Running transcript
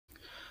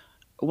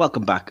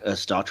Welcome back,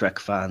 Star Trek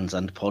fans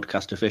and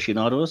podcast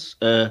aficionados.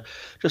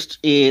 Just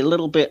a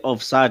little bit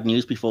of sad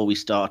news before we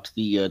start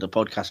the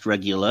podcast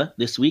regular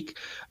this week.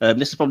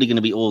 This is probably going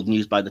to be old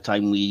news by the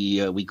time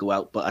we go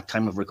out, but at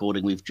time of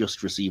recording, we've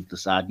just received the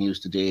sad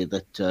news today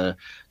that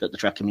the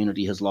Trek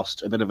community has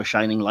lost a bit of a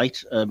shining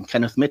light.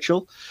 Kenneth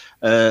Mitchell.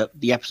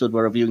 The episode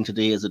we're reviewing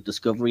today is a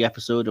Discovery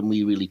episode, and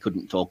we really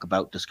couldn't talk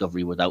about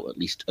Discovery without at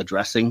least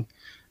addressing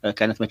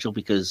Kenneth Mitchell,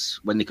 because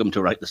when they come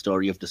to write the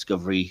story of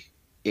Discovery,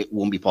 it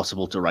won't be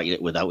possible to write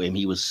it without him.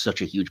 He was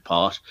such a huge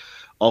part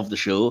of the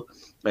show.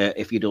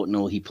 If you don't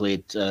know, he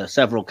played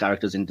several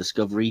characters in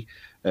Discovery.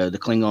 The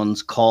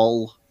Klingons,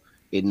 Kol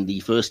in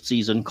the first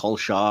season, Kol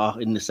Shar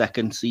in the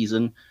second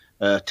season,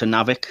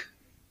 Tanavik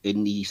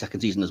in the second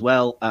season as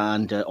well,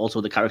 and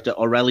also the character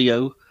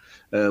Aurelio,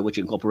 which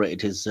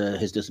incorporated his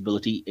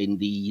disability in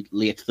the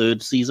late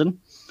third season.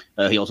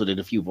 He also did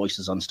a few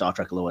voices on Star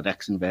Trek Lower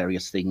Decks and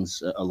various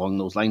things along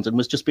those lines, and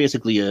was just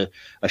basically a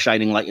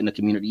shining light in the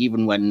community.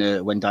 Even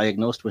when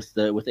diagnosed with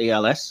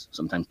ALS,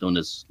 sometimes known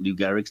as Lou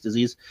Gehrig's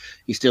disease,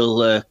 he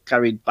still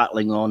carried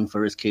battling on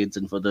for his kids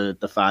and for the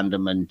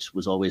fandom, and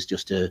was always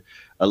just a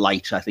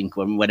light, I think,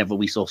 whenever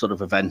we saw sort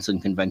of events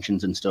and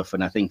conventions and stuff.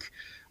 And I think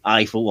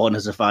I, for one,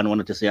 as a fan,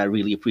 wanted to say I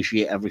really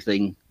appreciate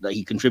everything that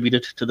he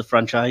contributed to the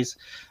franchise.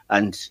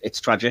 And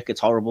it's tragic, it's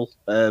horrible,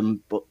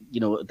 but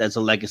there's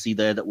a legacy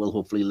there that will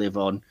hopefully live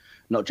on,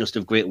 not just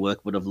of great work,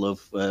 but of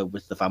love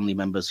with the family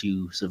members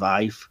who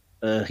survive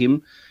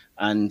him.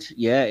 And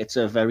yeah, it's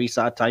a very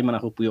sad time, and I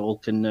hope we all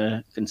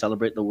can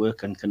celebrate the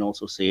work and can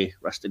also say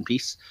rest in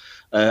peace.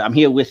 I'm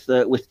here with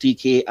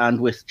DK and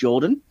with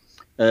Jordan.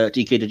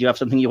 DK, did you have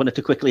something you wanted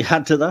to quickly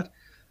add to that?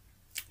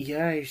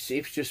 Yeah, it's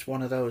just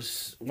one of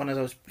those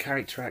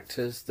character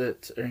actors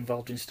that are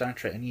involved in Star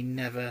Trek, and you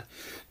never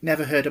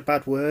heard a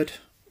bad word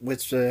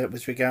with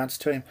regards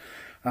to him.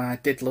 I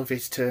did love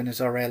his turn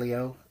as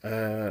Aurelio,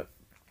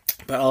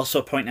 but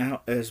also point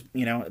out, as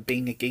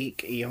being a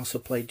geek, he also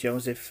played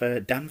Joseph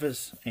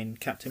Danvers in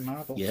Captain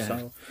Marvel. Yeah,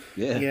 so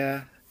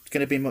yeah, it's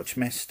going to be much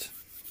missed.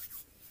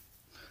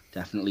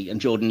 Definitely. And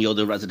Jordan, you're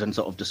the resident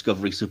sort of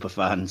Discovery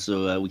superfan,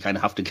 so we kind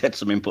of have to get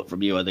some input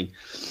from you, I think.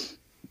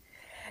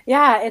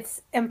 Yeah,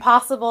 it's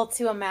impossible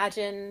to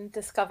imagine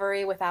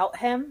Discovery without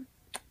him,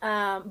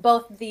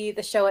 both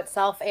the show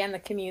itself and the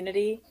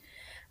community.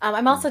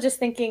 I'm also just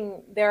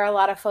thinking there are a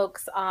lot of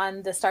folks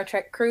on the Star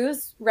Trek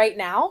cruise right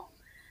now,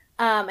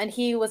 and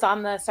he was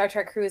on the Star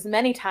Trek cruise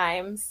many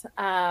times,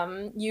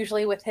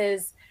 usually with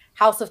his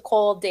House of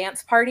Coal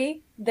dance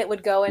party that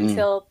would go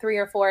until 3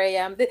 or 4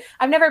 a.m.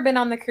 I've never been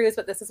on the cruise,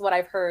 but this is what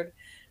I've heard.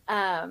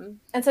 And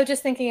so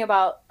just thinking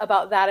about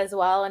that as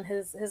well, and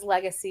his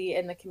legacy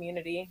in the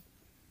community.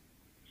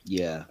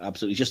 Yeah,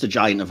 absolutely. Just a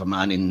giant of a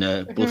man in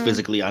both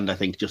physically and I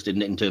think just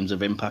in terms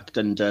of impact.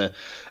 And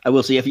I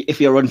will say, if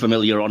you're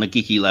unfamiliar on a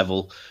geeky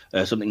level,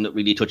 something that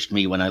really touched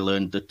me when I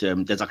learned that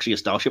there's actually a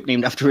starship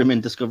named after him in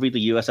Discovery,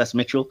 the USS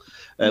Mitchell,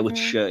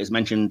 which is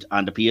mentioned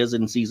and appears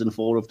in season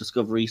 4 of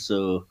Discovery.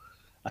 So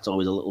that's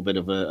always a little bit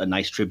of a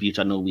nice tribute.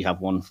 I know we have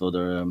one for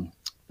the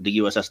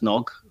USS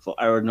Nog for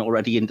Aaron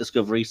already in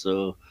Discovery.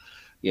 So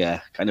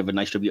yeah, kind of a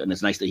nice tribute, and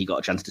it's nice that he got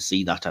a chance to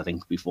see that, I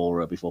think,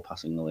 before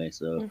passing away.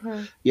 So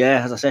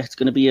yeah, as I said, it's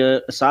going to be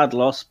a sad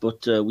loss,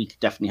 but we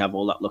definitely have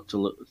all that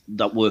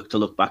work to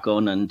look back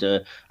on, and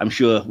I'm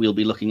sure we'll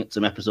be looking at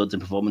some episodes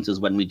and performances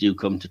when we do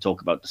come to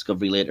talk about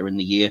Discovery later in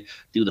the year,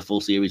 do the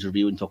full series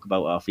review and talk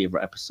about our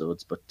favourite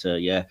episodes. But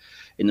yeah,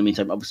 in the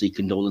meantime, obviously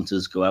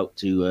condolences go out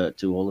to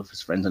all of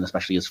his friends and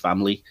especially his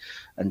family,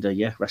 and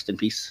yeah, rest in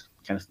peace,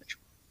 Kenneth Mitchell.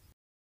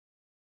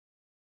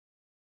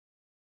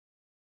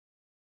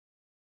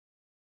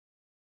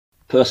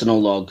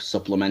 Personal log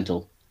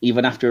supplemental.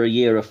 Even after a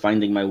year of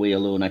finding my way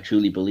alone, I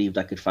truly believed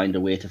I could find a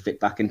way to fit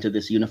back into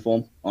this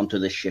uniform, onto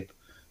this ship.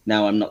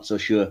 Now I'm not so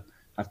sure.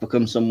 I've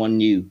become someone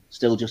new,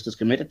 still just as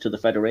committed to the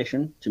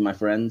Federation, to my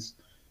friends.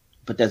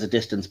 But there's a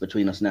distance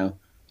between us now.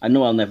 I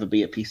know I'll never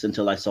be at peace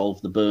until I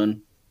solve the burn,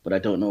 but I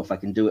don't know if I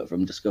can do it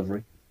from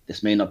Discovery.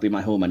 This may not be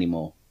my home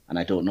anymore, and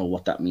I don't know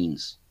what that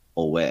means,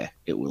 or where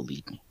it will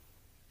lead me.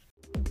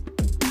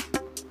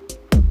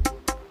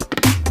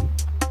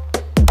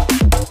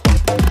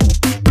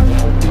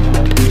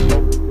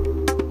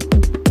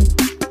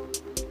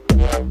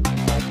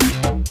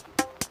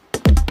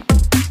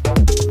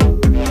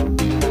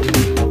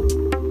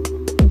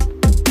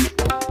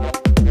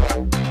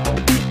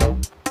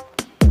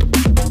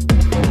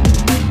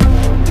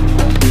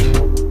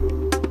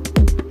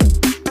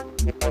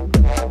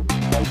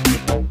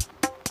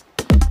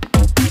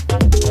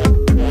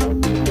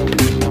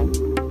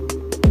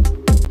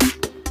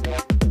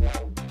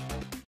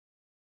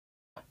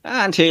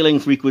 And hailing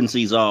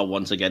frequencies are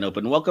once again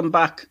open. Welcome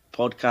back,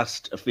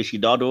 podcast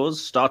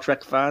aficionados, Star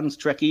Trek fans,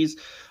 Trekkies,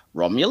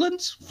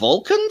 Romulans,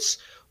 Vulcans.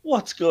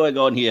 What's going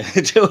on here?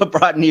 To a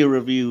brand new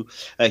review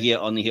here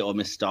on the Hit or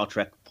Miss Star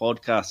Trek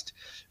podcast.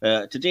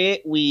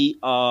 Today we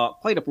are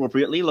quite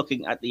appropriately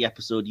looking at the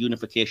episode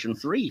Unification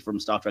 3 from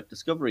Star Trek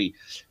Discovery.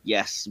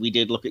 Yes, we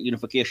did look at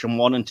Unification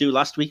 1 and 2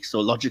 last week, so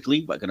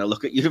logically we're going to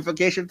look at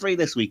Unification 3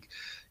 this week.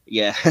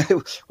 Yeah,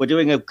 we're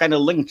doing a kind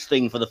of linked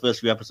thing for the first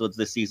few episodes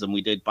this season.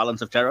 We did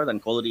Balance of Terror, then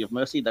Quality of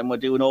Mercy, then we're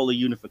doing all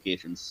the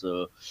unifications.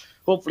 So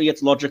hopefully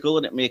it's logical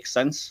and it makes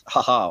sense.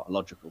 Haha,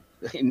 logical.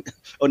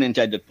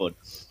 Unintended pun.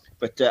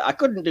 But I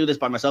couldn't do this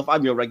by myself.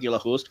 I'm your regular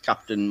host,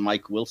 Captain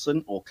Mike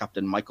Wilson, or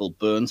Captain Michael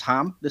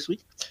Burns-Ham this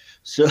week.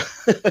 So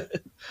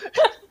that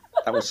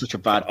was such a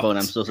bad pun.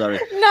 I'm so sorry.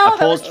 No,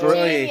 that was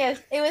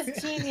genius. It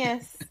was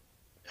genius.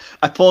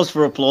 I paused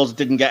for applause,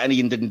 didn't get any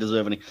and didn't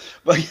deserve any.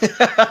 But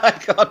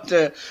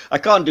I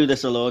can't do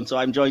this alone. So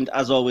I'm joined,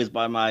 as always,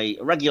 by my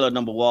regular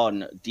number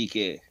one,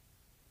 DK.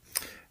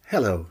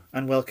 Hello,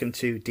 and welcome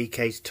to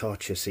DK's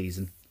torture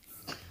season.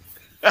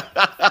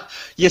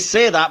 You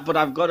say that, but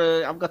I've got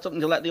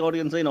something to let the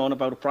audience in on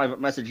about a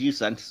private message you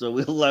sent, so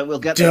we'll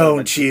get there.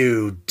 Don't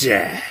you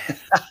dare!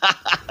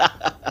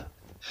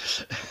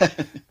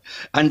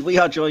 And we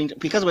are joined,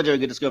 because we're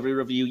doing a Discovery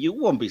review, you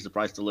won't be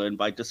surprised to learn,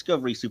 by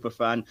Discovery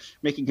superfan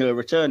making her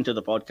return to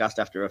the podcast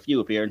after a few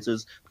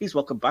appearances. Please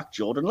welcome back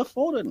Jordan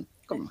LaForden.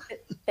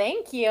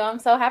 Thank you. I'm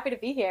so happy to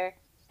be here,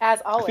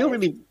 as always. I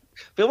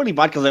feel really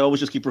bad because I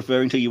always just keep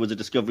referring to you as a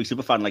Discovery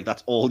superfan, like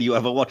that's all you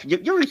ever watch.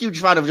 You're a huge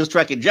fan of just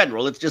Trek in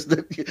general. It's just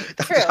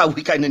that's how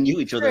we kind of knew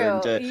each other,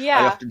 and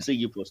I often see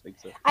you posting.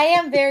 So. I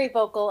am very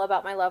vocal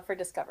about my love for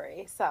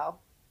Discovery, so.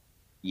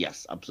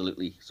 Yes,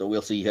 absolutely. So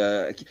we'll see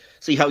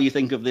how you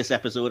think of this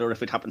episode, or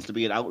if it happens to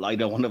be an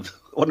outlier, one of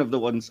the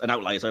ones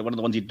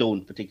you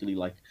don't particularly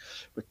like.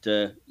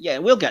 But yeah,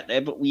 we'll get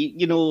there. But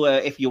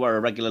if you are a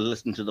regular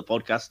listener to the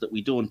podcast, that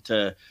we don't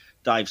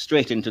dive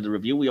straight into the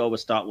review. We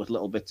always start with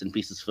little bits and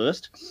pieces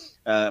first,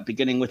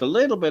 beginning with a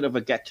little bit of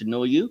a get to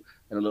know you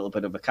and a little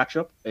bit of a catch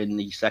up in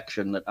the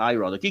section that I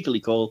rather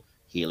geekily call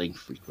Hailing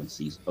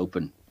Frequencies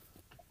Open.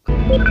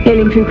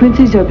 Hailing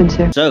frequencies open,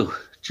 sir. So,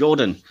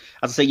 Jordan,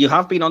 as I say, you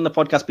have been on the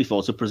podcast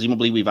before, so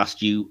presumably we've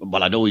asked you,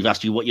 well, I know we've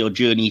asked you what your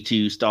journey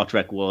to Star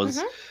Trek was,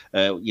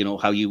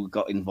 how you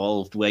got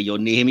involved, where your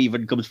name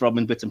even comes from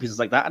and bits and pieces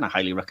like that, and I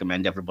highly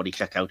recommend everybody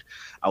check out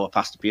our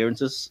past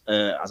appearances.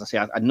 As I say,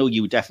 I know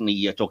you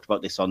definitely talked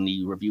about this on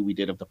the review we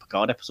did of the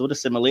Picard episode,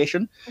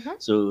 Assimilation,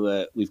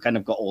 so we've kind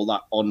of got all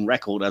that on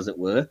record, as it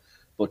were.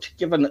 But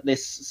given that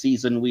this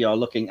season we are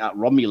looking at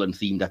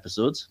Romulan-themed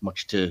episodes,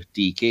 much to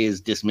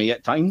DK's dismay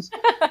at times,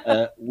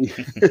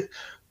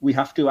 we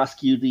have to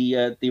ask you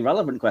the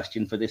relevant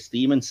question for this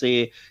theme and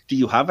say, do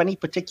you have any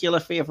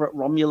particular favourite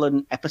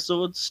Romulan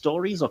episodes,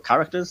 stories, or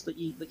characters that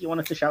you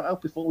wanted to shout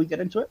out before we get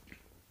into it?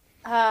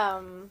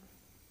 Well,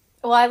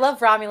 I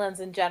love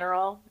Romulans in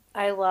general.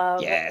 I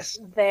love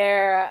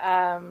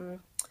their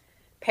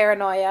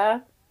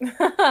paranoia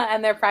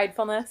and their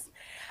pridefulness.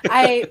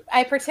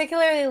 I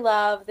particularly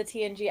love the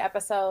TNG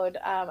episode.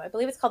 I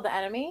believe it's called The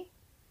Enemy.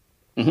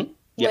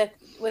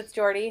 With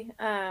Geordi.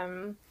 I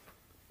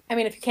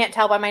mean, if you can't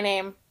tell by my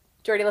name,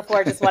 Geordi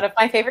LaForge is one of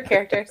my favorite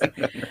characters.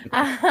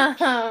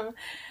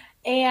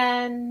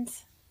 And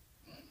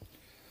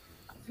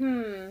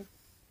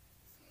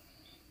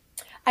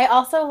I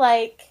also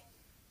like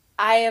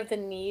Eye of the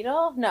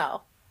Needle.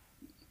 No.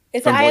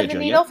 Is it Eye of the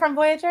Needle from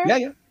Voyager?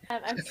 Yeah.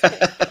 I'm just kidding.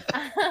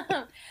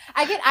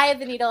 I get Eye of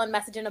the Needle and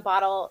Message in a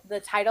Bottle. The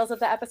titles of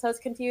the episodes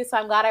confused, so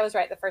I'm glad I was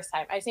right the first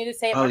time. I just need to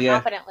say it more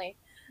confidently.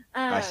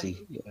 I see.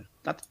 Yeah.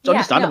 That's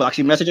understandable.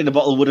 Actually, Message in a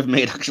Bottle would have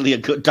made actually a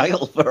good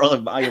title for Eye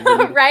of the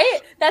Needle. Right?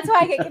 That's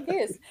why I get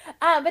confused.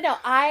 But no,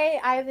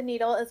 Eye of the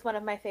Needle is one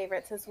of my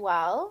favorites as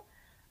well.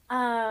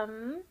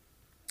 And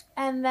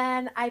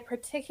then I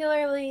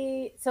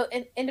particularly... So,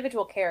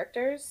 individual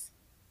characters.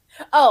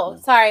 Oh,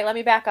 sorry. Let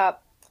me back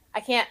up. I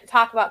can't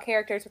talk about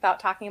characters without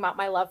talking about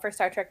my love for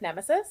Star Trek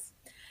Nemesis.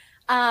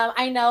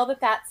 I know that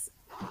that's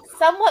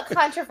somewhat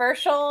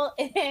controversial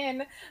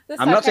in the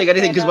Star I'm not Trek saying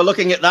anything because fandom. we're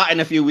looking at that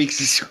in a few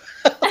weeks.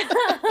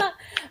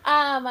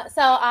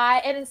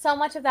 And so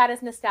much of that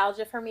is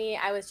nostalgia for me.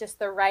 I was just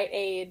the right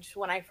age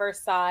when I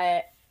first saw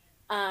it.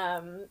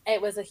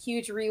 It was a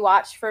huge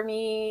rewatch for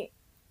me.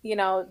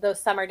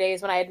 Those summer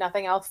days when I had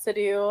nothing else to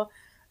do.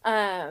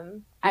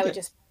 I would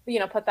just,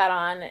 put that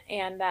on,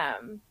 and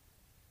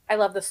I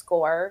love the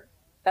score.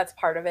 That's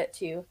part of it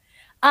too.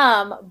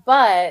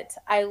 But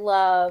I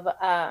love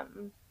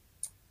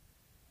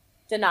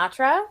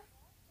Dinatra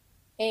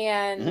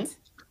and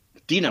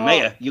Dina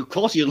Meyer. Of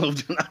course you love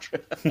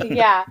Dinatra.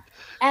 Yeah.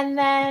 And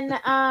then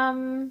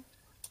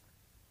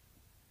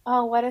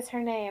what is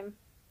her name?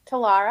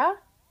 Talara?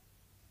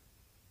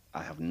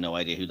 I have no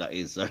idea who that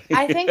is. Sorry.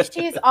 I think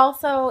she's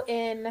also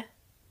in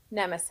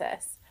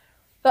Nemesis.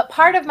 But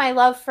part of my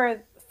love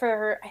for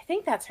I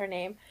think that's her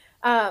name.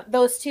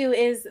 Those two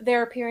is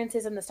their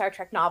appearances in the Star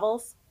Trek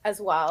novels as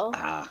well.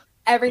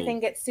 Everything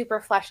gets super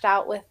fleshed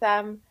out with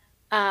them.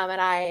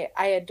 And I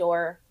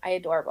adore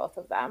both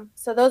of them.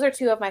 So those are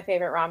two of my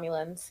favorite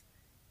Romulans.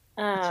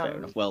 That's fair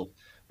enough. Well,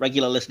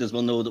 regular listeners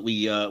will know that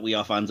we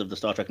are fans of the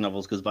Star Trek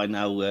novels, because by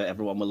now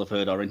everyone will have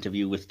heard our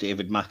interview with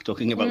David Mack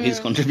talking about his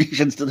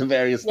contributions to the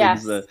various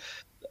things,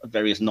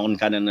 various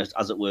non-canon,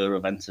 as it were,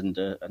 events and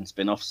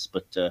spin-offs.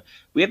 But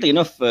weirdly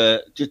enough,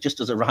 just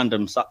as a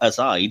random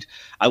aside,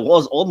 I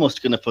was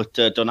almost going to put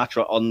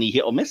Donatra on the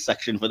hit or miss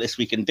section for this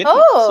week and didn't.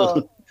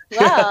 Oh,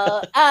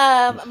 well,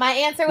 my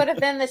answer would have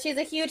been that she's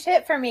a huge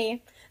hit for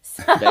me.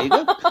 So... There you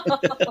go.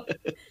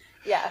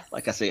 Yes.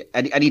 Like I say,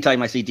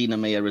 anytime I see Dina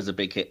Meyer is a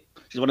big hit.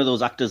 She's one of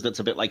those actors that's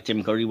a bit like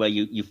Tim Curry, where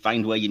you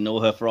find where you know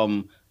her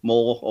from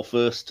more or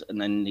first,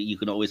 and then you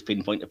can always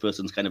pinpoint a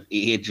person's kind of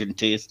age and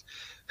taste.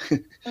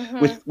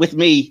 With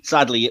me,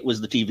 sadly, it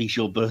was the TV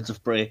show Birds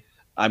of Prey.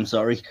 I'm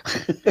sorry.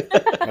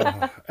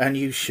 And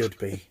you should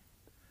be.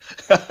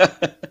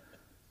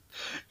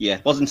 Yeah,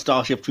 it wasn't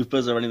Starship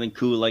Troopers or anything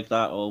cool like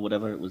that or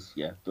whatever. It was,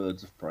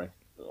 Birds of Prey.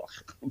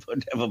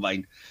 But never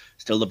mind.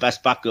 Still the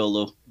best Batgirl,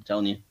 though, I'm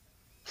telling you.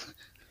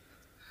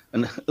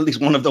 And at least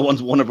one of the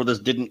ones Warner Brothers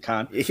didn't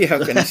can. Yeah, I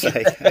was going to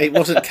say. It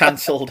wasn't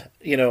cancelled,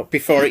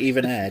 before it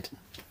even aired.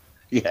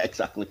 Yeah,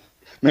 exactly.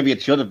 Maybe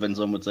it should have been,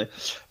 some would say.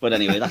 But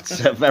anyway, that's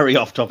very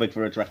off topic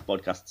for a Trek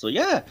podcast. So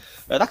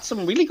that's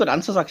some really good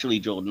answers, actually,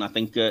 Jordan. I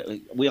think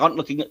we aren't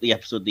looking at the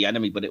episode The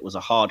Enemy, but it was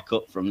a hard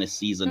cut from this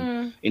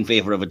season in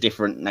favour of a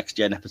different Next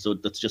Gen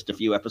episode that's just a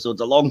few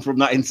episodes along from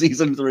that in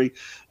season 3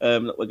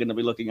 that we're going to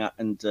be looking at.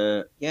 And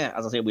as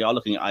I say, we are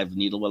looking at Eye of the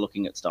Needle. We're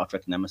looking at Star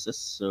Trek Nemesis.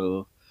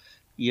 So...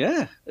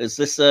 yeah, is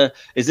this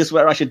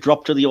where I should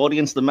drop to the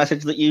audience the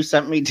message that you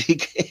sent me,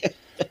 DK?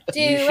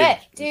 Do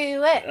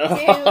it.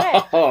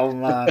 Oh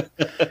man,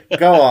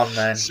 go on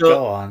then.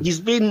 Go on. He's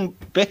been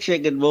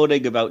bitching and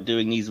moaning about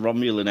doing these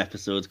Romulan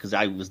episodes because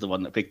I was the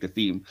one that picked the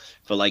theme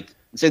for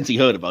since he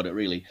heard about it,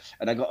 really.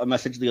 And I got a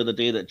message the other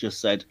day that just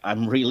said,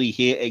 I'm really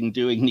hating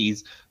doing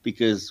these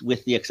because,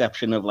 with the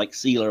exception of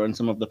Sealer and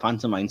some of the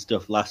pantomime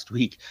stuff last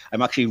week,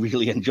 I'm actually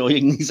really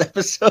enjoying these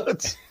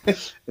episodes.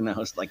 And I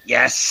was like,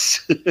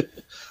 yes,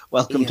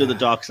 welcome to the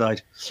dark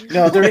side.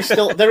 No, there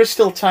is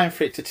still time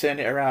for it to turn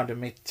it around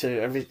and me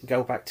to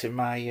go back to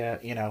my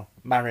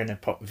Mariner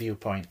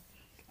viewpoint.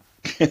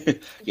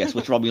 Yes,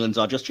 which Romulans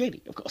are just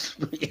shady, of course.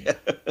 Yeah.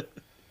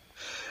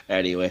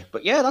 Anyway,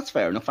 but that's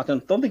fair enough. I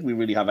don't think we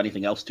really have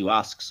anything else to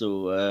ask.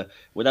 So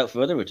without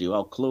further ado,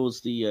 I'll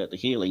close the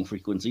hailing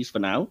frequencies for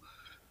now,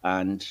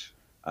 and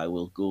I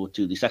will go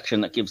to the section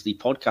that gives the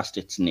podcast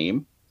its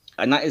name,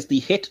 and that is the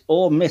hit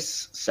or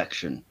miss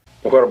section.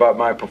 What about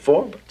my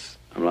performance?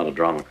 I'm not a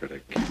drama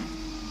critic.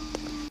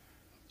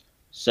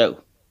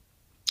 So,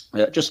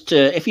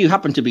 if you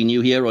happen to be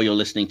new here or you're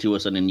listening to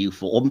us in a new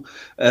form,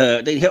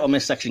 the hit or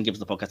miss section gives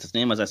the podcast its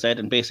name, as I said,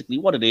 and basically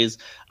what it is,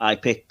 I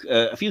pick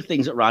a few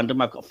things at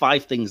random. I've got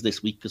 5 things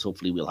this week because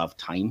hopefully we'll have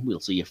time. We'll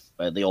see if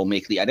they all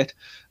make the edit.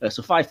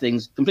 So 5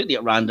 things completely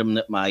at random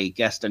that my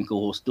guest and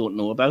co-host don't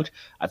know about.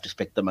 I've just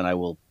picked them and I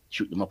will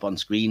shoot them up on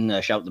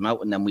screen, shout them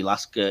out, and then we'll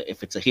ask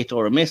if it's a hit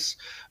or a miss.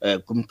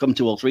 Come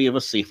to all 3 of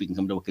us, see if we can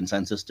come to a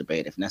consensus,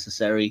 debate if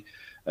necessary.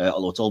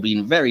 Although it's all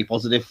been very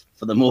positive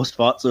for the most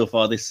part so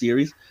far this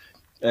series.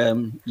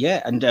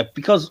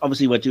 Because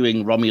obviously we're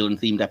doing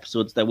Romulan-themed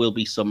episodes, there will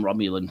be some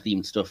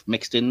Romulan-themed stuff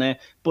mixed in there,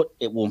 but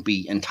it won't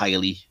be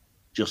entirely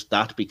just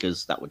that,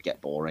 because that would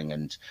get boring,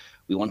 and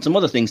we want some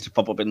other things to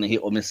pop up in the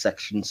hit or miss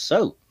section.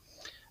 So,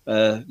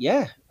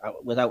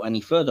 without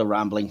any further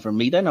rambling from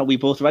me then, are we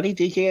both ready,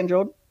 DK and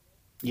Jordan?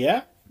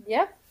 Yeah.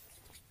 Yeah.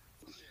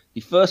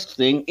 The first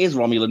thing is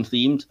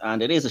Romulan-themed,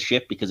 and it is a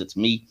ship because it's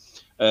me.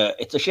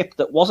 It's a ship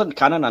that wasn't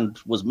canon and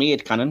was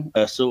made canon,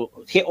 so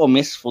hit or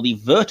miss for the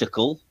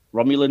vertical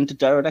Romulan to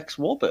Deredex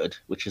Warbird,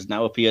 which has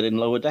now appeared in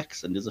Lower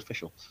Decks and is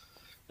official.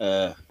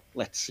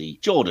 Let's see.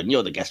 Jordan,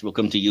 you're the guest. We'll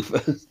come to you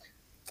first.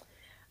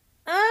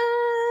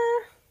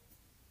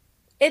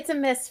 It's a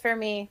miss for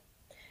me,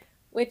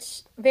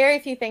 which very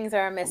few things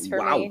are a miss for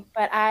me.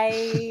 But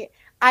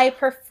I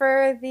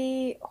prefer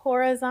the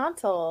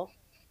horizontal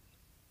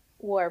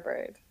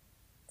Warbird.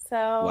 So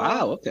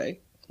wow,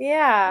 okay.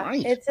 Yeah,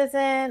 nice. It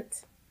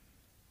doesn't.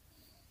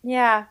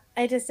 Yeah,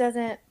 it just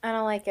doesn't. I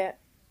don't like it.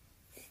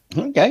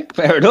 Okay,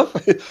 fair enough.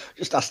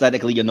 Just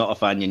aesthetically, you're not a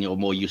fan, and you're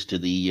more used to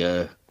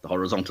the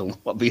horizontal,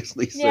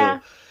 obviously. So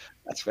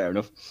that's fair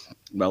enough.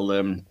 Well,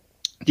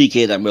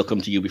 DK, then we'll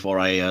come to you before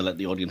I let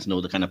the audience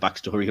know the kind of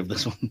backstory of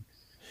this one.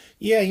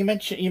 Yeah, you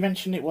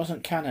mentioned it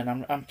wasn't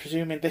canon. I'm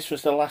presuming this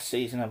was the last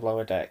season of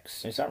Lower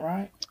Decks. Is that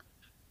right?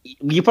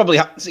 You probably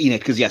haven't seen it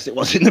because yes, it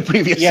was in the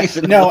previous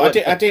season. No,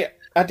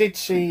 I did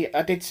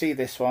see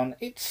this one.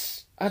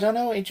 I don't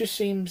know. It just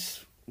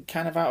seems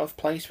kind of out of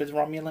place with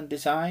Romulan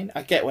design.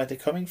 I get where they're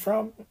coming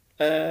from.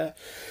 I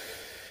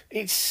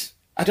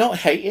don't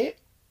hate it.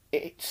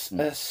 It's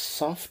a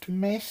soft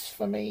miss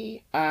for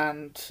me.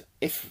 And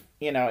if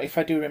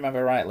I do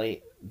remember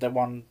rightly, the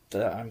one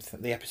that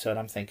the episode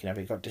I'm thinking of,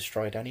 it got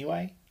destroyed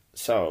anyway.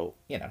 So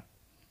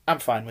I'm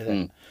fine with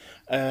it.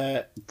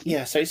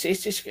 So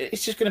it's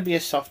just going to be a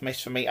soft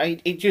miss for me.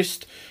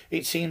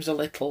 It seems a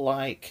little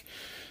like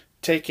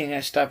taking an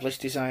established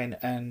design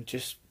and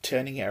just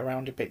turning it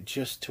around a bit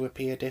just to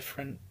appear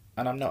different,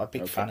 and I'm not a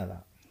big fan of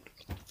that.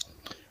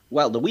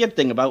 Well, the weird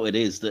thing about it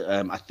is that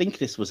I think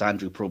this was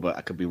Andrew Probert.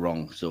 I could be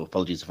wrong, so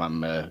apologies if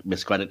I'm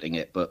miscrediting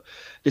it. But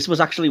this was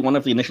actually one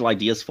of the initial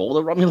ideas for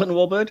the Romulan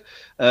warbird.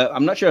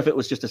 I'm not sure if it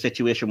was just a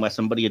situation where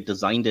somebody had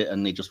designed it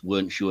and they just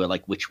weren't sure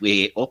like which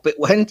way up it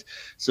went.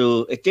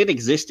 So it did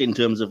exist in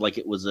terms of like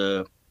it was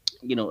a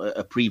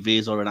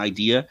previs or an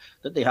idea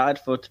that they had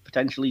for to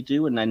potentially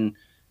do, and then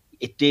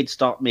it did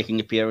start making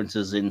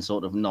appearances in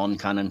sort of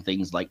non-canon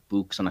things like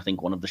books and I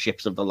think one of the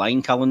Ships of the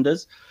Line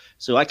calendars.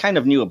 So I kind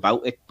of knew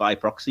about it by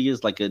proxy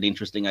as like an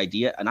interesting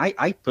idea. And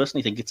I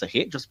personally think it's a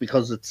hit just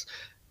because it's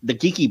the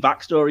geeky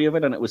backstory of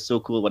it. And it was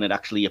so cool when it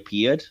actually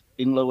appeared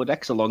in Lower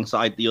Decks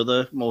alongside the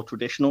other more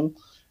traditional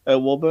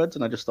warbirds.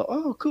 And I just thought,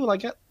 oh, cool, I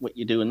get what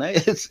you're doing there.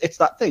 It's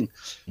that thing.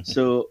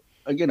 So,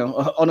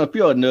 on a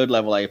pure nerd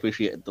level, I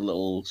appreciated the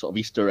little sort of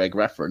Easter egg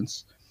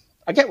reference.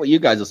 I get what you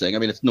guys are saying. I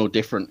mean, it's no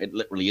different. It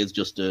literally is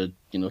just to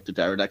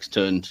Pterodactyl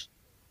turned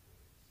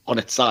on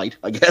its side,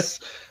 I guess.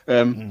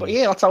 But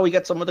yeah, that's how we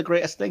get some of the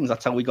greatest things.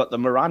 That's how we got the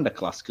Miranda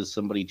class, because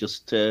somebody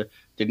just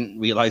didn't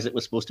realize it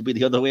was supposed to be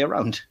the other way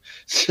around.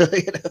 So,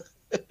 the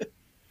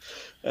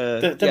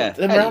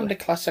Miranda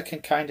class I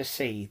can kind of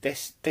see.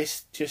 This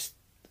just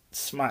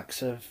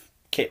smacks of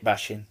kit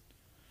bashing.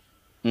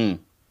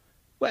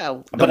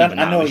 Well, but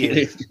I know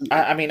you.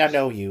 I mean, I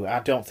know you.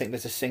 I don't think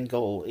there's a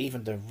single,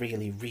 even the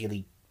really,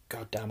 really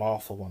goddamn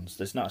awful ones.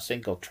 There's not a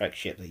single Trek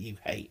ship that you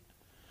hate.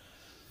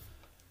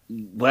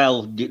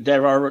 Well,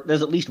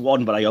 there's at least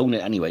one, but I own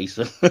it anyway.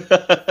 So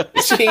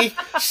see,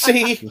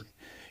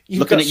 you've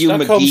looking got at you,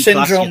 Stockholm McGee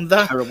syndrome.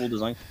 Class, terrible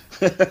design.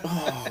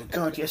 Oh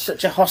God, you're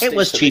such a hostage. It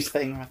was to cheap. This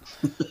thing, man.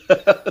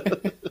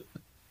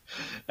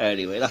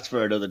 Anyway, that's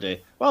for another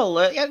day.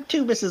 Well, yeah,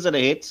 2 misses and a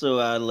hit, so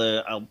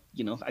I'll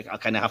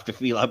kind of have to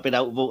feel I've been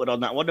outvoted on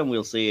that one, and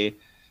we'll say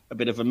a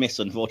bit of a miss,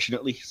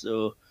 unfortunately.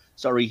 So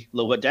sorry,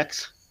 Lower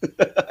Decks,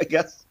 I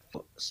guess.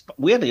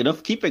 Weirdly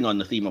enough, keeping on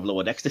the theme of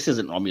Lower Decks, this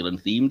isn't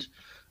Romulan themed,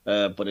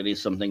 but it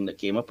is something that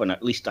came up, and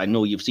at least I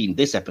know you've seen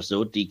this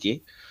episode, DK.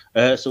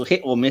 So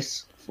hit or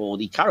miss for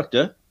the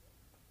character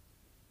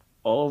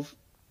of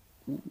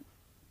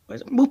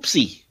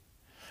Moopsie.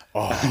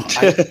 Oh,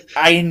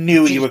 I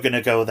knew you were going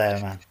to go there,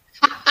 man.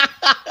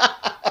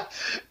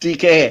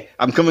 DK,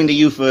 I'm coming to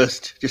you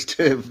first, just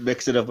to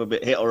mix it up a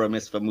bit. Hit or a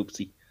miss for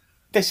Moopsie?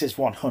 This is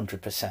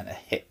 100% a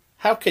hit.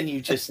 How can you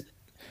just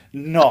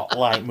not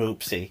like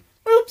Moopsie?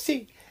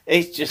 Moopsie!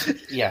 It's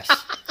just, yes.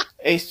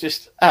 It's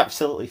just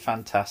absolutely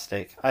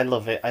fantastic. I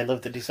love it. I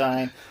love the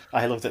design.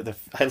 I love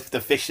the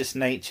vicious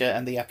nature,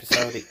 and the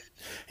episode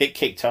it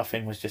kicked off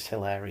in was just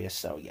hilarious.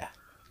 So yeah,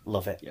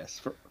 love it.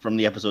 Yes, from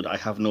the episode, I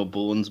have no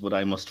bones, but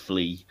I must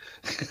flee.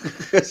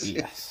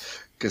 Yes.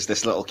 Because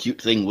this little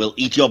cute thing will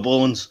eat your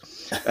bones.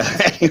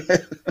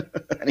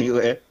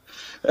 Anyway,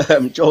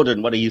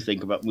 Jordan, what do you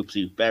think about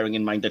Moopsie, bearing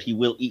in mind that he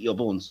will eat your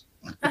bones?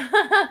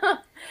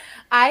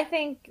 I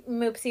think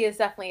Moopsie is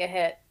definitely a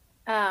hit.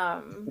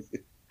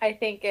 I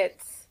think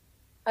it's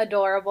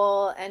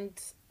adorable, and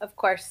of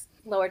course,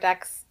 Lower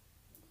Decks.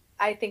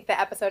 I think the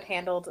episode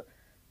handled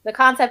the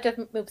concept of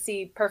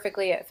Moopsie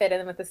perfectly. It fit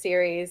in with the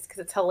series because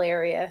it's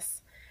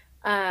hilarious.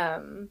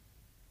 Yeah,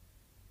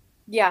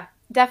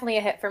 definitely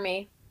a hit for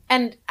me.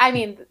 And I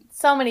mean,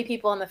 so many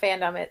people in the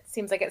fandom, it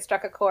seems like it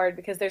struck a chord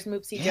because there's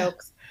Moopsie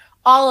jokes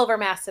all over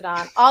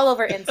Mastodon, all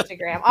over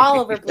Instagram, all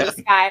over Blue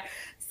Sky.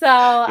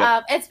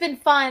 So it's been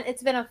fun.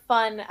 It's been a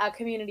fun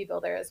community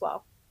builder as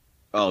well.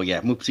 Oh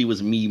yeah, Moopsie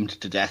was memed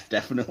to death,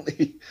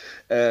 definitely.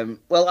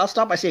 Well, I'll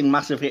start by saying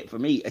massive hit for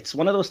me. It's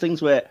one of those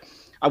things where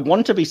I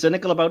want to be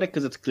cynical about it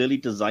because it's clearly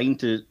designed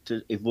to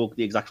evoke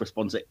the exact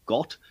response it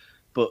got,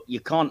 but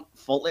you can't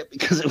fault it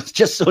because it was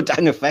just so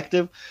dang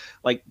effective.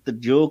 Like the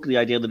joke, the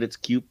idea that it's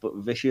cute but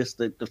vicious,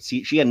 the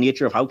sheer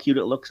nature of how cute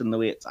it looks and the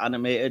way it's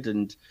animated.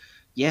 And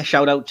yeah,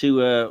 shout out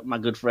to my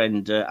good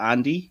friend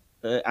Andy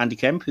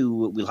Kemp,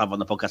 who we'll have on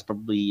the podcast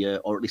probably,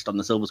 or at least on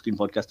the Silver Screen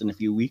podcast in a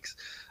few weeks,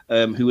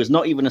 who is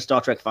not even a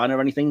Star Trek fan or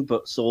anything,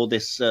 but saw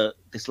this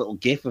little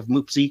gif of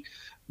Moopsie,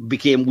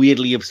 became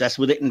weirdly obsessed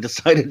with it, and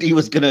decided he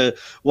was going to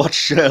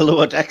watch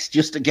Lower Decks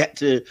just to get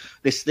to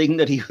this thing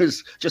that he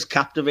was just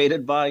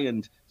captivated by.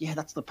 And yeah,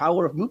 that's the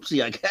power of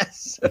Moopsie, I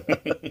guess.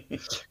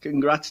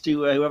 Congrats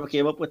to whoever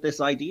came up with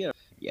this idea.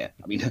 Yeah,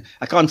 I mean,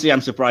 I can't say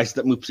I'm surprised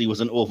that Moopsie was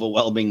an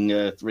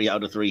overwhelming 3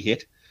 out of 3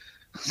 hit.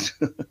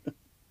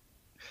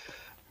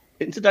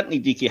 Incidentally,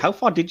 DK, how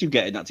far did you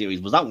get in that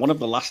series? Was that one of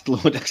the last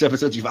Lower Decks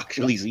episodes you've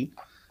actually seen?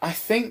 I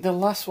think the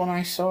last one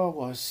I saw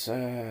was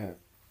the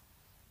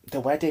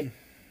wedding.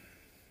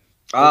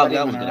 Ah,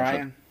 that was a good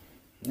Orion.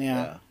 episode.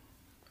 Yeah.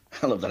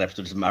 I love that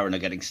episode of Mariner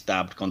getting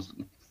stabbed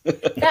constantly.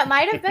 That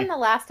might have been the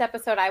last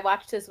episode I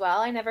watched as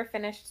well. I never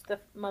finished the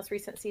most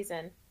recent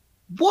season.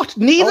 What?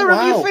 Neither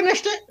of you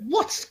finished it?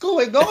 What's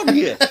going on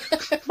here?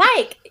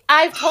 Mike,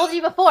 I've told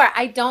you before,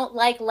 I don't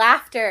like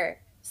laughter.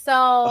 So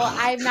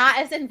I'm not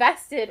as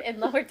invested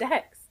in Lower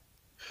Decks.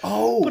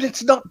 Oh, but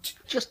it's not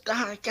just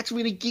it gets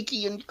really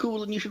geeky and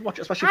cool, and you should watch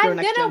it, especially if you're I'm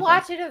an gonna next-gen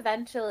watch fan. it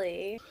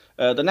eventually.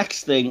 The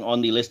next thing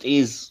on the list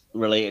is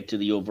related to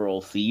the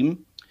overall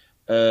theme.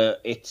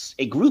 It's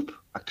a group,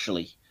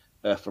 actually.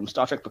 from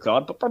Star Trek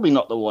Picard, but probably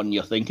not the one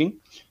you're thinking.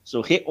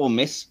 So hit or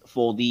miss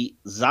for the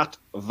Zat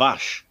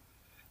Vash.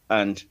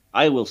 And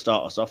I will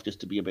start us off just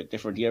to be a bit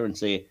different here and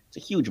say it's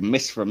a huge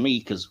miss from me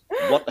because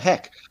what the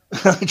heck?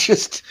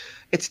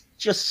 It's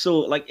just so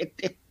like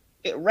it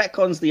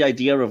retcons the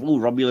idea of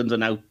Romulans are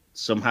now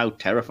somehow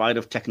terrified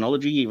of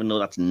technology, even though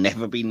that's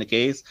never been the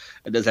case.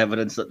 And there's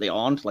evidence that they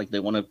aren't. Like they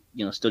want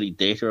to study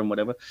data and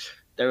whatever.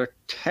 They're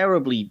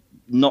terribly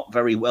not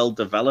very well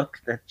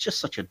developed. They're just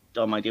such a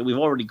dumb idea. We've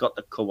already got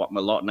the Qowat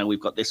Milat, now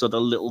we've got this other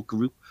little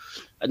group,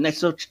 and they're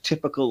such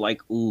typical, like,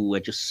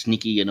 we're just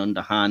sneaky and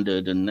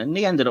underhanded, and then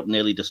they ended up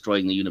nearly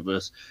destroying the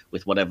universe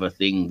with whatever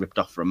thing ripped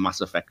off from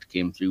Mass Effect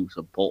came through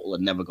some portal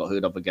and never got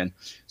heard of again.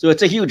 So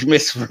it's a huge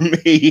miss for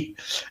me,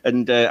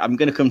 and I'm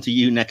going to come to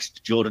you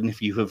next, Jordan,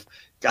 if you have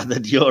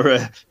gathered your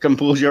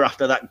composure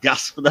after that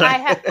gasp. That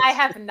I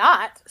have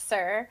not,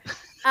 sir.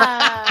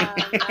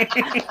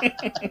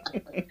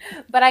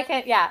 But I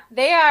can't. Yeah,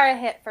 they are a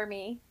hit for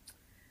me.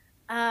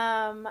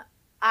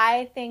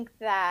 I think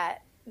that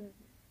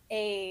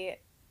a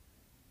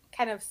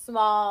kind of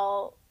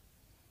small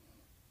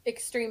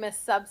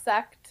extremist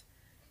subsect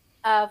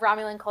of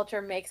Romulan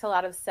culture makes a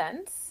lot of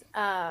sense.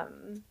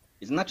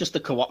 Isn't that just the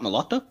Qowat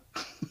Milat?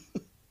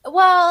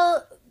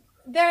 Well,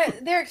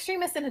 they're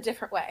extremists in a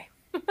different way.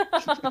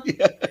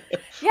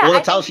 Yeah,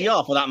 well, Tal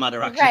Shiar for that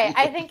matter, actually. Right.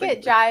 I think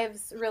it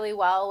jives really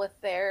well with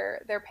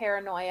their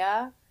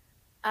paranoia.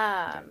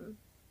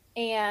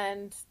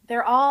 And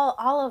they're all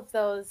of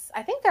those,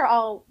 I think they're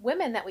all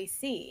women that we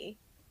see.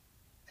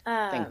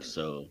 I think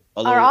so.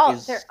 They're all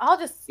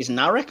just... Is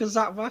Narek a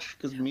Zat Vash?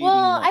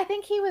 I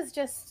think he was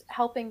just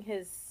helping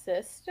his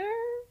sister.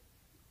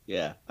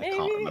 Yeah, Maybe? I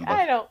can't remember.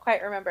 I don't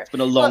quite remember. It's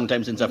been a long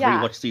time since I've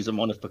rewatched season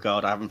 1 of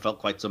Picard. I haven't felt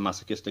quite so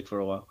masochistic for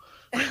a while.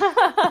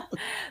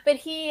 But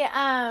he, they're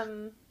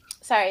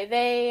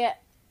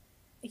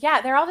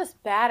all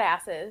just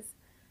badasses.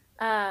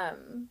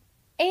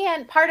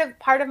 And part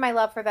of my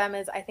love for them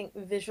is, I think,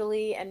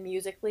 visually and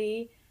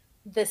musically,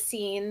 the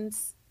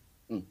scenes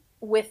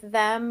with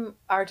them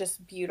are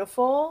just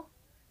beautiful,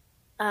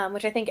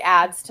 which I think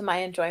adds to my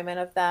enjoyment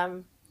of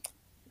them.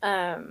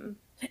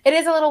 It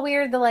is a little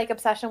weird, the like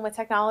obsession with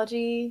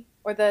technology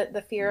or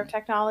the fear of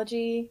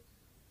technology,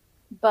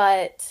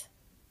 but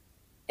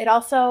it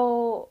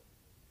also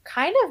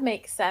kind of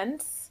makes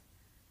sense.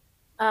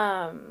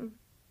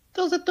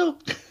 Does it though?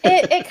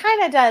 It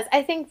kind of does.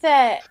 I think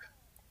that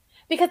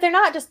because they're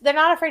not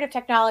afraid of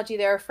technology,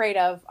 they're afraid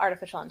of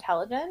artificial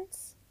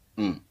intelligence.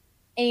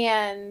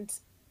 And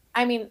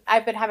I mean,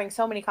 I've been having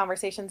so many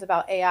conversations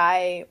about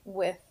AI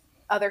with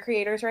other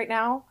creators right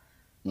now.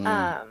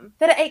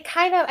 That it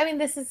kind of, I mean,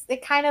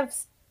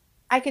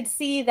 I could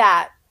see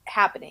that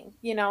happening,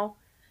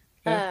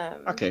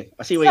 Okay,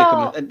 I see where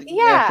you're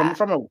coming.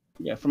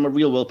 From a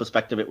real world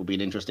perspective, it would be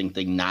an interesting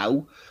thing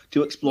now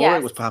to explore. Yes.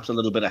 It was perhaps a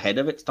little bit ahead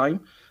of its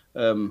time,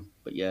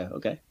 but yeah,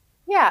 okay.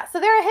 Yeah, so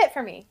they're a hit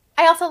for me.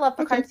 I also love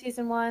Picard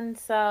season 1,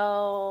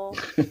 so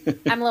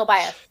I'm a little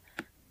biased.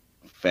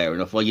 Fair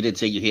enough. Well, you did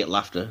say you hate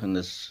laughter, and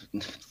there's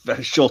a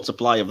very short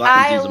supply of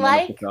that in season 1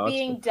 of Picard. I like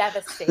being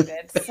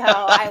devastated, so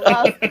I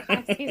love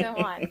season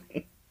 1.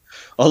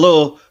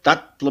 Although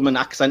that blooming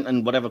accent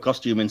and whatever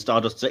costume in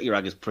Stardust City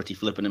Rag is pretty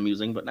flippin'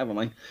 amusing, but never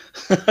mind.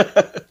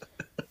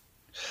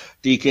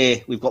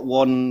 DK, we've got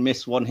one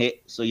miss, one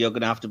hit, so you're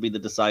going to have to be the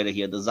decider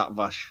here, the Zat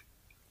Vash.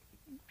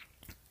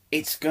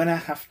 It's going to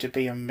have to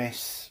be a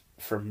miss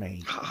from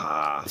me.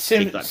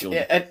 Take that,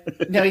 Jordan.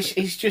 No,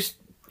 it's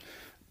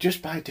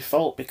just by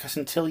default, because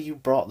until you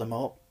brought them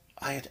up,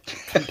 I had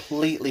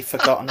completely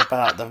forgotten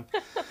about them.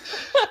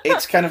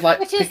 It's kind of like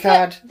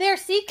Picard. They're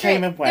secret.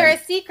 Came and went. They're a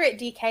secret,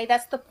 DK.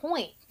 That's the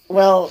point.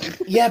 Well,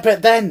 yeah,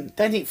 but then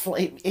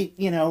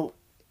it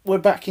we're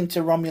back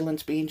into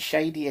Romulans being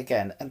shady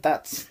again, and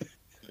that's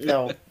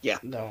no,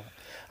 no.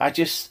 I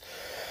just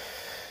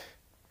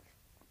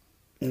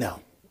no.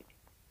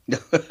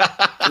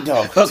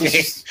 No,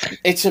 okay.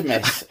 It's a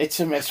miss. It's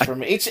a miss for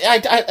me.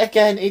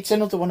 It's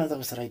another one of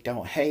those that I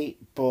don't hate,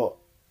 but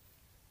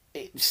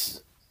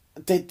it's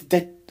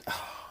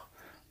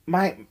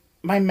my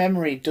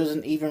memory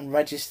doesn't even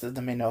register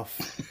them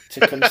enough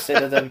to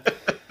consider them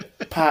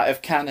part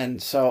of canon.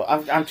 So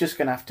I'm just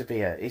gonna have to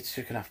be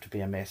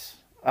a miss.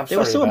 They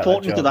were so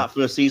important to that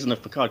first season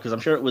of Picard because I'm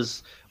sure it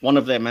was one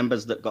of their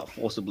members that got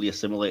forcibly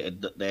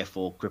assimilated that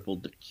therefore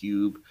crippled the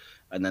cube,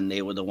 and then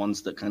they were the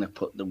ones that kind of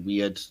put the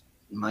weird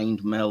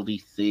mind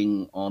meldy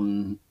thing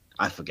on,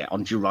 I forget,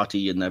 on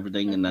Jurati and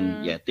everything, and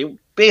then they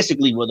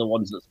basically were the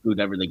ones that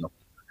screwed everything up.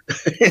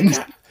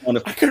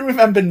 I can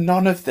remember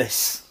none of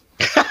this.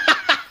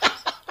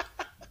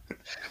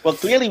 Well,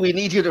 clearly we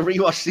need you to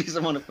rewatch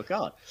season 1 of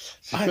Picard.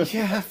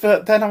 Yeah,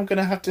 but then I'm going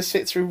to have to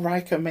sit through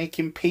Riker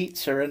making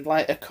pizza and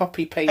like a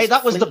copy paste. Hey,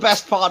 that was the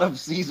best part of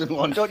season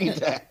 1, don't you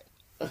dare.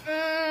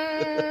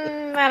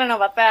 I don't know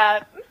about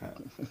that.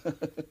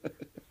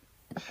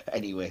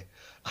 Anyway,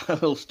 I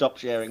will stop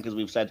sharing because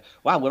we've said,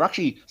 wow, we're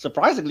actually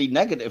surprisingly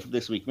negative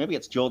this week. Maybe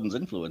it's Jordan's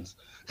influence.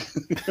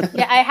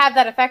 Yeah, I have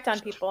that effect on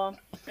people.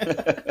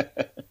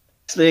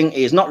 thing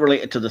is not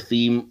related to the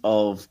theme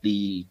of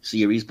the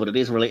series, but it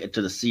is related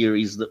to the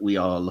series that we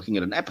are looking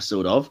at an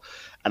episode of.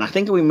 And I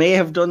think we may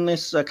have done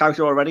this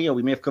character already, or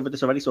we may have covered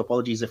this already, so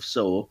apologies if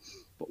so,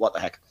 but what the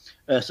heck.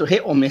 So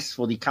hit or miss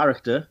for the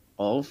character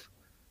of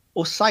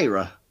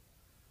Osyraa.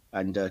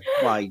 And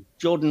why,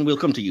 Jordan, we'll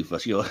come to you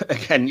first. You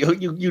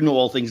know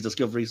all things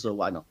Discovery, so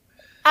why not?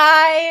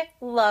 I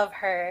love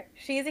her.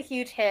 She's a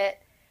huge hit.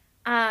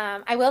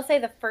 I will say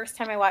the first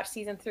time I watched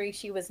season 3,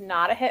 she was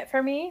not a hit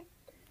for me.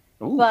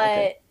 Ooh, but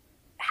okay.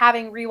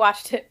 having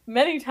rewatched it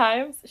many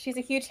times, she's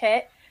a huge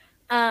hit.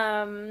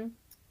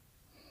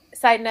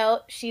 Side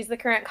note, she's the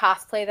current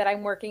cosplay that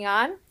I'm working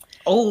on.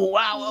 Oh,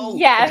 wow. Oh,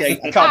 yes. Okay.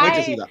 I can't wait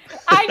to see that.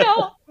 I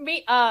know.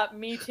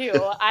 Me too.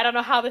 I don't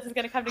know how this is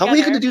going to come together. How are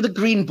you going to do the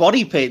green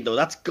body paint, though?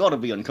 That's got to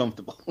be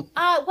uncomfortable.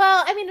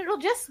 Well, I mean, it'll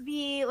just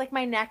be like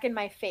my neck and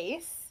my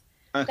face.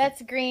 Okay.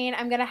 That's green.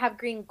 I'm going to have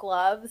green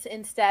gloves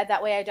instead.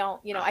 That way I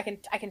don't, I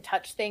can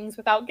touch things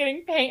without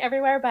getting paint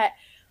everywhere. But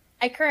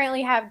I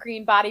currently have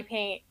green body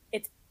paint.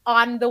 It's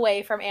on the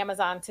way from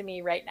Amazon to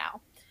me right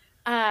now.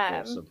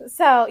 Awesome.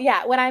 So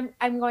yeah, when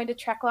I'm going to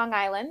Trek Long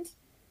Island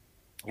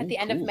at the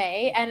end of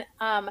May, and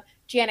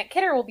Janet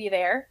Kidder will be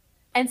there,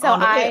 and so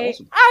awesome.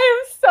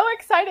 I am so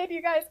excited,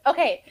 you guys.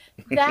 Okay,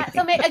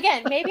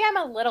 again, maybe I'm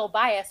a little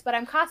biased, but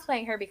I'm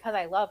cosplaying her because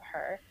I love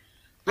her.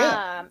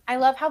 Yeah. I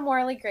love how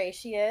morally gray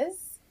she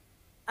is.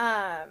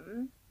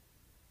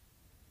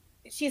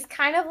 She's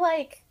kind of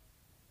like,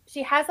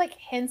 she has like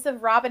hints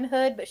of Robin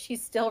Hood, but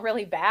she's still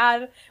really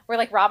bad. Where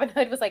like Robin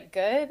Hood was like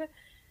good.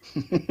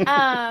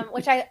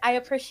 Which I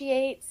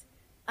appreciate.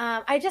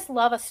 I just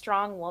love a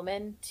strong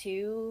woman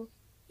too,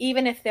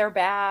 even if they're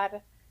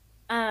bad.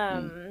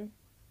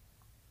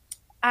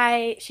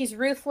 She's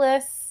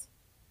ruthless.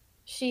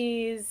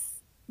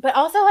 But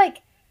also like,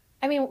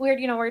 I mean,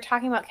 we were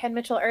talking about Ken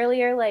Mitchell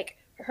earlier. Like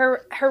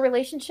her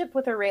relationship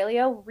with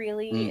Aurelio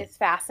really is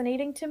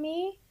fascinating to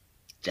me.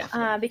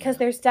 Definitely. Because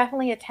there's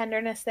definitely a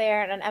tenderness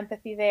there and an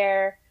empathy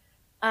there.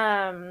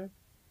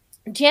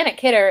 Janet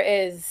Kidder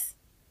is.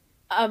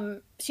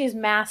 She's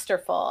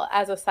masterful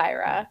as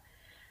Osyraa.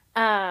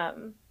 I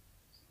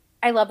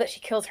love that she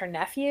kills her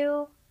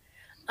nephew.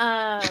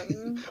 Oh,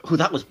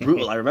 that was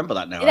brutal. I remember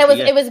that now.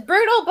 It was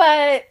brutal,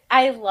 but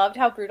I loved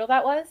how brutal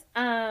that was.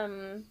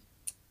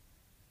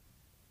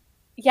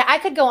 Yeah, I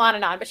could go on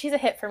and on, but she's a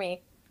hit for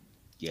me.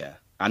 Yeah,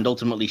 and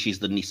ultimately she's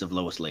the niece of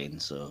Lois Lane,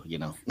 so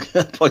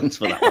points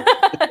for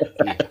that.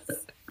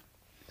 Yes.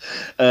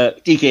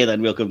 DK,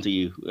 then we'll come to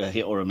you.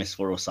 Hit or a miss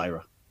for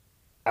Osyraa?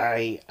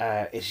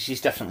 She's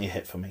definitely a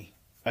hit for me.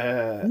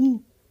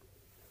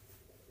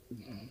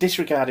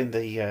 Disregarding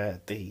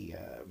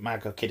the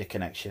Margot Kidder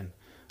connection,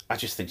 I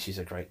just think she's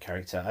a great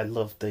character. I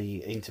love the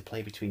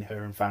interplay between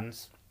her and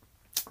Vance.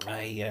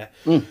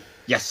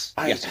 Yes.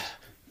 I'm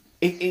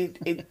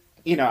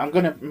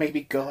going to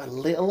maybe go a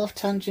little off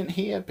tangent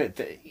here, but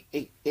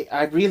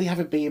I really have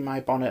a bee in my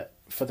bonnet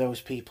for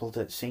those people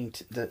that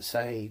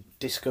say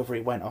Discovery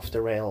went off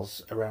the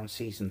rails around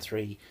season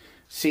 3.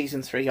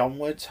 Season 3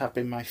 onwards have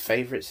been my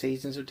favourite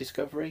seasons of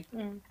Discovery.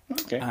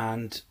 Okay.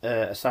 And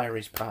Osyraa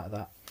is part of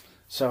that.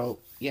 So,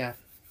 yeah,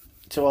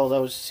 to all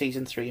those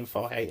season 3 and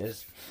 4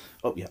 haters,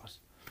 up yours.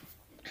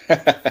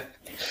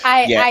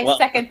 I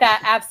second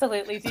that,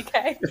 absolutely,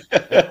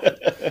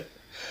 DK.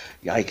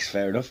 Yikes,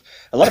 fair enough.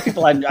 A lot of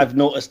people I've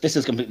noticed, this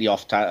is completely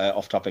off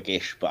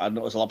topic-ish, but I've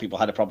noticed a lot of people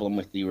had a problem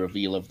with the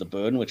reveal of the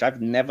burn, which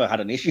I've never had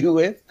an issue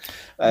with.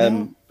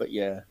 But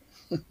yeah.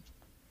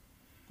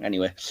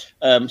 Anyway,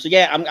 so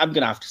yeah, I'm going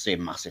to have to say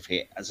massive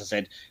hit. As I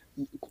said,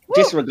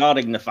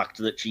 disregarding the fact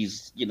that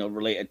she's,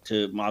 related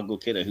to Margot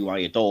Kidder, who I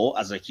adore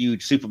as a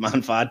huge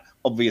Superman fan,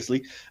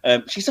 obviously.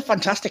 She's a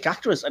fantastic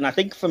actress. And I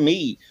think for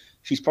me,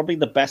 she's probably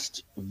the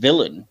best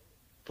villain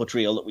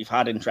portrayal that we've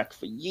had in Trek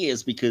for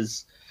years,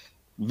 because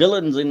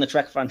villains in the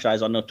Trek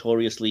franchise are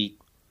notoriously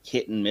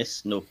hit and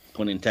miss, no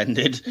pun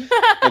intended.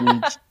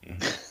 And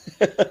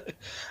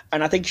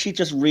I think she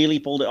just really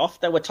pulled it off.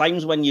 There were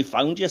times when you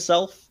found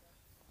yourself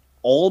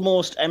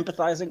almost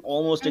empathizing,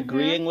 almost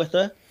agreeing with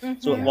her.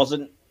 So it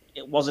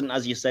wasn't,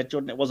 as you said,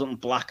 Jordan, it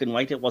wasn't black and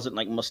white. It wasn't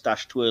like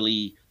mustache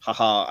twirly,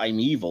 haha, I'm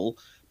evil.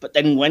 But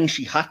then when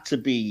she had to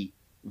be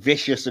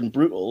vicious and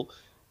brutal,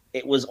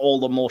 it was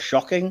all the more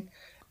shocking.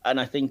 And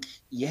I think,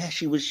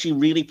 she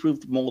really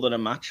proved more than a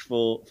match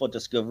for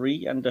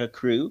Discovery and her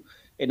crew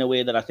in a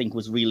way that I think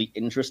was really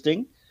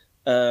interesting.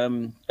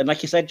 And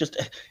like you said, just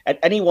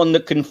anyone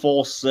that can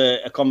force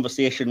a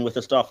conversation with a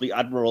Starfleet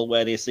admiral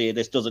where they say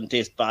this doesn't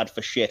taste bad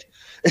for shit,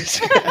 it's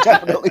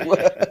definitely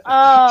worth.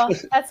 Oh,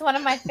 that's one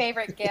of my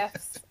favorite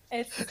gifts.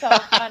 It's so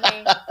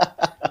funny.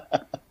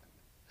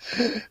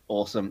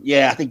 Awesome.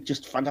 Yeah, I think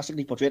just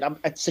fantastically portrayed.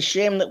 It's a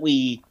shame that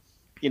we,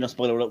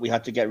 spoiler alert, we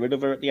had to get rid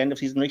of her at the end of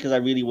season 3, because I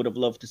really would have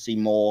loved to see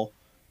more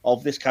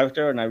of this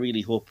character, and I really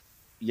hope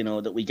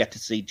that we get to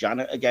see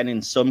Janet again in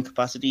some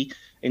capacity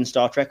in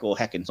Star Trek, or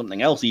heck, in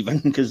something else even,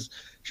 because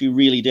she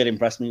really did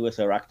impress me with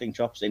her acting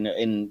chops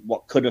in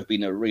what could have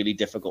been a really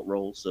difficult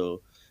role.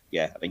 So,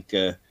 yeah, I think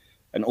an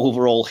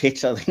overall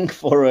hit, I think,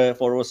 for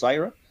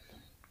Osyraa.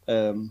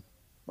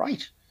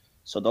 Right.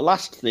 So the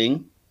last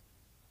thing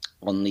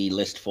on the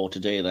list for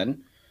today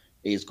then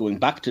is going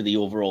back to the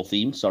overall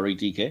theme. Sorry,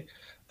 DK.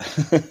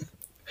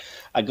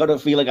 I got to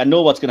feel like I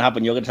know what's going to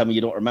happen. You're going to tell me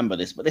you don't remember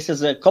this, but this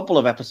is a couple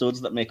of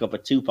episodes that make up a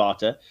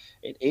two-parter.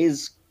 It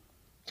is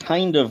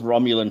kind of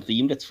Romulan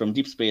themed. It's from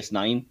Deep Space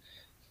Nine.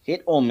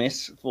 Hit or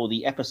miss for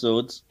the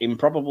episodes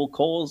Improbable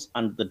Cause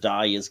and The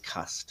Die is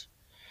Cast.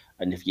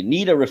 And if you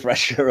need a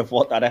refresher of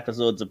what that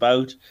episode's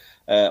about,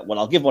 well,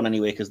 I'll give one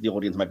anyway because the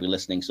audience might be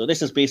listening. So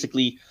this is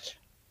basically,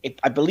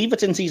 I believe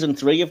it's in season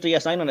 3 of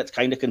DS9, and it's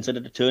kind of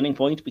considered a turning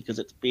point because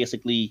it's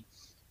basically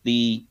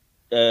the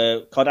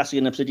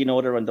Cardassian Obsidian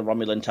Order and the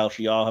Romulan Tal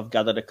Shiar have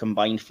gathered a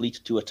combined fleet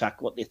to attack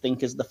what they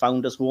think is the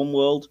Founder's home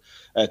world.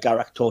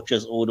 Garak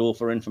tortures Odo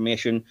for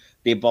information.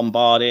 They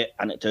bombard it,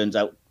 and it turns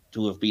out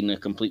to have been a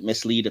complete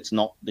mislead. It's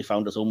not the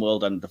Founder's home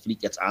world, and the fleet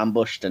gets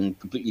ambushed and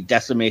completely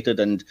decimated,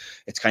 and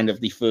it's kind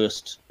of the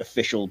first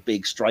official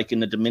big strike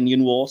in the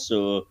Dominion War.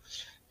 So,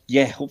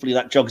 yeah, hopefully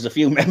that jogs a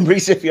few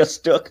memories if you're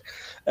stuck.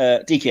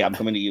 DK, I'm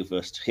coming to you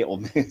first. Hit or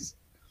miss?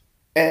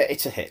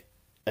 It's a hit.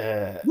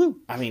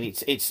 I mean,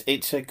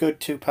 it's a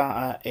good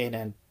two-parter in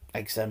an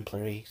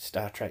exemplary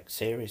Star Trek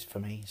series for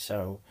me.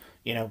 So,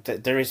 you know,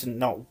 there isn't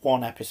not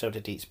one episode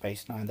of Deep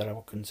Space Nine that I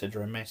would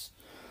consider a miss.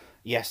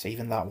 Yes,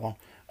 even that one.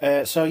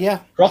 So yeah,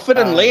 Profit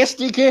and Lace,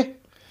 DK.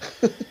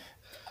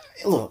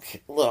 Look,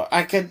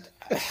 I could.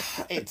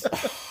 It's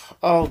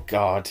oh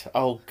god,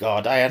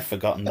 I had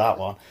forgotten that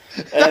one.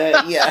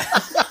 Yeah,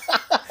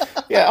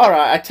 yeah. All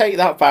right, I take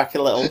that back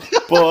a little,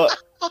 but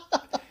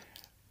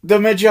the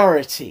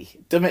majority,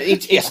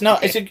 it's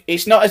not as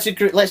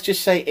let's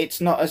just say it's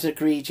not as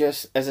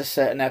egregious as a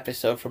certain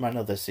episode from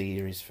another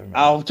series for me.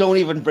 Oh, don't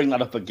even bring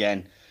that up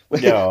again.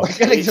 No, we're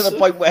getting to the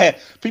point where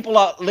people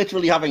are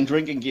literally having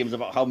drinking games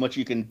about how much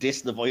you can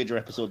diss the Voyager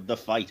episode, The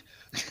Fight.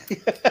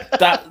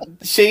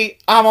 See,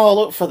 I'm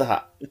all up for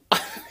that.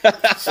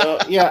 So,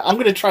 yeah, I'm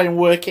going to try and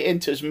work it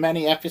into as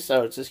many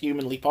episodes as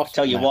humanly possible.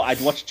 Tell you what, I'd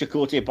watch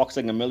Chakotay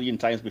boxing a million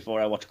times before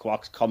I watch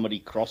Quark's comedy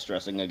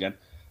cross-dressing again.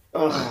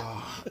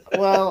 Oh,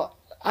 well,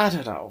 I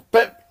don't know.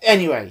 But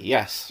anyway,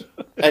 yes.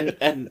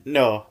 And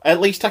no, at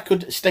least I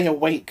could stay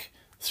awake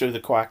through the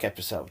Quark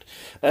episode.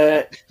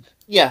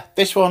 Yeah,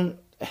 this one...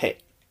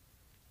 hit.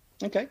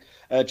 Okay.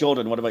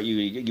 Jordan, what about you?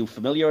 Are you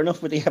familiar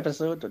enough with the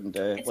episode? And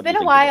it's been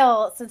a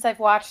while since I've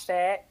watched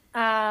it,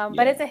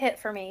 but it's a hit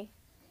for me.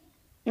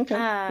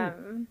 Okay.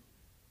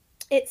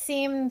 It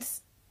seemed...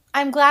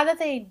 I'm glad that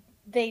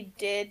they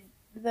did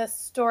the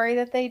story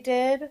that they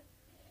did.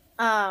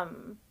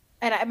 And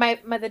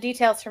the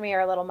details for me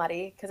are a little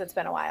muddy because it's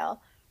been a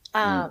while.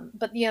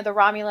 But, you know, the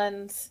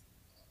Romulans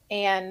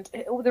and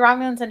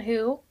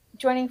who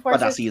joining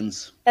forces?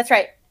 Cardassians. That's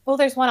right. Well,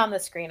 there's one on the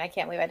screen. I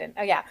can't believe I didn't.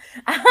 Oh, yeah.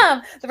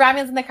 The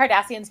Romulans and the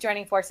Cardassians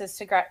joining forces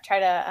to try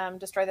to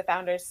destroy the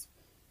Founders.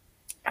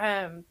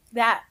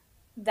 That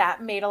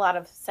made a lot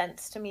of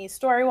sense to me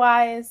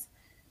story-wise.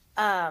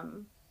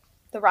 The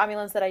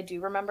Romulans that I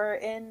do remember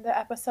in the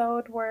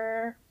episode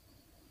were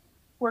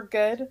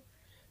good.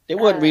 They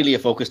weren't really a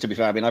focus, to be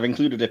fair. I mean, I've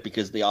included it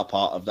because they are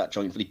part of that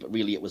joint fleet, but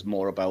really it was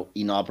more about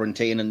Enar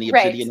Bryntain and the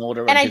Obsidian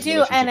Order. And I do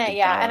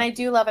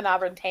love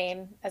Enar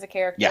Bryntain as a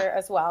character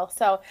as well.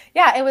 So,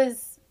 yeah,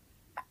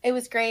 it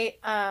was great.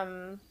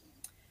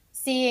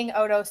 Seeing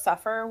Odo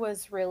suffer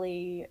was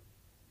really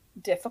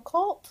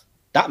difficult.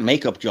 That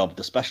makeup job,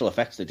 the special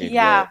effects they did,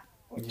 were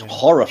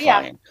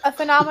horrifying. Yeah, a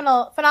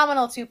phenomenal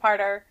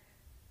two-parter.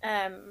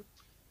 There's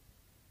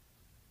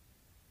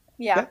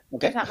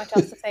not much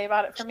else to say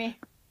about it for me.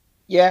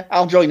 Yeah,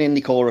 I'll join in the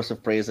chorus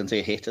of praise and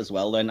say hit as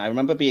well. Then I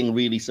remember being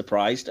really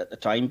surprised at the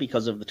time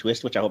because of the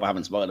twist, which I hope I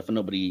haven't spoiled if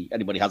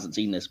anybody hasn't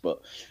seen this,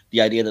 but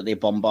the idea that they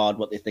bombard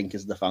what they think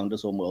is the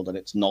Founder's home world and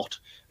it's not,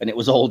 and it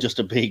was all just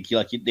a big,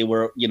 like they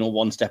were, you know,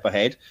 one step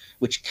ahead,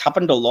 which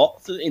happened a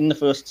lot in the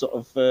first sort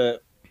of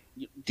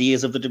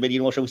days of the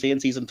Dominion War, shall we say, in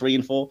season 3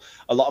 and 4.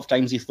 A lot of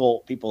times you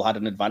thought people had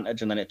an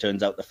advantage, and then it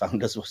turns out the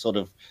Founders were sort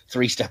of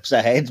 3 steps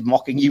ahead,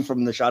 mocking you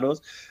from the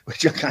shadows,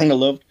 which I kind of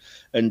loved.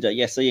 And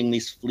seeing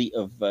this fleet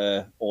of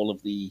all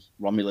of the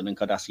Romulan and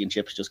Cardassian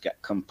ships just get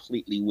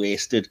completely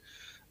wasted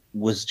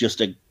was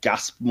just a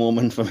gasp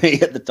moment for me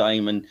at the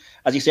time. And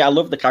as you say, I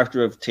love the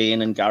character of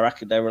Tain and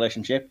Garak, their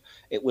relationship.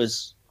 It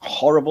was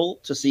horrible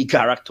to see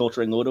Garak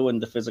torturing Odo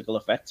and the physical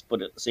effects,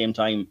 but at the same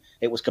time,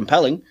 it was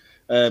compelling.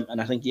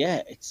 And I think,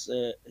 it's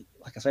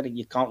like I said,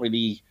 you can't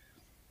really...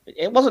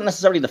 It wasn't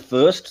necessarily the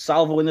first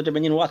salvo in the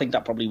Dominion War. I think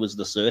that probably was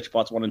the Search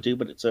parts 1 and 2,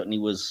 but it certainly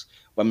was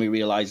when we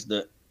realized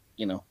that,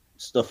 you know,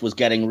 stuff was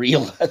getting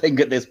real, I think,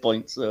 at this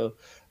point. So,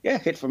 yeah,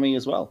 hit for me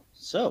as well.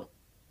 So,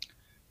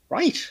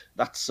 right,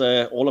 that's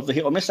all of the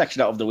hit or miss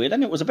section out of the way.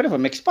 Then it was a bit of a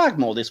mixed bag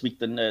more this week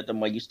than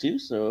we're used to.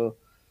 So,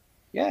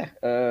 yeah,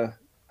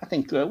 I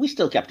think we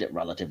still kept it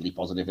relatively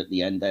positive at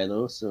the end there,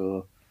 though.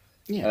 So,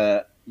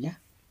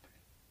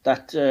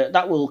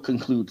 that will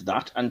conclude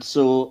that. And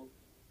so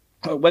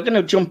we're going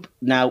to jump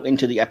now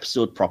into the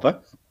episode proper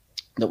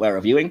that we're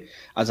reviewing.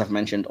 As I've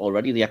mentioned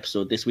already, the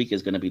episode this week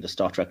is going to be the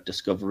Star Trek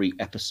Discovery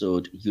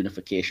episode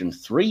Unification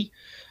 3.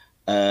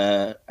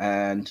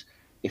 And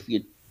if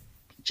you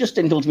just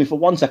indulge me for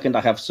 1 second.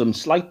 I have some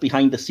slight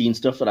behind-the-scenes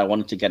stuff that I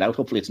wanted to get out.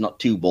 Hopefully it's not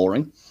too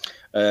boring.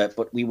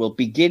 But we will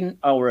begin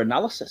our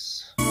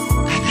analysis.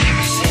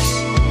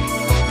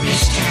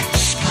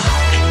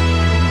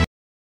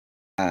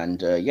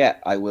 And yeah,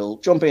 I will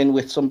jump in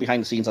with some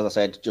behind the scenes, as I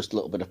said, just a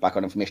little bit of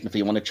background information. If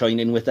you want to join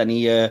in with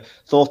any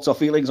thoughts or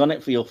feelings on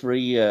it, feel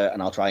free,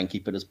 and I'll try and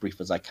keep it as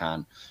brief as I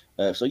can.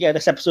 So yeah,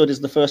 this episode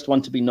is the first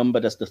one to be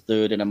numbered as the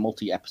third in a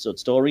multi-episode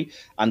story,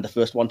 and the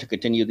first one to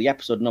continue the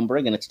episode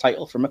numbering and its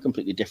title from a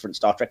completely different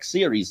Star Trek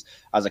series,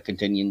 as it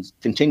continues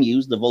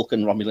the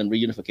Vulcan Romulan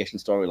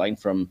reunification storyline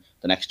from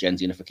the Next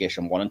Gen's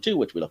Unification 1 and 2,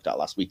 which we looked at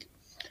last week.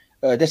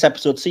 This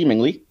episode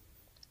seemingly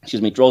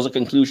draws a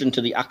conclusion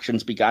to the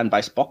actions began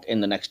by Spock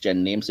in the Next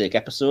Gen namesake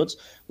episodes,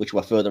 which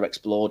were further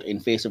explored in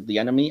Face of the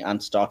Enemy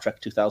and Star Trek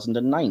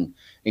 2009.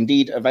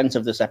 Indeed, events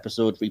of this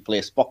episode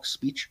replay Spock's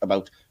speech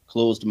about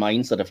closed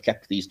minds that have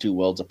kept these two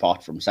worlds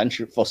apart for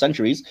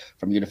centuries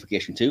from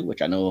Unification 2,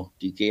 which I know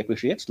DK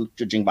appreciates,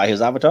 judging by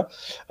his avatar,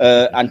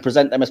 and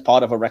present them as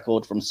part of a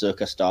record from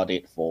circa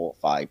Stardate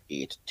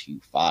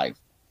 45825.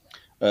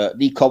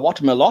 The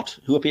Qowat Milat,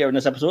 who appear in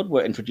this episode,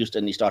 were introduced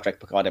in the Star Trek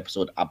Picard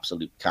episode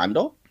Absolute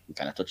Candor. We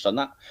kind of touched on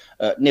that.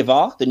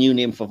 Nivar, the new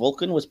name for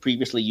Vulcan, was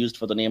previously used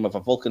for the name of a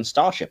Vulcan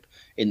starship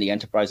in the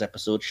Enterprise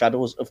episode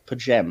Shadows of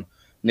Pajem.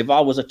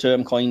 Nivar was a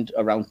term coined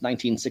around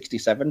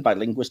 1967 by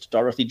linguist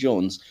Dorothy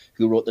Jones,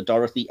 who wrote the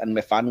Dorothy and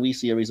Mifanwi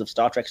series of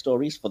Star Trek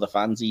stories for the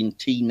fanzine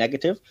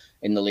T-Negative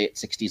in the late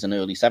 60s and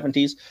early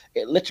 70s.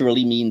 It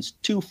literally means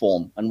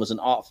two-form and was an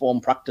art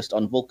form practiced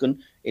on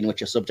Vulcan in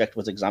which a subject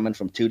was examined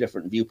from two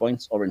different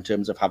viewpoints or in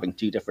terms of having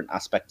two different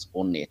aspects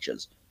or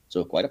natures.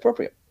 So quite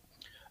appropriate.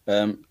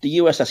 The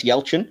USS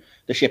Yelchin,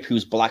 the ship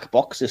whose black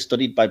box is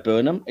studied by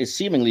Burnham, is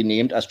seemingly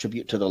named as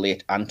tribute to the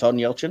late Anton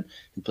Yelchin,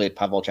 who played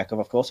Pavel Chekhov,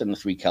 of course, in the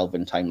 3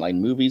 Kelvin timeline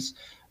movies.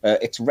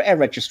 Its rare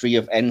registry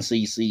of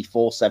NCC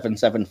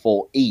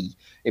 4774E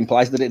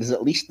implies that it is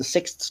at least the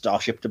 6th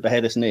starship to bear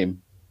this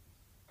name.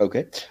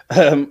 Okay.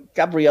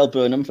 Gabrielle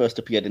Burnham first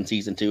appeared in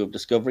Season 2 of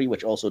Discovery,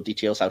 which also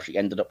details how she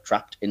ended up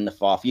trapped in the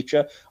far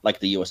future,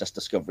 like the USS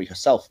Discovery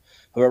herself.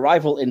 Her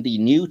arrival in the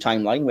new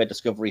timeline, where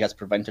Discovery has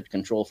prevented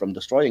Control from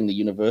destroying the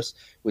universe,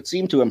 would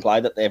seem to imply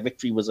that their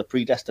victory was a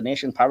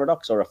predestination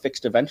paradox or a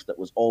fixed event that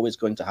was always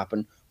going to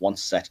happen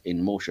once set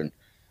in motion.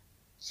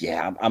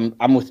 Yeah,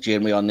 I'm with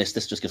Janeway on this.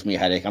 This just gives me a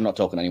headache. I'm not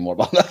talking anymore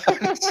about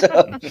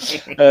that.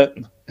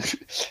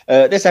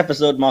 This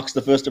episode marks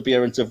the first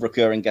appearance of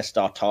recurring guest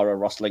star Tara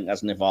Rosling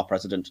as Nivar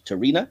President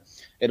Tarina.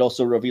 It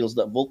also reveals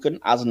that Vulcan,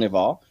 as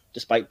Nivar,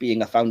 despite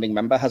being a founding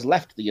member, has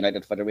left the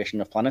United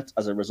Federation of Planets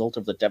as a result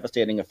of the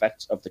devastating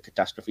effects of the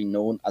catastrophe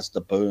known as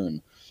the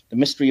Burn. The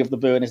mystery of the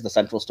Burn is the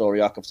central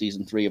story arc of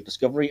Season 3 of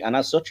Discovery, and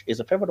as such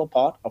is a pivotal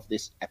part of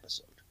this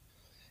episode.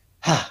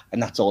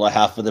 And that's all I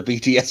have for the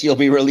BTS. You'll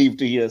be relieved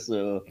to hear.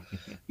 So,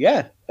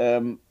 yeah.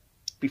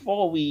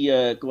 Before we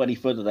go any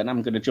further, then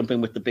I'm going to jump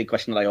in with the big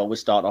question that I always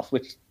start off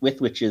with,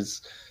 which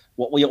is,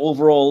 what were your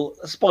overall,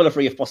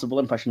 spoiler-free if possible,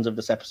 impressions of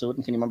this episode?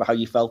 And can you remember how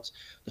you felt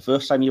the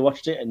first time you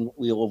watched it and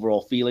what your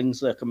overall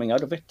feelings coming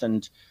out of it?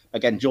 And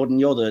again, Jordan,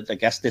 you're the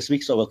guest this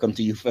week, so we'll come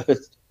to you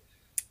first.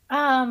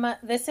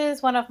 This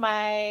is one of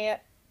my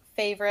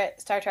favorite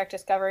Star Trek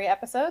Discovery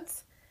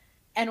episodes,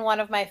 and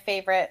one of my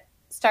favorite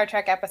Star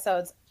Trek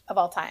episodes of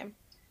all time.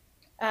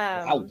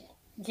 Wow.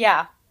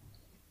 Yeah.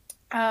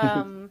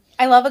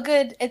 I love a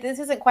good, this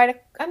isn't quite a,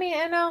 I mean,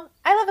 I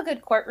love a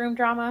good courtroom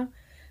drama.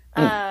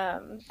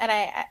 And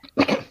I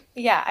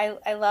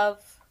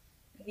love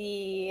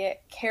the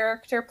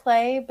character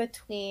play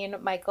between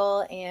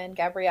Michael and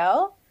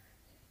Gabrielle.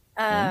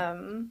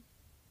 Seeing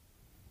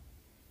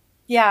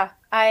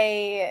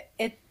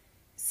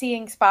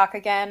Spock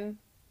again,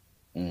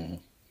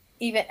 seeing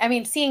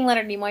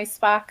Leonard Nimoy's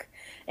Spock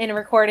in a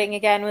recording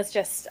again was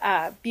just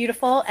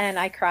beautiful, and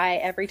I cry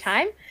every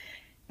time.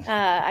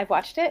 I've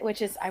watched it,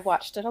 I've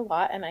watched it a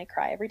lot, and I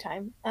cry every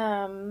time.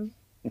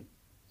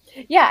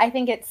 I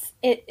think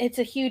it's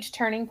a huge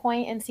turning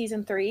point in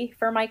Season 3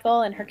 for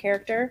Michael and her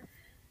character.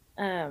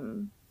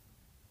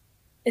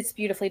 It's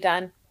beautifully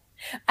done.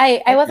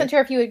 I wasn't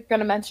sure if you were going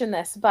to mention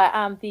this,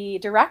 but the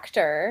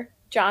director,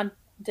 John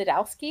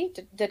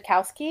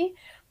Didkowski,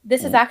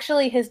 this is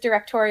actually his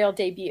directorial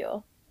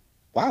debut.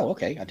 Wow,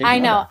 okay. I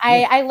know.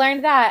 I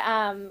learned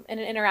that in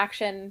an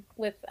interaction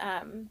with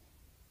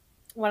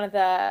one of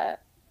the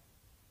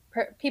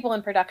people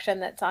in production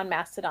that's on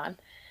Mastodon.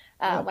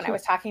 When I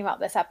was talking about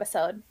this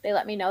episode, they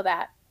let me know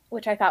that,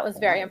 which I thought was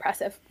very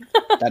impressive.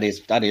 That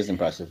is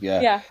impressive,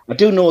 yeah. Yeah. I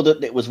do know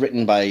that it was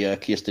written by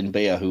Kirsten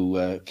Beyer,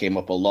 who came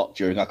up a lot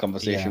during our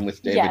conversation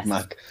with David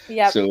Mack.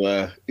 Yep. So,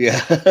 I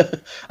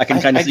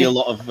can kind of see a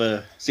lot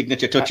of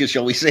signature touches,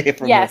 shall we say,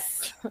 from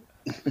Yes.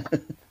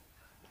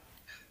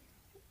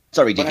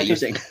 Sorry, DK, you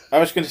saying? I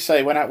was going to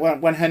say,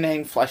 when her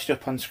name flashed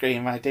up on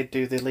screen, I did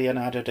do the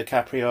Leonardo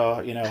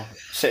DiCaprio,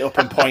 sit up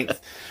and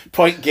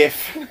point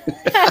gif.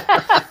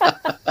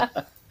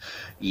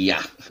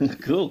 Yeah,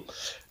 cool.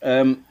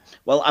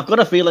 Well, I've got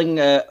a feeling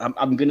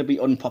I'm going to be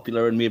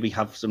unpopular and maybe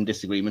have some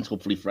disagreements,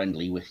 hopefully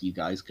friendly with you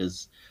guys,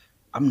 because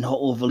I'm not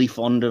overly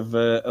fond of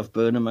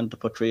Burnham and the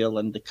portrayal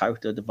and the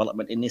character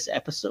development in this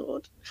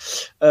episode,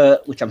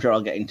 which I'm sure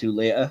I'll get into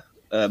later.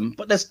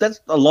 But there's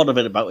a lot of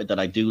it about it that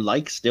I do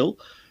like still.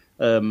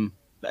 But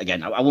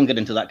again, I won't get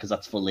into that because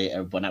that's for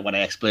later. When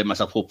I explain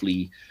myself,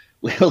 hopefully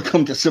we'll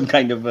come to some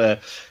kind of a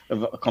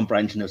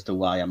comprehension as to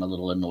why I'm a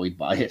little annoyed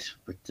by it.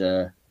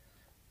 But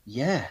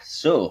yeah,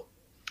 so.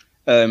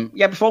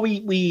 Before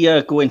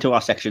we go into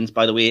our sections,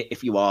 by the way,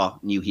 if you are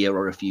new here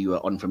or if you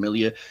are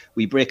unfamiliar,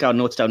 we break our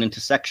notes down into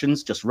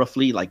sections, just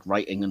roughly, like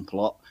writing and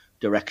plot,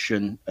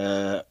 direction,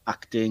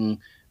 acting,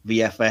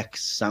 VFX,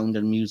 sound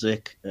and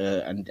music,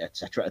 and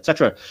etc.,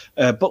 etc.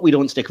 But we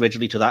don't stick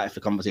rigidly to that. If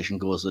the conversation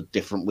goes a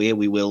different way,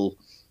 we will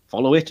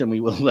follow it and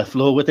we will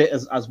flow with it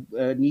as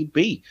need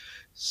be.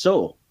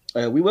 So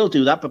we will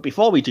do that. But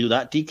before we do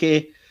that,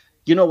 DK,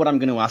 you know what I'm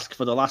going to ask.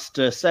 For the last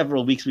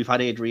several weeks, we've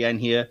had Adrienne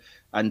here,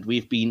 and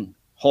we've been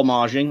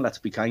homaging, let's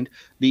be kind,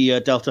 the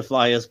Delta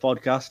Flyers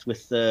podcast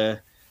with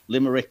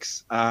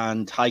limericks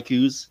and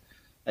haikus.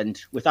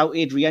 And without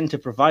Adrienne to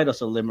provide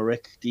us a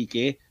limerick,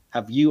 DK,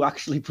 have you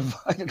actually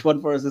provided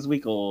one for us this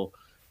week, or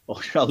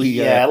shall we?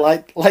 Yeah,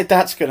 like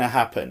that's going to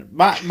happen.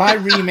 My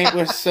remit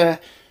was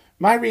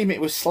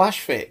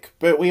slash fic,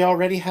 but we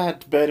already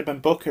had Burnham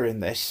and Booker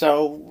in this,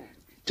 so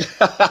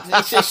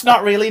it's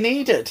not really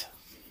needed.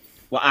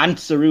 Well, and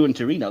Saru and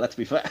Tarina, let's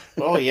be fair.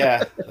 Oh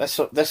yeah,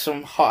 there's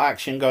some hot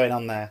action going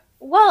on there.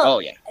 Well,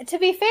 to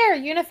be fair,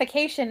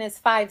 unification is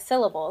 5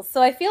 syllables,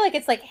 so I feel like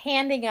it's like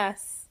handing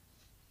us.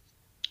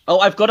 Oh,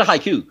 I've got a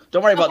haiku.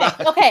 Don't worry about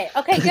that. Okay,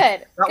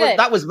 good.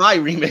 That was my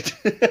remit.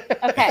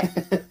 Okay.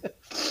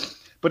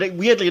 But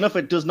weirdly enough,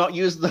 it does not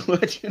use the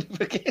word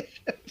unification.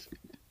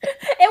 It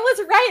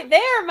was right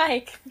there,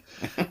 Mike.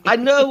 I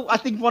know. I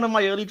think one of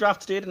my early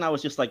drafts did, and I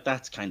was just like,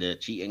 that's kind of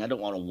cheating. I don't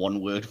want a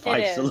one-word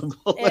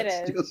 5-syllable.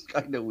 It's just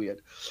kind of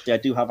weird. Yeah, I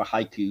do have a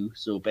haiku,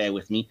 so bear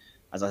with me.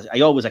 As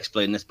I always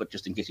explain this, but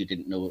just in case you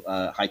didn't know,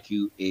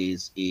 haiku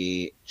is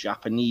a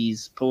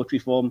Japanese poetry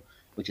form,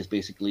 which is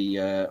basically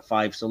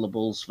 5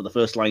 syllables for the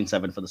first line,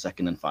 7 for the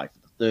second, and 5 for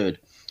the third.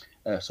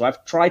 So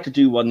I've tried to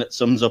do one that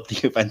sums up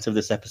the events of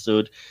this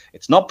episode.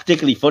 It's not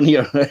particularly funny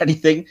or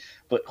anything,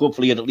 but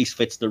hopefully it at least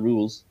fits the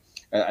rules.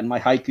 And my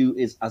haiku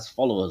is as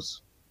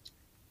follows.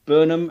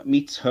 Burnham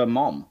meets her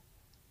mom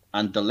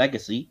and the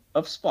legacy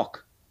of Spock.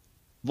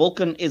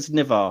 Vulcan is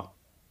Nivar.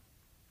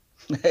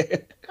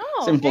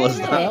 Simple as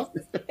that.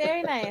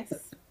 Very nice.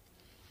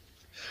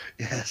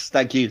 Yes,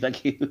 thank you.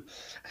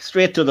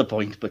 Straight to the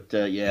point, but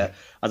yeah,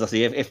 as I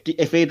say,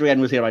 if Adrienne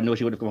was here, I know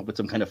she would have come up with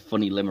some kind of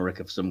funny limerick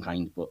of some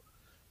kind, but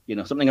you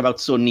know, something about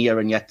so near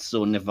and yet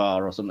so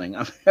Nivar or something.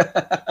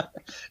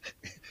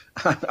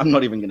 I'm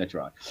not even going to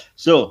try.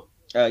 So,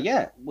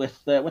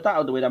 with that out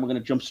of the way, then we're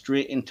going to jump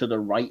straight into the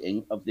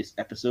writing of this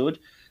episode.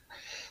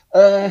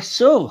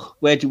 So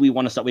where do we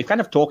want to start? We've kind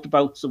of talked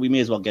about, so we may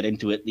as well get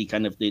into it, the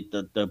kind of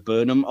the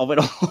Burnham of it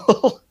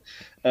all.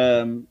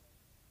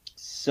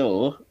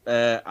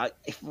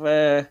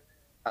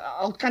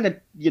 I'll kind of,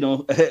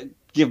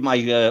 give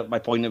my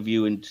point of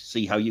view and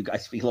see how you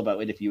guys feel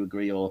about it, if you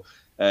agree, or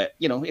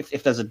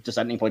if there's a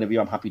dissenting point of view,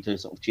 I'm happy to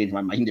sort of change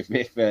my mind if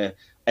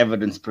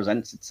evidence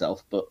presents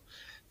itself. But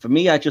for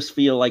me, I just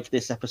feel like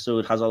this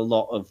episode has a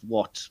lot of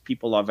what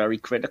people are very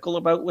critical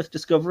about with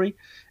Discovery,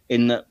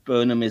 in that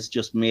Burnham is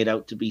just made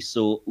out to be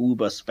so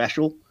uber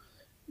special,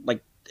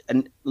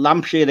 and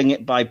lampshading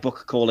it by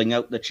Book calling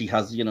out that she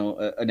has,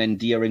 an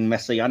endearing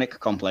messianic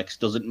complex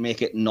doesn't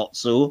make it not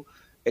so.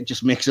 It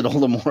just makes it all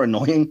the more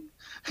annoying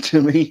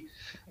to me.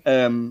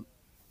 And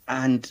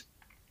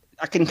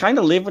I can kind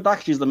of live with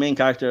that. She's the main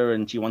character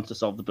and she wants to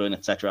solve the burn,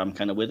 etc. I'm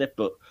kind of with it.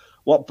 But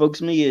what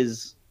bugs me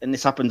is, and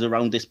this happens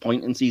around this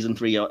point in season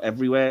 3 or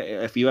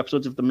everywhere, a few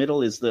episodes of the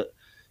middle, is that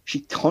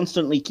she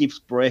constantly keeps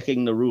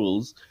breaking the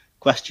rules,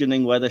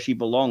 questioning whether she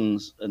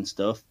belongs and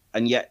stuff,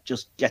 and yet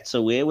just gets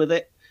away with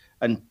it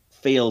and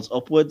fails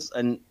upwards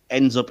and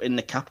ends up in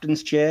the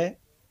captain's chair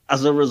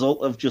as a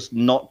result of just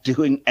not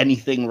doing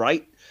anything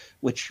right,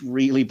 which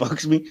really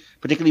bugs me,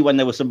 particularly when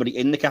there was somebody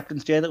in the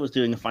captain's chair that was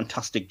doing a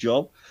fantastic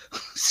job.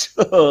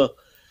 So,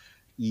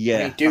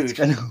 yeah. Hey, dude,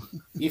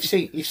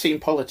 you've seen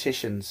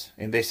politicians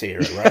in this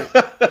era, right?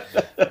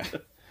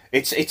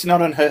 It's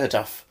not unheard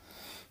of.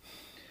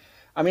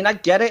 I mean, I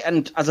get it,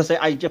 and as I say,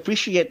 I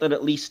appreciate that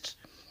at least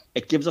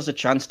it gives us a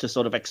chance to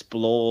sort of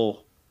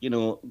explore,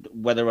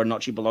 whether or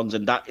not she belongs,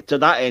 and that to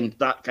that end,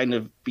 that kind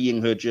of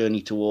being her journey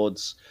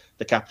towards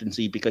the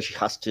captaincy, because she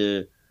has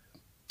to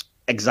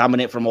examine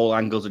it from all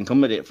angles and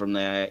come at it from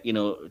there,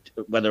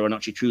 whether or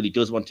not she truly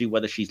does want to,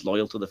 whether she's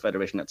loyal to the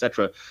Federation,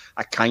 etc.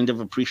 I kind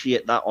of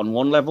appreciate that on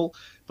one level,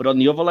 but on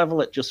the other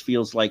level, it just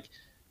feels like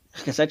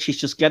I said,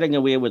 she's just getting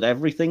away with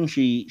everything.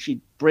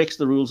 She breaks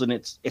the rules, and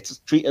it's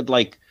treated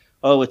like,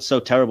 oh, it's so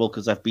terrible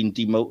because I've been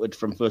demoted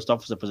from first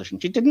officer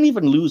position. She didn't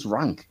even lose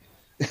rank.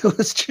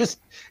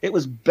 It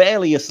was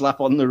barely a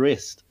slap on the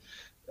wrist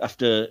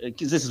because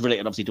this is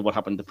related obviously to what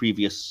happened the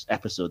previous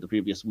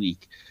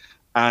week.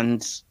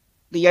 And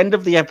the end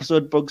of the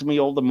episode bugs me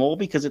all the more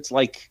because it's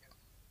like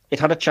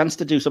it had a chance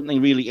to do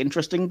something really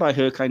interesting by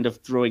her kind of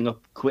throwing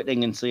up,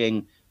 quitting and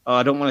saying, oh,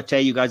 I don't want to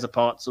tear you guys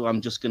apart, so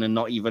I'm just going to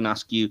not even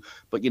ask you,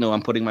 but,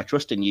 I'm putting my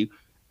trust in you.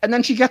 And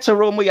then she gets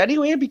her own way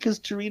anyway, because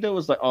Torino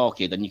was like, oh,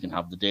 okay, then you can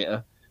have the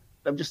data.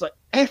 I'm just like,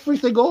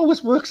 everything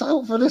always works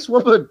out for this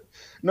woman.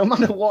 No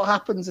matter what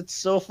happens, it's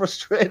so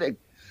frustrating.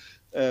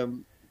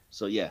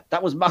 So, yeah,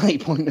 that was my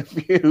point of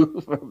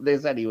view from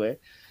this anyway.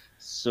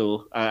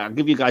 So I'll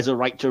give you guys a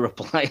right to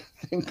reply,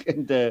 I think.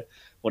 And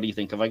what do you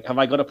think? Have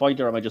I got a point,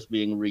 or am I just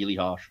being really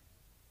harsh?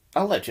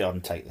 I'll let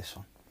Jordan take this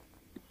one.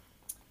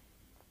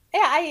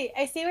 Yeah,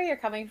 I see where you're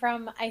coming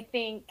from. I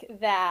think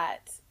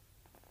that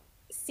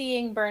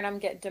seeing Burnham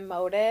get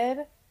demoted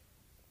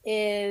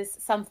is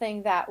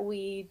something that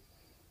we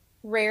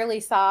rarely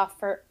saw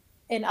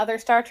in other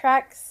Star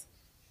Treks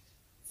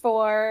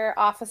for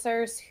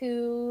officers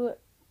who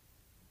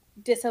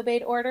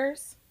disobeyed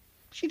orders.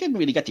 She didn't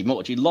really get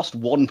demoted. She lost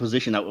one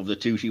position out of the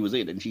two she was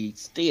in, and she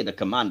stayed a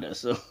commander.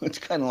 So it's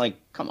kind of like,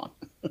 come on.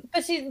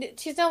 But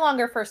she's no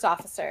longer first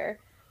officer,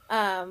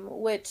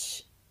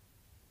 which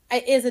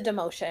is a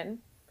demotion.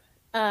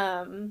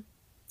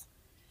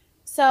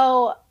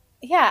 So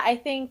yeah, I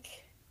think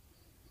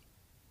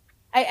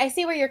I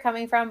see where you're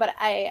coming from, but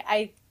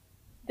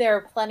there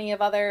are plenty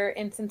of other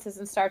instances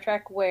in Star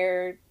Trek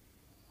where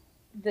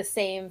the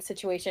same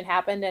situation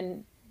happened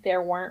and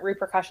there weren't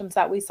repercussions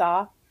that we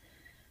saw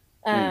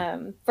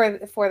for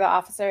the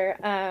officer.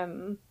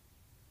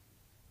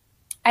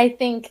 I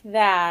think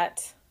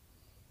that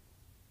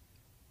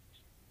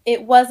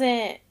it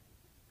wasn't.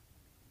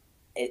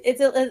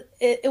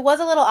 It was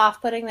a little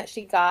off-putting that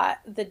she got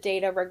the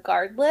data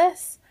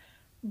regardless,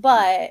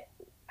 but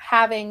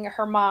having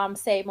her mom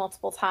say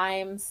multiple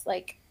times,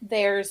 like,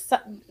 the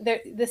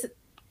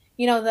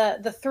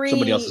three,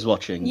 somebody else is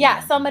watching.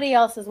 Yeah, somebody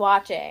else is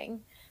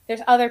watching.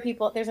 There's other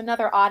people. There's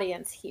another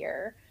audience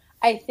here.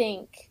 I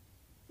think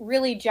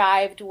really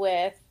jived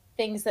with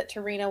things that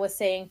Torino was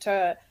saying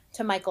to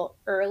Michael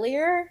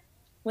earlier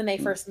when they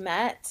first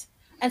met.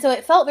 And so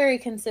it felt very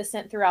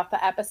consistent throughout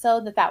the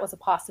episode that was a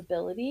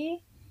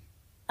possibility.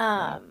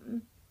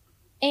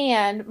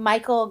 And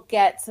Michael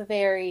gets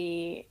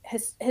very,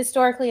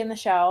 historically in the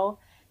show,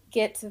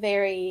 gets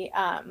very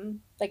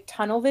like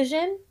tunnel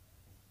vision.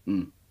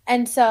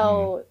 And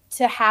so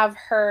to have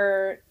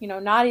her,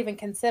 not even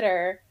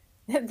consider,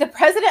 the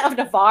president of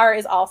Navarre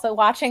is also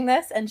watching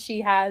this, and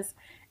she has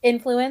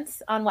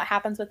influence on what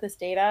happens with this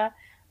data,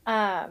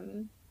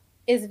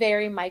 is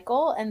very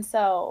Michael. And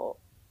so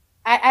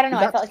I don't know.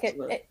 I felt like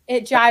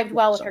it jived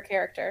well with her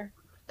character.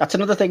 That's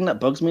another thing that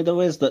bugs me, though,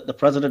 is that the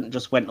president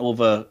just went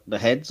over the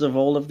heads of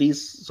all of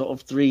these sort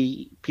of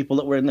three people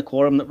that were in the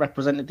quorum that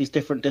represented these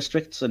different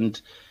districts. And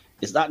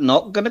is that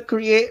not going to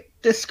create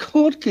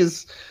discord?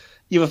 Because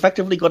you've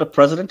effectively got a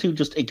president who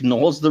just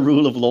ignores the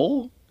rule of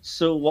law.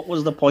 So what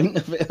was the point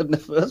of it in the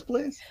first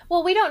place?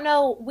 Well, we don't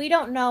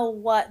know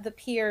what the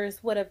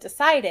peers would have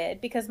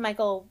decided, because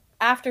Michael,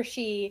 after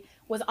she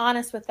was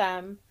honest with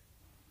them,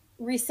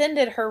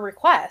 rescinded her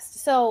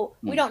request. So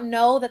we don't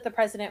know that the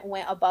president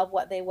went above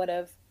what they would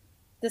have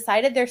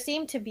decided. There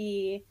seemed to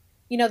be,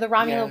 the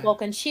Romulan,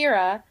 Vulcan,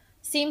 Shira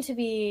seemed to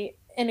be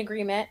in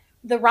agreement.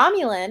 The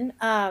Romulan,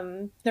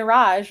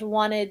 Niraj,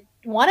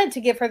 wanted to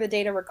give her the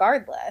data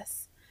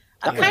regardless.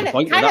 That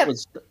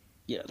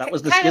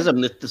was the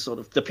schism. The sort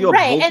of the pure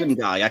Vulcan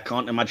guy. I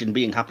can't imagine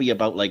being happy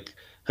about like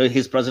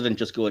his president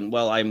just going,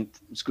 well,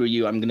 screw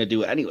you, I'm going to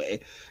do it anyway.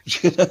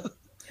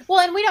 Well,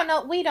 and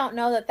we don't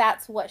know that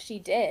that's what she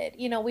did.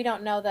 We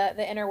don't know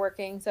the inner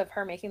workings of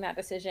her making that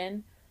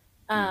decision.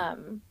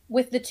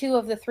 With the two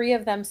of the three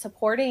of them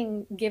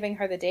supporting giving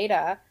her the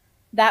data,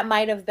 that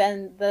might have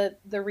been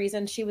the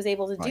reason she was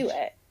able to do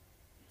it.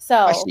 So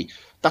I see.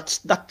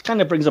 That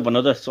kind of brings up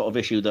another sort of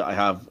issue that I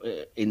have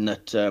in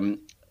that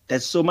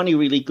there's so many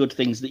really good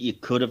things that you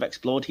could have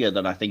explored here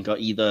that I think are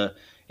either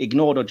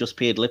ignored or just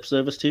paid lip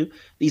service to.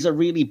 These are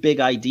really big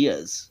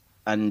ideas,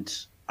 and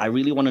I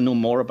really want to know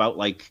more about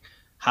like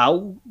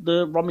how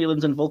the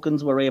Romulans and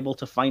Vulcans were able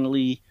to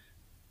finally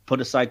put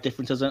aside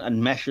differences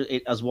and mesh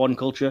it as one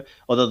culture,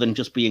 other than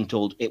just being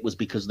told it was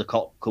because the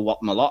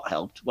Qowat Milat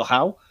helped. Well,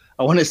 how?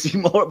 I want to see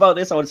more about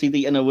this. I want to see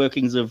the inner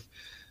workings of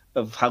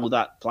how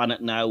that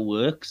planet now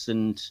works.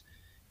 And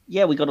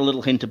yeah, we got a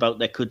little hint about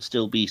there could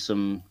still be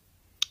some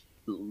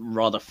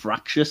rather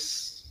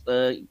fractious,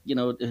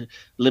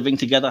 living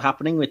together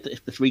happening with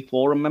the three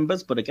quorum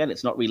members. But again,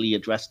 it's not really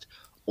addressed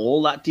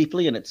all that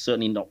deeply, and it's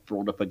certainly not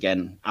brought up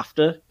again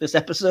after this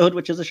episode,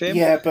 which is a shame.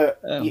 Yeah,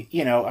 but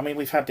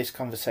we've had this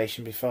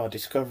conversation before.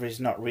 Discovery is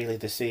not really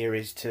the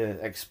series to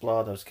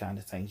explore those kind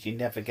of things. You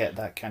never get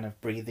that kind of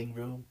breathing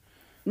room.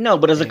 No,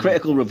 but as a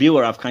critical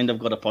reviewer, I've kind of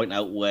got to point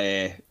out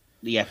where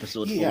the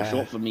episode falls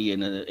short for me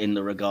in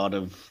the regard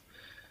of,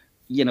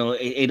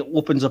 it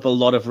opens up a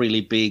lot of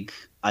really big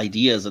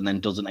ideas and then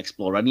doesn't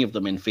explore any of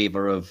them in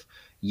favor of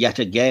yet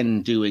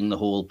again doing the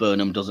whole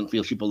Burnham doesn't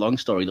feel she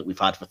belongs story that we've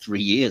had for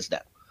 3 years now.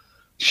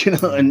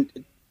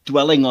 And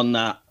dwelling on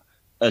that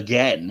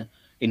again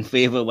in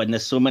favor when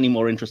there's so many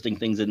more interesting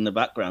things in the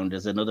background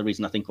is another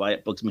reason I think why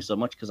it bugs me so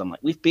much, because I'm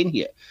like, we've been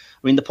here.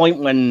 I mean, the point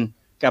when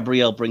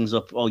Gabrielle brings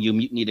up, "Oh, you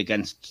mutinied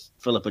against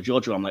Philippa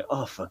Georgiou." I'm like,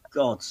 "Oh, for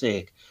God's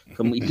sake,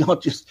 can we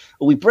not just?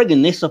 Are we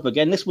bringing this up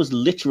again? This was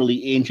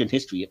literally ancient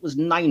history. It was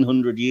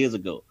 900 years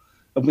ago,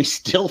 and we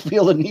still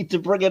feel the need to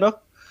bring it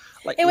up."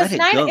 Like, it was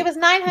it was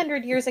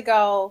 900 years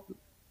ago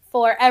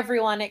for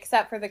everyone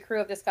except for the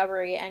crew of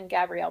Discovery and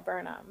Gabrielle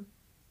Burnham.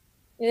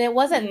 It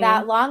wasn't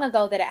that long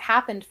ago that it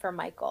happened for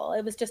Michael.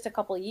 It was just a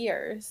couple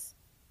years,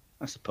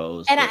 I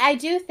suppose. And I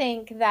do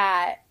think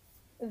that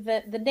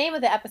the name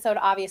of the episode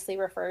obviously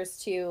refers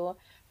to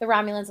the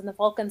Romulans and the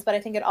Vulcans, but I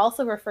think it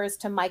also refers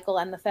to Michael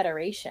and the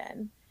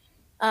Federation.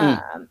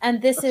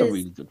 And this is a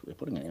really good way of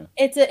putting it.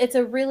 Yeah. It's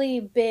a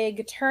really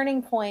big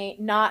turning point,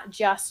 not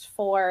just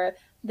for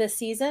the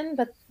season,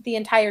 but the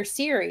entire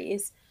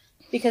series,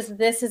 because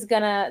this is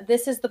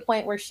the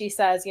point where she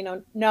says,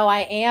 no,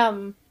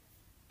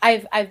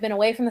 I've been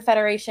away from the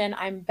Federation.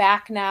 I'm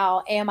back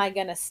now. Am I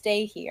going to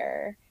stay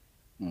here?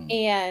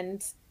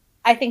 And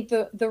I think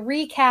the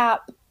recap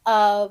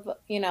of,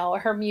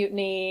 her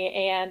mutiny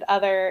and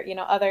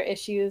other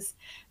issues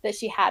that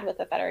she had with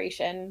the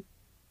Federation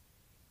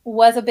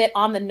was a bit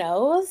on the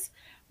nose,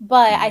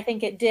 but I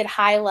think it did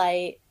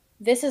highlight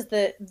this is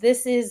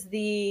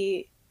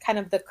the kind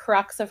of the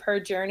crux of her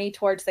journey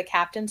towards the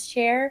captain's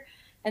chair.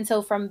 And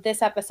so from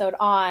this episode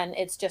on,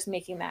 it's just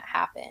making that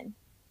happen.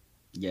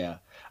 Yeah.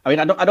 I mean,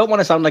 I don't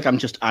want to sound like I'm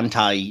just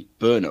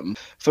anti-Burnham.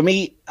 For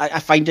me, I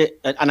find it,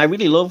 and I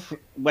really love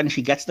when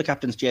she gets the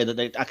captain's chair, that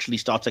it actually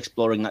starts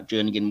exploring that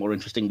journey in more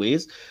interesting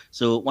ways.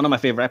 So one of my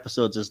favorite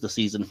episodes is the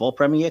season 4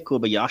 premiere,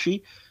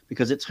 Kobayashi,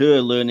 because it's her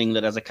learning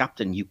that as a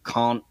captain, you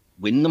can't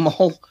win them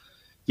all.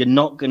 You're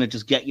not going to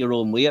just get your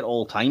own way at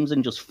all times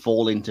and just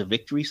fall into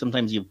victory.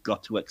 Sometimes you've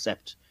got to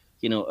accept,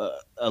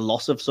 a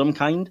loss of some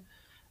kind.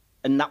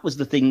 And that was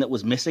the thing that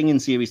was missing in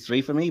series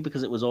 3 for me,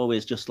 because it was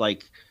always just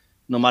like,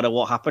 no matter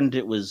what happened,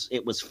 it was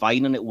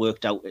fine, and it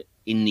worked out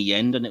in the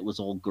end, and it was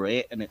all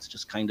great. And it's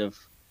just kind of,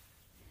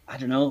 I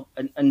don't know.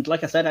 And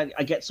like I said,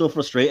 I get so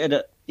frustrated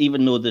at,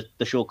 even though the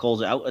show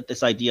calls it out, at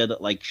this idea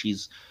that like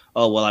she's,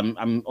 oh, well,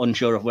 I'm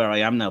unsure of where I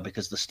am now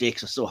because the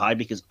stakes are so high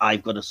because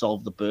I've got to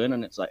solve the burn.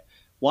 And it's like,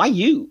 why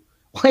you?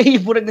 Why are you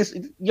putting this?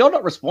 You're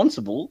not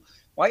responsible.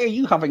 Why are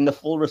you having the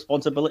full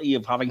responsibility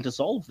of having to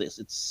solve this?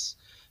 It's,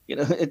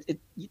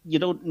 you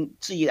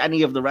don't see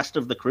any of the rest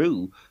of the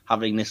crew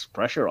having this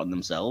pressure on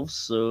themselves.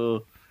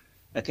 So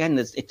again,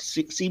 it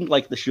seemed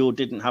like the show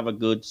didn't have a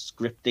good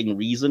scripting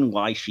reason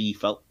why she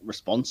felt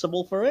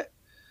responsible for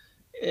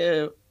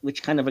it,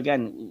 which kind of,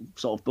 again,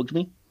 sort of bugged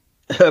me.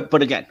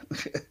 But again,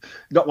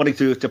 not wanting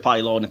to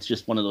pile on, it's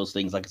just one of those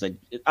things. Like I said,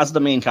 as the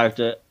main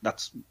character,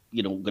 that's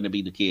going to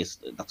be the case.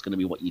 That's going to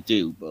be what you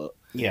do. But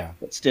yeah,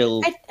 but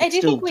still, I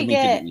do think we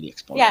get really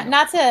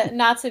not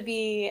to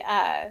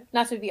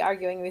be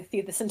arguing with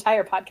you this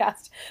entire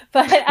podcast,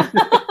 but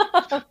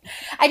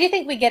I do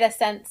think we get a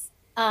sense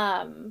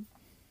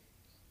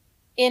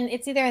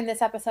it's either in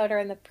this episode or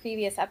in the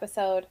previous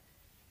episode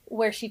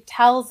where she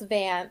tells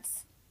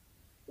Vance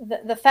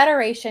the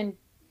Federation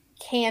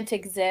can't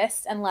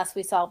exist unless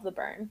we solve the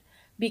burn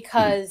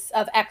because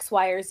of X,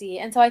 Y, or Z.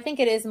 And so I think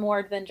it is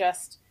more than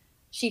just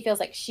she feels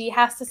like she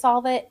has to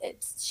solve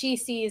it. She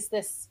sees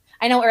this.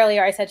 I know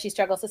earlier I said she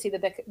struggles to see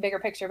the bigger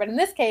picture, but in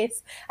this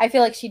case, I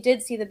feel like she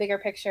did see the bigger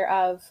picture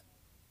of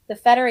the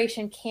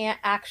Federation can't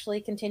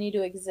actually continue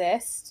to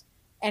exist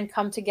and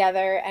come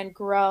together and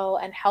grow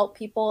and help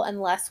people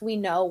unless we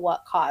know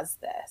what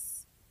caused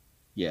this.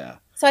 Yeah.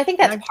 So I think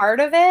that's part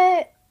of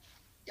it.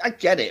 I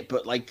get it,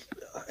 but like,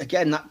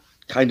 again, that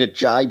kind of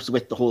jibes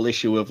with the whole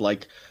issue of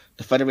like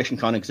the Federation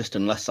can't exist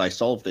unless I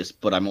solve this,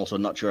 but I'm also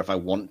not sure if I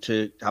want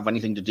to have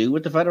anything to do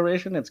with the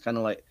Federation. It's kind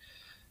of like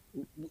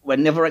we're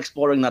never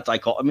exploring that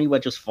dichotomy. We're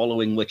just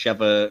following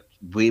whichever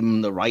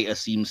whim the writer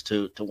seems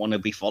to want to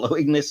be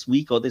following this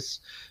week or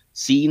this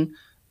scene.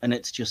 And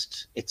it's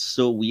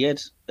so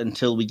weird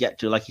until we get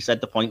to, like you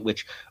said, the point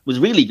which was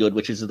really good,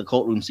 which is the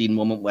courtroom scene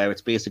moment where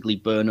it's basically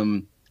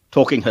Burnham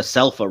talking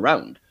herself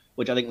around,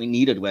 which I think we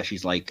needed, where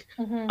she's like,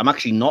 I'm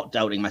actually not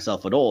doubting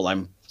myself at all.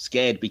 I'm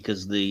scared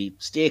because the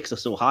stakes are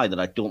so high that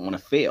I don't want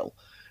to fail.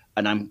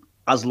 And I'm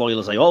as loyal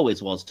as I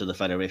always was to the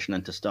Federation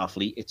and to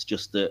Starfleet. It's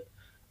just that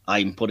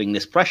I'm putting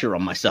this pressure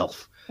on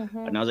myself.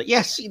 And I was like,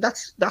 yes, see,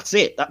 that's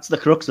it. That's the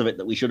crux of it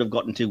that we should have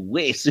gotten to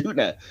way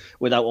sooner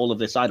without all of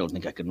this. I don't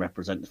think I can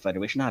represent the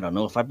Federation. I don't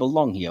know if I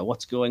belong here.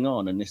 What's going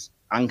on? And this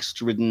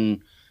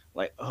angst-ridden,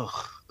 like,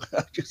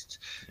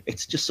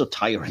 it's just so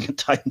tiring at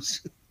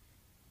times.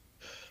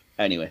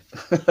 Anyway,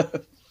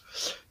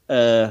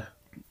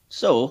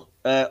 so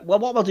what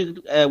we'll do,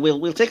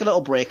 we'll take a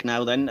little break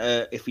now. Then,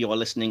 if you are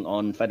listening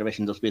on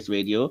Federation of Space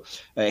Radio,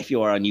 if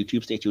you are on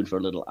YouTube, stay tuned for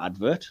a little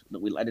advert that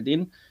we'll edit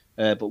in.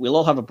 But we'll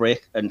all have a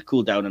break and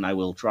cool down, and I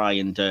will try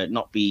and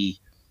not be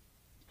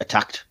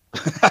attacked,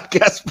 I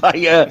guess,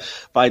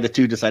 by the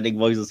two dissenting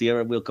voices here,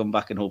 and we'll come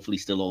back and hopefully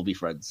still all be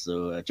friends.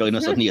 So join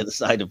us on the other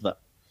side of that.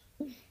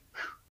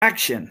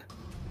 Action.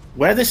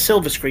 We're the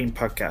Silver Screen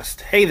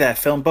Podcast. Hey there,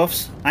 film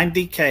buffs. I'm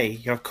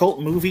DK, your cult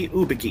movie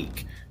uber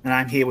geek, and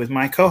I'm here with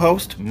my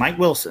co-host, Mike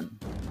Wilson.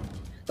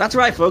 That's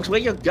right, folks. We're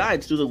your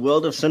guides through the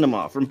world of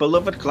cinema, from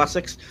beloved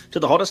classics to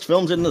the hottest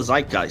films in the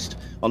zeitgeist.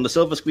 On the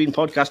Silver Screen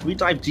Podcast, we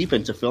dive deep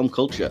into film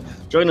culture.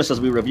 Join us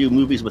as we review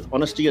movies with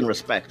honesty and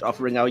respect,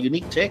 offering our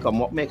unique take on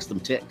what makes them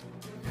tick.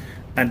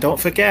 And don't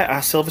forget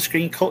our Silver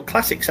Screen Cult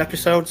Classics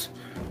episodes.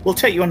 We'll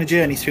take you on a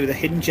journey through the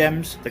hidden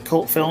gems, the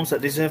cult films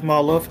that deserve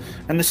more love,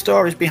 and the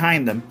stories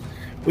behind them.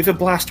 We've a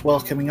blast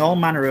welcoming all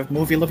manner of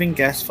movie-loving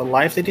guests for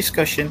lively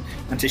discussion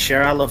and to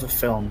share our love of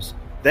films.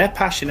 Their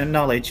passion and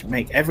knowledge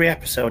make every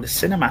episode a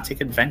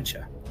cinematic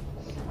adventure.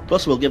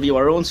 Plus, we'll give you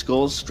our own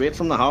scores straight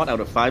from the heart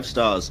out of 5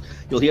 stars.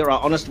 You'll hear our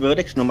honest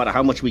verdicts no matter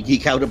how much we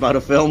geek out about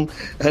a film.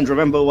 And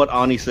remember what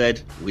Arnie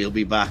said, we'll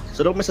be back.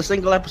 So don't miss a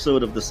single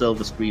episode of the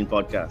Silver Screen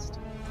Podcast.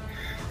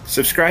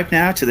 Subscribe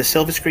now to the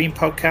Silver Screen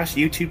Podcast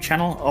YouTube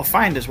channel or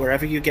find us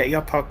wherever you get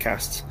your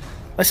podcasts.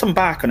 Let's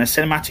embark on a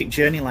cinematic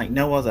journey like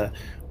no other.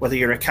 Whether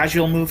you're a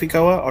casual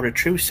moviegoer or a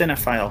true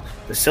cinephile,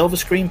 the Silver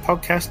Screen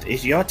Podcast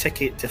is your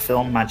ticket to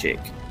film magic.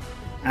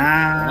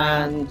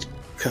 And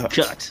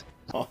cut.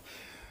 Oh,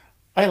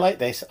 I like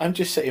this. I'm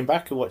just sitting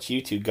back and watch you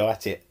two go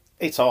at it.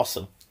 It's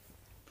awesome.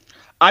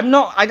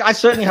 I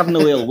certainly have no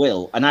ill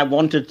will, and I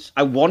want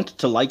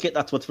to like it.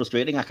 That's what's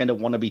frustrating. I kind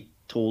of want to be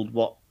told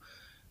what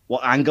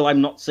angle I'm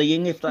not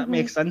seeing, if that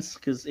makes sense,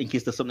 because in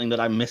case there's something that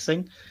I'm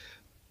missing.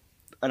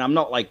 And I'm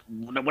not like,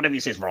 whatever you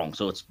say is wrong,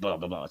 so it's blah,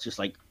 blah, blah. It's just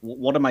like,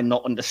 what am I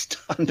not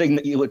understanding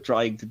that you were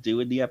trying to do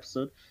in the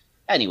episode?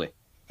 Anyway,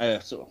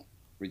 so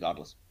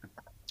regardless.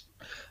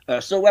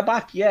 So we're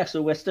back, yeah.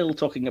 So we're still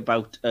talking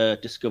about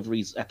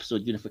Discovery's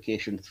episode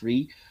Unification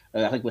 3.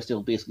 I think we're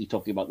still basically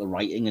talking about the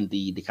writing and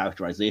the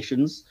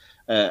characterizations.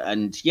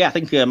 And yeah, I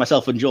think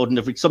myself and Jordan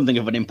have reached something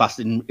of an impasse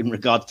in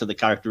regards to the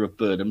character of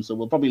Burnham, so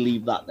we'll probably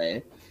leave that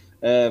there.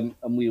 And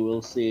we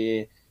will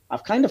say...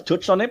 I've kind of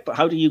touched on it, but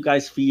how do you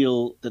guys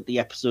feel that the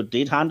episode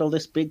did handle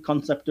this big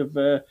concept of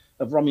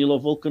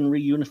Romulo-Vulcan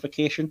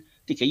reunification?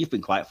 DK, you've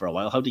been quiet for a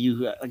while. How do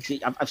you...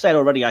 I've said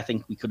already I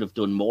think we could have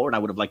done more, and I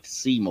would have liked to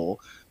see more,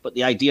 but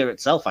the idea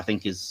itself, I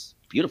think, is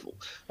beautiful.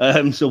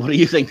 So what do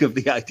you think of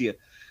the idea?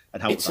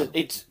 And how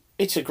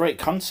it's a great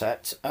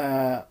concept.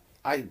 I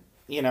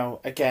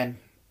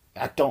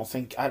don't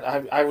think...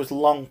 I was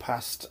long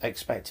past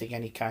expecting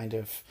any kind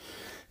of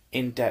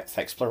in-depth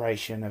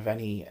exploration of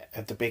any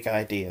of the big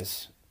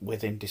ideas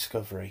within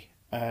Discovery.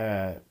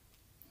 I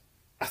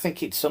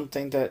think it's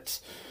something that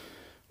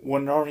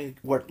we're only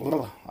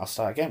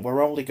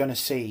going to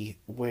see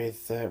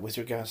with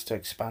regards to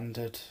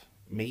expanded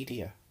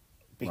media,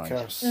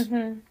 because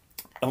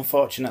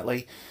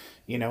unfortunately,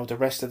 the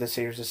rest of the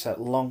series is set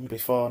long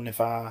before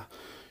Ni'Var,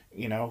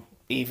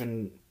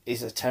 even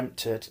is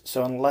attempted.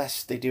 So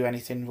unless they do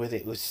anything with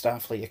it with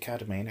Starfleet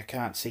Academy, and I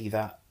can't see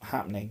that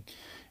happening,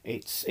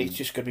 it's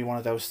just going to be one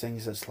of those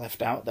things that's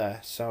left out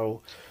there.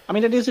 So, I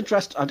mean, it is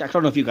addressed. I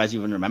don't know if you guys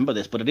even remember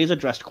this, but it is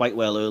addressed quite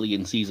well early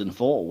in season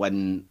 4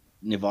 when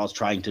Ni'Var's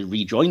trying to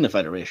rejoin the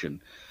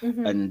Federation.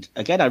 And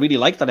again, I really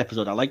like that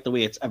episode. I like the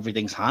way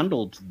everything's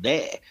handled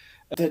there.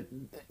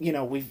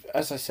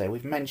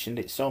 We've mentioned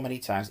it so many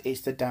times.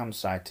 It's the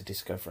downside to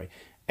Discovery.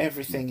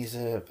 Everything is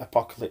a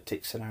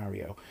apocalyptic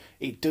scenario.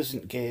 It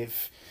doesn't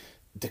give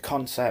the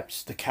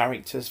concepts, the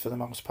characters, for the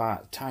most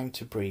part, time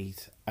to breathe,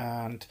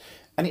 and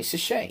it's a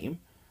shame,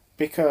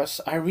 because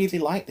I really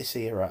like this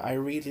era. I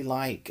really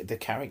like the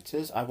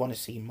characters. I want to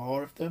see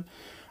more of them.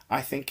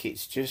 I think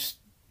it's just,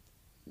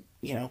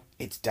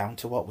 it's down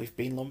to what we've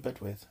been lumbered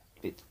with.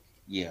 It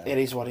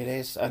is what it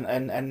is,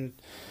 and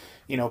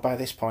by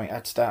this point,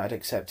 I'd started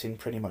accepting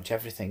pretty much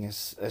everything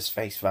as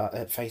face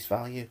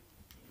value.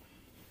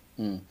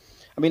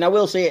 I mean, I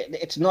will say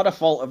it's not a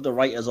fault of the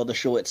writers or the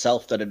show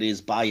itself that it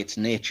is, by its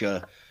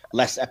nature,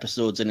 less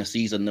episodes in a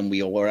season than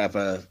we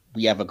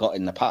ever got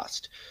in the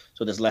past.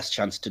 So there's less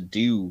chance to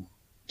do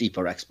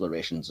deeper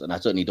explorations, and I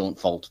certainly don't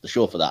fault the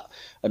show for that.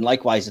 And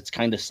likewise, it's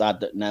kind of sad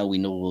that now we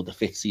know the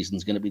 5th season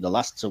is going to be the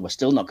last, so we're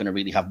still not going to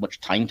really have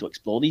much time to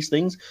explore these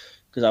things.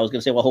 Because I was going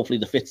to say, well, hopefully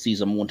the 5th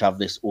season won't have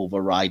this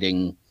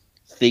overriding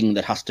thing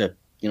that has to,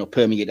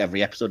 permeate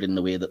every episode in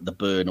the way that the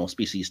Burn or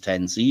Species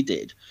 10C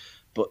did.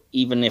 But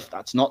even if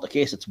that's not the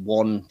case, it's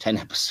one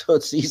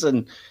 10-episode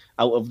season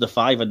out of the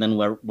 5, and then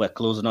we're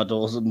closing our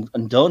doors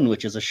and done,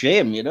 which is a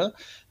shame,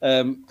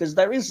 because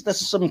there's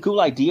some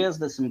cool ideas,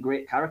 there's some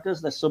great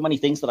characters, there's so many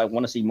things that I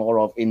want to see more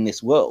of in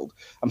this world.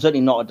 I'm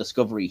certainly not a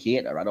Discovery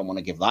hater. I don't want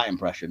to give that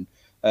impression,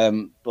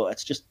 but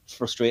it's just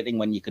frustrating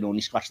when you can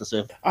only scratch the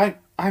surface. I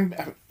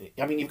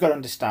mean, you've got to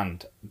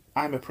understand,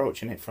 I'm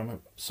approaching it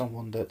from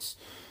someone that's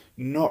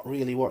not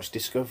really watched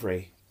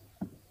Discovery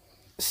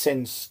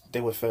since they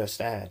were first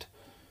aired.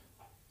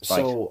 Right.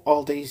 So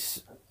all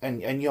these,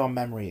 and your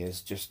memory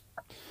is just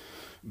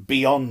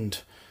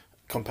beyond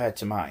compared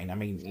to mine. I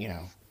mean,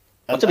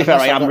 Well, to be fair,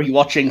 I am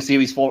rewatching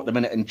Series 4 at the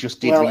minute and just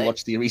did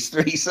rewatch Series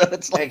 3, so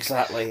it's like,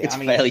 exactly. It's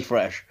fairly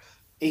fresh.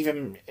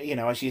 Even,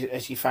 as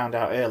you found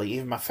out early,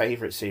 even my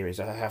favourite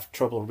series, I have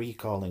trouble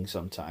recalling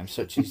sometimes,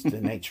 such is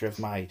the nature of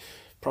my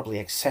probably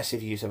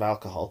excessive use of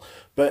alcohol.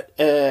 But,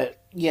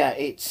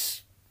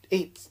 it's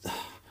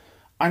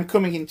I'm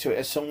coming into it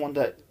as someone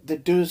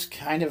that does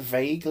kind of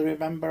vaguely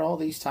remember all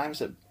these times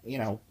that, you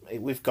know,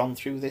 we've gone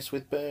through this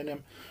with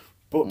Burnham,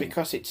 but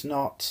because it's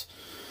not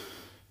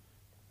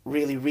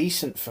really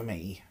recent for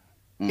me,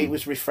 it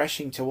was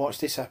refreshing to watch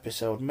this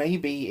episode.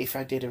 Maybe if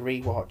I did a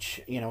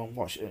rewatch,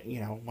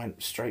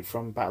 went straight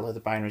from Battle of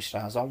the Binary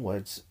Stars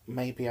onwards,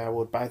 maybe I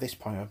would, by this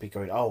point, I'd be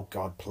going, oh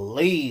God,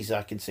 please,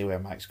 I can see where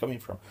Mike's coming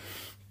from.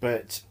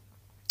 But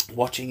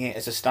watching it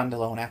as a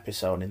standalone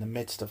episode in the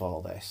midst of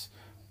all this,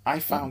 I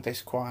found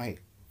it quite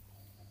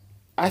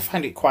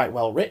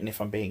well written, if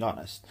I'm being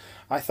honest.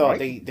 I thought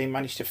they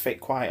managed to fit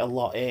quite a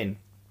lot in.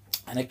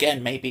 And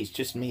again, maybe it's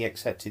just me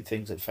accepting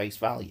things at face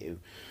value,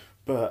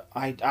 but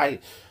I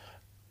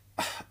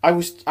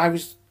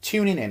was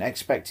tuning in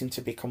expecting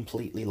to be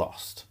completely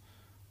lost.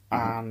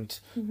 And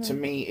to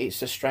me,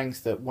 it's a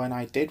strength that when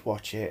I did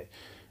watch it,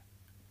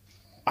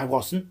 I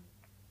wasn't,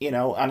 and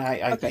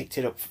I picked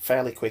it up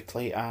fairly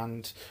quickly,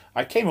 and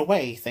I came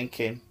away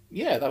thinking,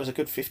 yeah, that was a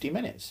good 50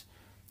 minutes.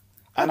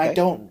 And I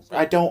don't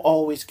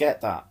always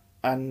get that.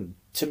 And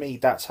to me,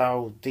 that's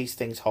how these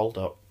things hold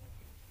up.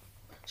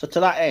 So to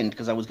that end,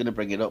 because I was going to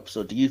bring it up,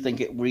 so do you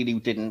think it really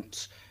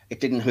didn't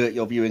hurt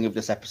your viewing of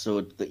this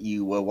episode that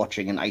you were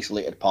watching an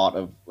isolated part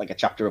of like a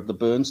chapter of the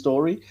Byrne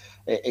story?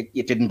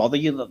 It didn't bother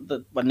you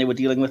that when they were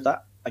dealing with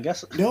that, I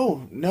guess?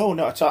 No, not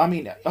at all. I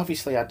mean,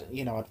 obviously,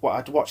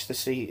 I'd watched the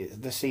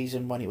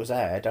season when it was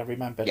aired. I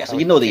remember. Yeah, so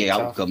you know the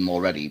outcome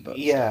already, but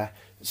yeah.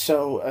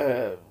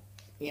 So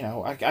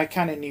I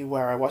kind of knew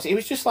where I was. It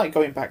was just like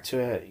going back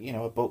to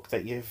a book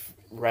that you've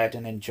read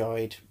and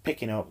enjoyed,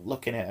 picking up,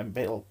 looking at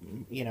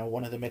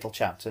one of the middle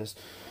chapters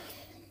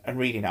and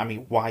reading it. I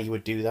mean, why you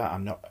would do that,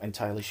 I'm not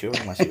entirely sure,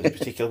 unless it was a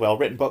particularly well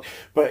written book.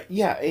 But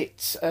yeah,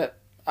 it's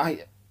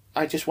I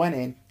just went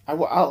in.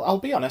 I'll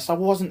be honest, I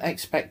wasn't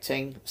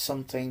expecting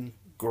something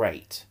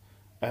great,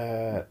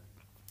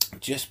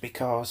 just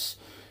because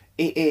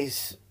it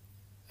is.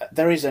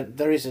 There is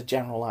a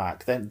general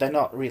arc. They're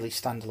not really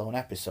standalone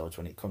episodes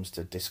when it comes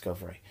to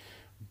Discovery,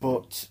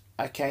 but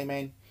I came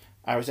in,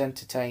 I was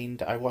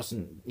entertained. I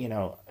wasn't,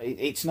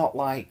 it's not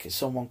like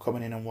someone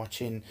coming in and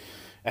watching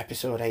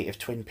episode 8 of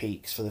Twin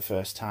Peaks for the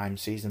first time,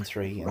 season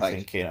 3, and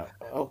thinking,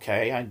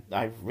 okay,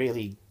 I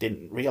really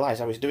didn't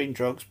realise I was doing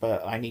drugs,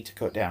 but I need to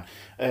cut down.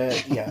 I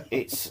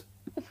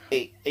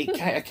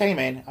came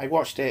in, I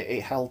watched it,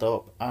 it held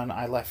up, and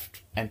I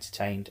left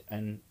entertained,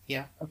 and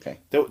yeah. Okay.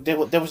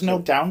 There was no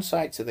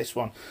downside to this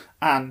one,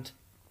 and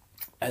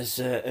as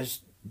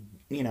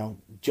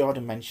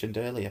Jordan mentioned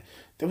earlier,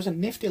 there was a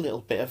nifty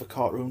little bit of a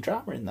courtroom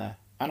drama in there,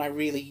 and I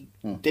really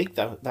dig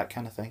that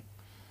kind of thing.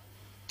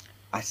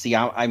 I see.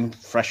 I'm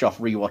fresh off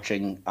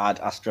rewatching Ad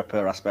Astra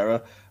Per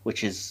Aspera,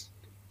 which is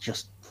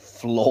just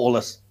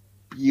flawless,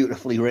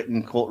 beautifully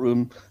written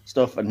courtroom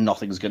stuff, and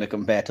nothing's going to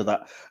compare to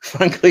that,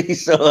 frankly.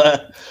 So,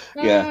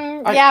 we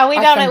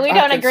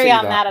don't agree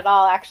on that at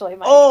all, actually,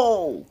 Mike.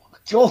 Oh,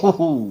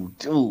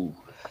 well,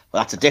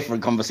 that's a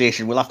different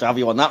conversation. We'll have to have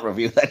you on that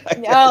review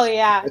then. Oh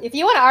yeah, if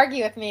you want to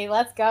argue with me,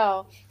 let's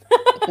go.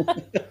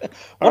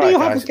 What do you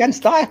have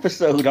against that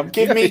episode?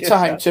 Give me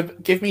time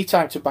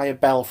to buy a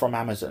bell from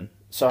Amazon,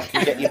 so I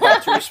can get you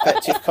back to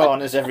respective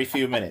corners every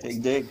few minutes.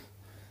 Indeed.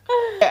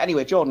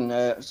 Anyway,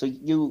 Jordan, so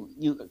you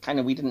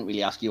we didn't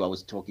really ask you, I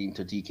was talking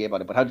to DK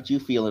about it, but how did you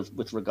feel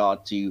with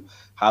regard to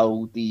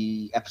how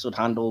the episode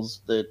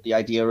handles the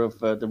idea of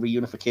the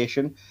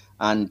reunification?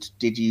 And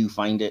did you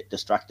find it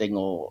distracting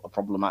or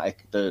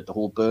problematic, the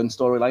whole Byrne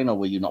storyline, or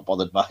were you not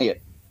bothered by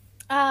it?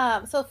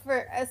 So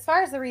as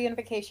far as the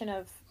reunification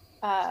of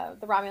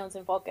the Romulans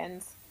and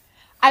Vulcans,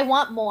 I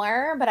want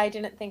more, but I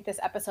didn't think this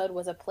episode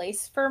was a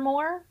place for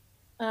more,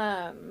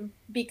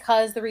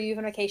 because the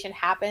reunification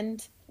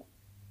happened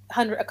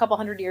a couple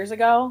hundred years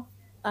ago.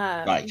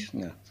 Right.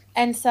 Yeah.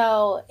 And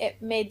so it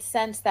made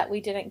sense that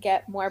we didn't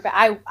get more. But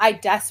I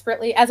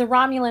desperately, as a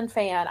Romulan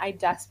fan, I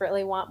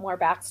desperately want more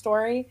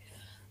backstory.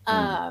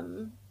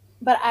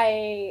 But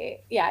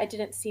it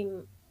didn't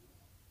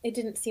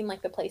seem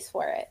like the place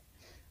for it.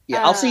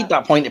 Yeah, I'll see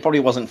that point. It probably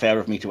wasn't fair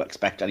of me to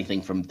expect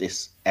anything from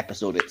this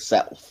episode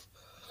itself.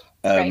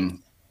 Right.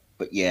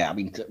 But yeah, I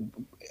mean,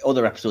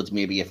 other episodes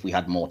maybe if we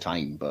had more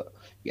time. But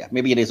yeah,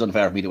 maybe it is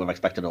unfair of me to have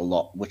expected a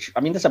lot. Which, I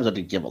mean, this episode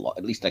did give a lot.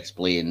 At least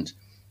explained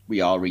we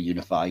are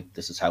reunified.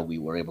 This is how we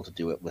were able to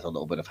do it with a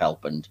little bit of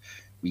help, and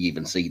we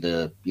even see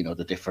the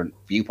different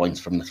viewpoints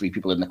from the 3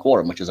 people in the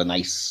quorum, which is a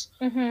nice.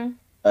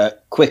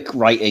 Quick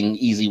writing,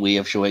 easy way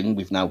of showing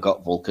we've now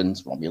got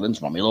Vulcans, Romulans,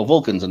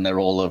 Romulo-Vulcans, and they're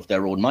all of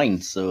their own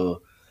minds.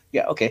 So,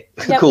 yeah, okay,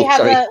 yeah, cool.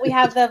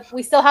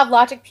 We still have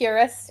logic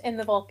purists in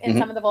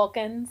some of the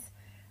Vulcans.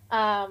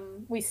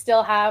 We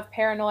still have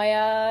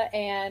paranoia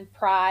and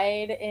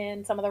pride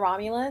in some of the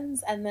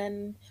Romulans,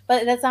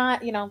 but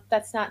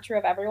that's not true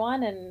of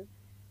everyone, and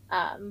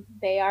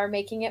they are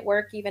making it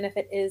work, even if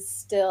it is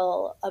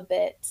still a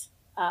bit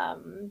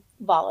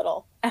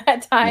volatile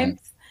at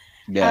times.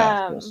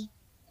 Yeah. Of course.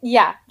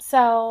 Yeah,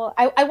 so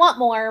I want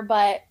more,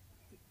 but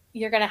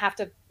you're going to have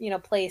to,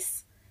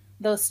 place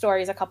those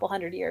stories a couple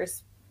hundred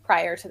years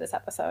prior to this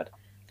episode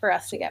for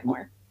us to get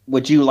more.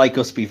 would you like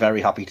us be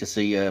very happy to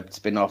see a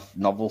spin-off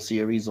novel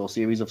series or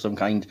series of some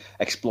kind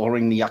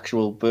exploring the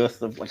actual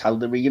birth of like how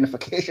the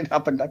reunification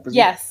happened? I presume.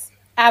 Yes,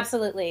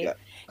 absolutely. Yeah.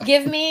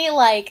 Give me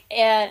like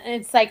an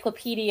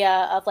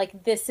encyclopedia of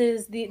like these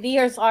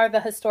are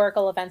the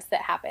historical events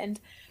that happened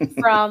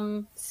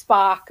from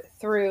Spock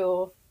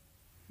through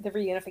the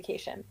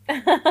reunification.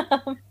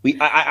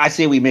 I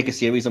say we make a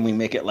series and we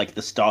make it like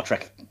the Star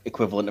Trek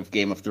equivalent of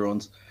Game of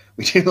Thrones.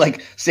 We do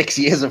like 6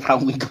 years of how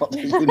we got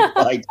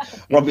unified.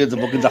 Romulans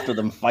and Vulcans after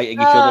them fighting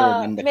each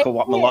other, and then the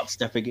Qowat Milat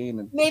stepping in.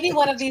 And... maybe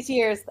one of these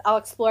years I'll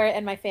explore it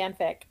in my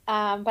fanfic.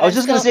 But I was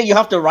just going to say, you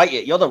have to write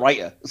it. You're the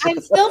writer. I'm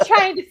still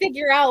trying to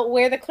figure out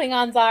where the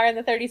Klingons are in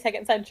the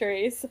 32nd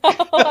century. So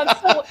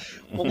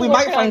well, we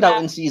might find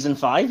out in season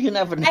 5. You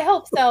never know. I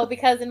hope so,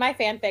 because in my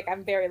fanfic,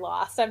 I'm very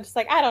lost. I'm just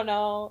like, I don't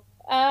know.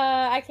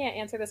 I can't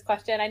answer this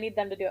question. I need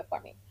them to do it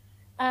for me.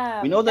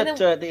 We know that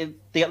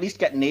they at least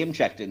get name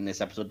checked in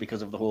this episode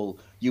because of the whole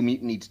you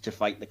need to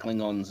fight the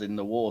Klingons in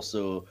the war,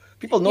 so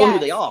people know who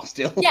they are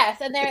still.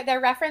 Yes, and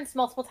they're referenced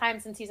multiple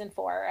times in season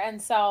 4,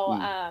 and so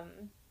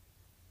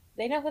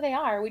they know who they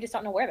are. We just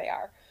don't know where they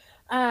are.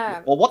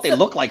 Or what they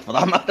look like, for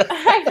that matter.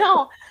 I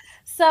know.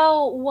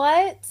 So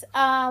what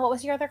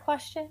was your other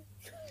question?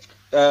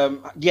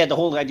 Yeah, the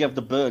whole idea of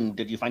the burn.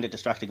 Did you find it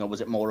distracting, or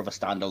was it more of a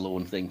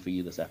standalone thing for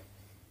you this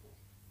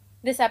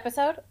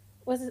episode?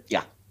 Was it?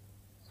 Yeah.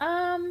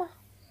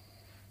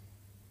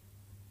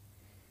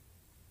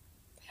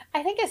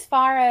 I think as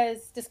far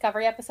as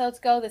Discovery episodes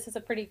go, this is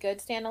a pretty good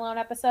standalone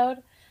episode.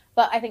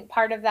 But I think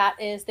part of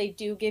that is they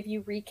do give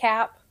you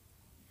recap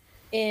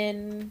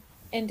in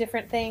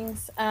different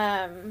things.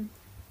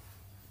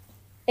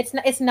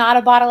 It's not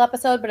a bottle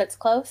episode, but it's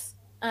close,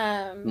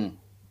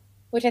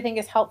 which I think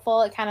is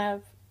helpful. It kind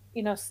of,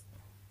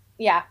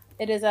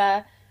 it is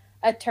a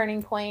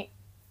turning point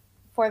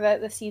for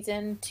the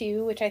season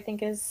 2, which I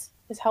think is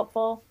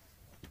helpful.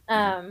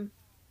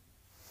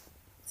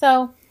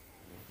 So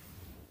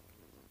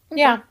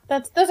yeah,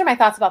 those are my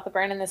thoughts about the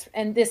burn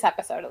in this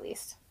episode, at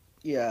least.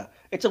 Yeah,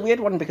 it's a weird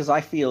one because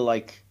I feel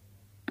like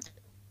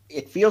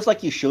it feels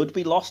like you should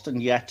be lost,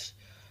 and yet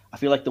I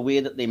feel like the way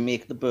that they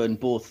make the burn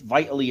both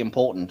vitally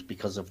important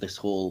because of this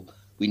whole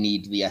we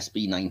need the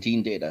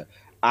SB19 data,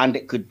 and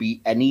it could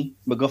be any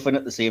MacGuffin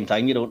at the same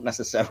time. You don't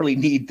necessarily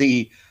need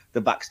the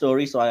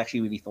backstory. So I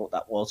actually really thought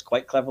that was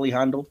quite cleverly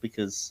handled,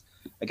 because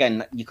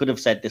again, you could have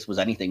said this was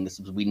anything. This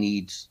was we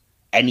need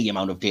any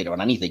amount of data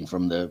on anything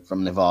from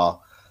Ni'Var,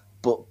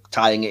 but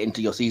tying it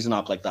into your season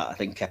arc like that, I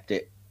think kept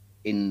it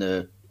in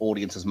the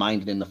audience's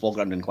mind and in the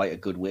foreground in quite a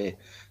good way.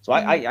 So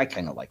I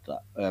kind of like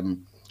that.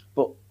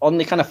 But on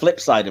the kind of flip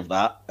side of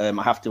that, I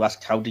have to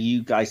ask, how do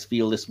you guys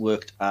feel this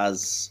worked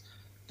as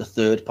the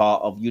third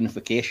part of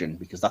unification?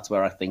 Because that's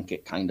where I think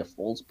it kind of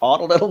falls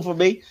apart a little for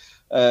me.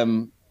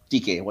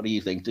 DK, what do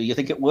you think? Do you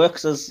think it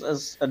works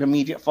as an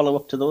immediate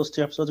follow-up to those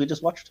 2 episodes we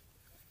just watched?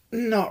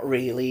 Not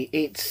really.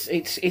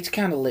 It's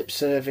kind of lip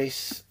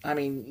service. I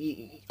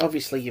mean,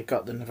 obviously you've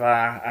got the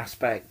Ni'Var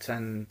aspect,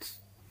 and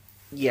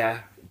yeah,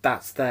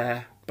 that's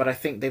there. But I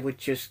think they were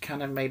just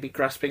kind of maybe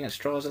grasping at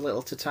straws a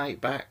little to tie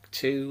it back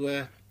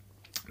to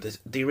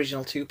the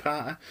original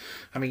 2-parter.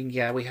 I mean,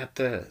 yeah, we had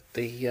the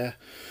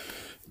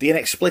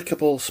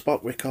inexplicable Spock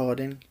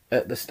recording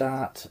at the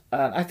start,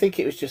 and I think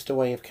it was just a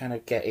way of kind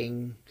of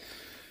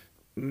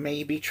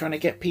maybe trying to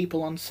get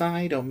people on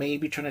side, or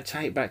maybe trying to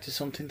tie it back to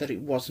something that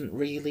it wasn't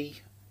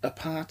really a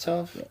part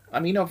of. Yeah. I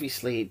mean,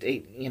 obviously,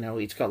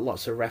 it's got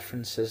lots of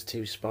references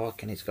to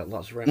Spock, and it's got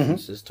lots of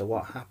references to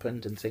what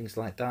happened and things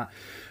like that.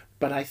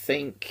 But I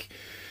think,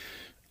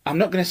 I'm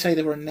not going to say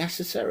they were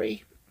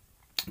unnecessary,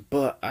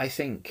 but I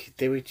think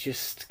they were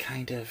just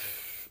kind of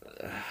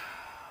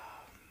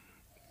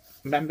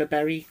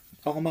member-berry,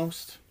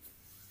 almost.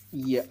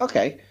 Yeah,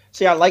 okay.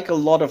 See, I like a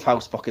lot of how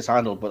Spock is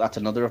handled, but that's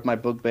another of my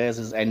bugbears,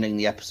 is ending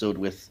the episode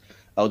with,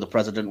 oh, the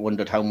president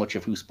wondered how much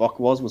of who Spock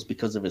was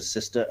because of his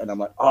sister, and I'm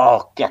like,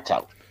 oh, get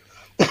out.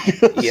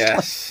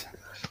 Yes.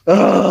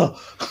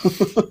 Oh.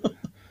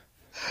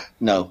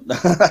 No,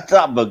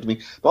 that bugged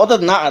me. But other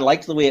than that, I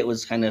liked the way it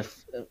was kind of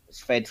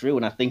fed through,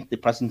 and I think the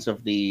presence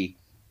of the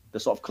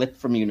sort of clip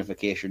from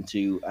Unification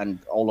 2 and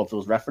all of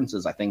those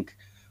references, I think,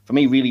 for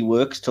me, really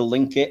works to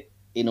link it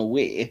in a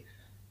way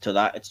to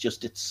that.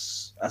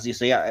 It's as you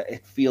say,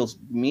 it feels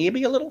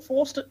maybe a little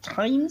forced at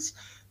times,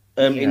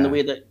 in the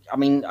way that, I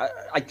mean,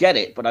 I get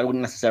it, but I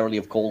wouldn't necessarily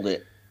have called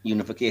it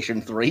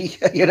Unification 3,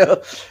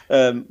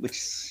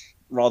 which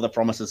rather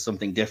promises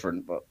something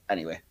different. But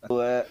anyway,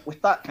 so,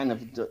 with that kind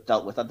of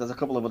dealt with, there's a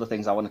couple of other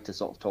things I wanted to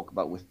sort of talk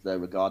about with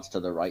regards to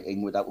the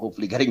writing without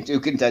hopefully getting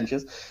too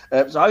contentious.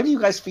 So how do you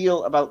guys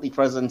feel about the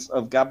presence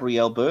of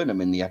Gabrielle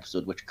Burnham in the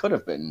episode, which could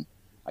have been,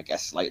 I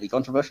guess, slightly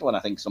controversial, and I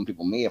think some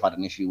people may have had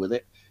an issue with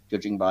it,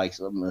 judging by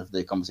some of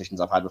the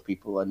conversations I've had with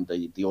people and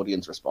the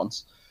audience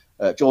response.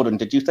 Jordan,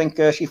 did you think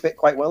she fit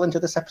quite well into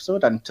this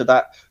episode? And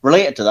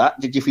related to that,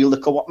 did you feel the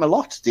Qowat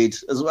Milat did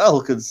as well?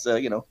 Because, they're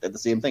the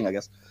same thing, I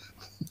guess.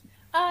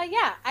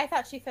 Yeah, I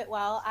thought she fit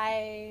well.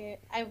 I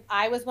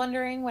was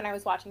wondering when I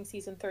was watching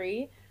season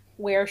 3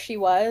 where she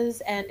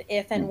was and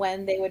if and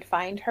when they would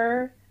find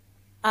her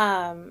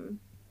I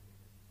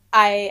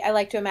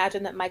like to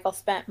imagine that Michael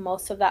spent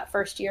most of that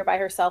first year by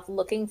herself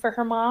looking for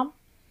her mom.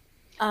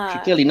 She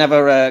clearly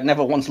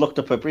never once looked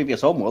up her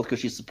previous homeworld because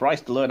she's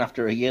surprised to learn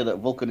after a year that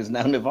Vulcan is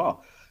now Navarre.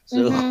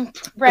 So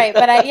right,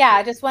 but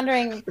just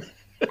wondering.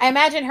 I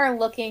imagine her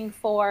looking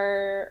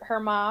for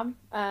her mom,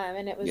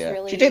 and it was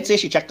really. She did say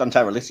she checked on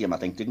Terralicium, I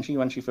think, didn't she,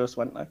 when she first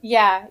went there?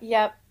 Yeah.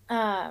 Yep.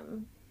 I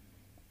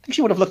think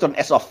she would have looked on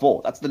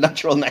SR4. That's the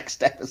natural next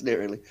step, isn't it?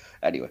 Really.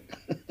 Anyway.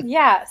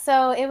 Yeah.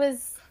 So it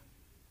was.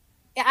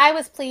 I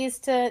was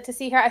pleased to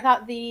see her. I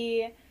thought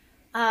the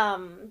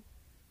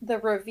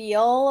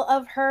reveal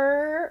of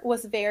her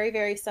was very,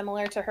 very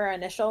similar to her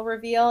initial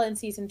reveal in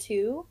season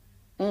 2.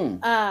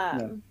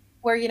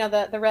 Where,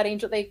 the Red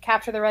Angel, they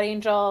capture the Red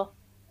Angel.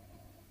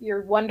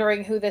 You're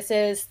wondering who this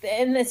is.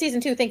 In the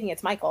season 2, thinking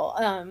it's Michael.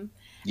 And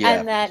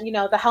then,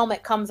 the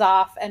helmet comes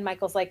off and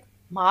Michael's like,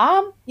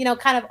 Mom?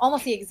 Kind of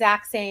almost the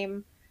exact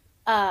same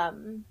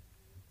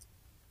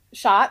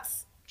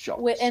shots.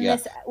 In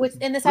this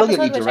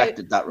episode,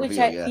 directed that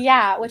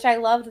reveal, which I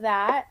loved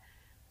that.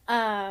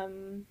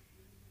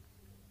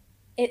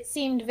 It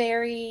seemed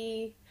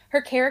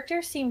her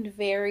character seemed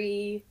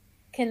very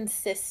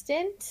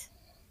consistent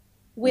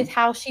with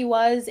how she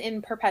was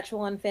in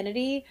Perpetual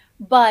Infinity,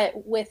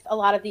 but with a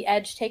lot of the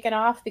edge taken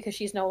off because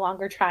she's no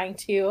longer trying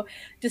to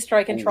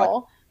destroy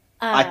Control.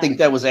 I think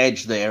there was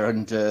edge there,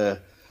 and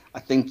I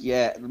think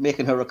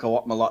making her a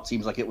Qowat Milat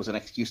seems like it was an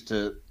excuse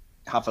to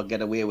have her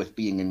get away with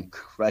being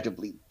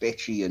incredibly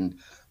bitchy and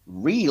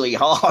really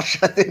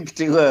harsh. I think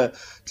to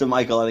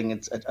Michael. I think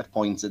it's at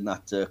points in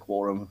that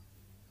quorum.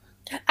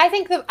 I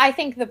think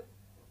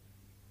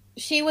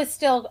she was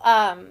still.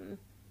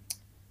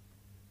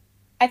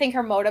 I think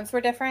her motives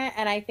were different,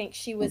 and I think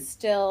she was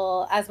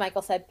still, as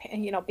Michael said,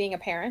 being a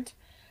parent.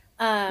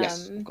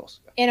 Yes, of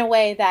course. In a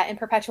way that in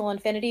Perpetual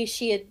Infinity,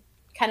 she had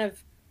kind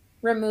of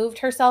removed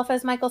herself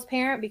as Michael's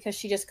parent because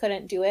she just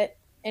couldn't do it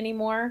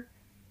anymore.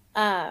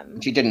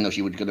 She didn't know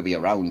she was going to be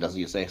around, as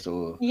you say.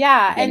 So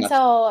and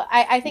so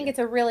I think it's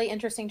a really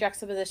interesting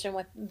juxtaposition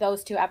with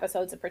those 2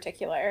 episodes in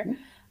particular.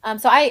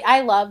 So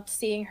I loved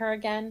seeing her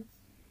again.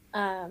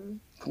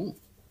 Cool.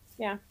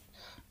 Yeah.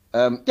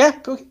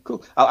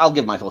 Cool. I'll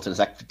give my thoughts in a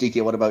sec.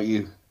 DK, what about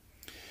you?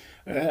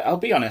 I'll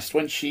be honest.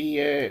 When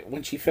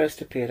she first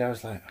appeared, I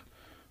was like,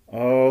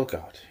 "Oh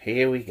God,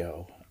 here we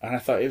go!" And I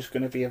thought it was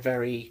going to be a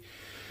very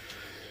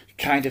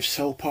kind of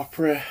soap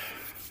opera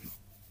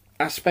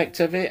aspect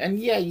of it. And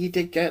yeah, you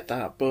did get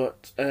that.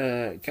 But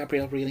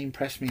Gabrielle really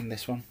impressed me in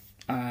this one.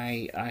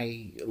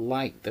 I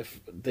liked the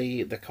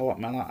Qowat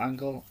Milat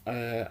angle.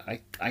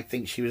 I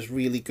think she was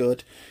really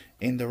good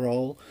in the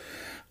role.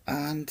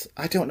 And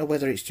I don't know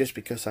whether it's just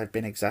because I've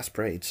been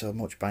exasperated so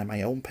much by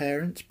my own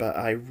parents, but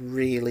I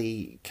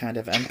really kind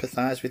of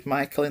empathise with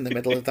Michael in the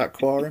middle of that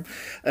quorum.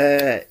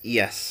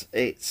 Yes,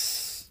 I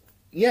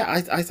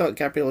thought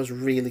Gabrielle was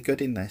really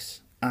good in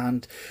this.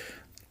 And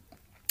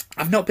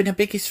I've not been a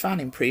biggest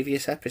fan in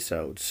previous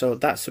episodes, so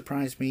that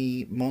surprised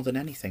me more than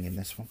anything in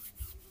this one.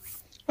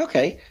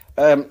 Okay.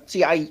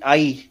 See,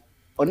 I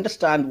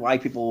understand why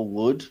people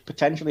would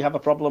potentially have a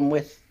problem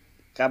with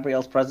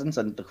Gabrielle's presence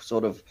and the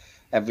sort of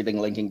everything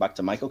linking back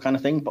to Michael kind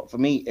of thing. But for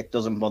me, it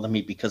doesn't bother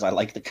me because I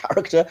like the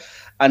character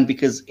and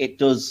because it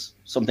does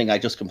something I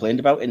just complained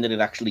about in that it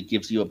actually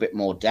gives you a bit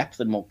more depth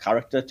and more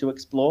character to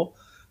explore,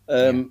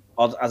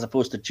 as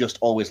opposed to just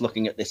always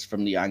looking at this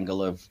from the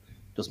angle of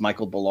does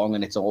Michael belong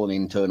and it's all an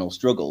internal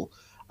struggle.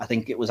 I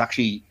think it was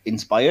actually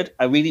inspired.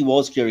 I really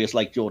was curious,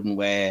 like Jordan,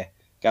 where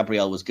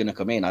Gabrielle was going to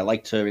come in. I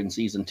liked her in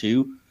season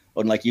 2,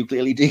 unlike you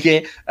clearly,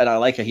 DK, and I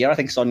like her here. I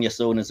think Sonia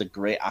Sohn is a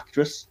great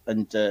actress,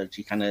 and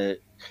she kind of...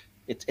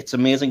 It's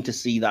amazing to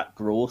see that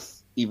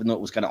growth, even though it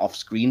was kind of off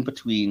screen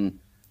between,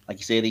 like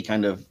you say, the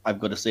kind of I've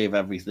got to save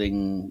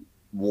everything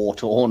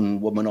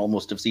war-torn woman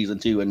almost of season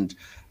 2 and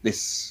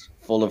this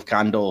full of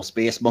candor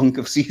space monk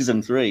of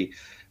season 3.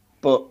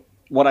 But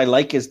what I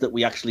like is that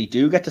we actually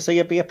do get to see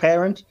her be a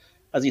parent,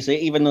 as you say,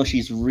 even though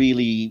she's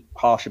really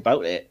harsh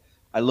about it.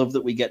 I love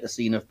that we get the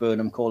scene of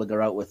Burnham calling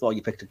her out with, "Oh,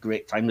 you picked a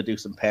great time to do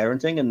some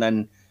parenting," and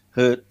then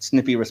her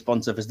snippy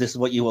response of, "Is this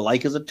what you were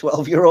like as a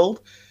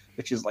 12-year-old?"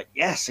 Which is like,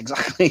 yes,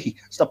 exactly.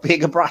 Stop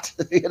being a brat,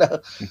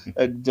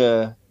 And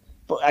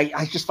but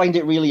I just find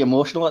it really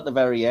emotional at the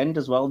very end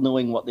as well,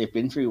 knowing what they've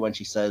been through when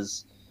she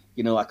says,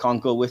 I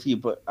can't go with you,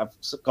 but I've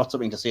got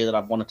something to say that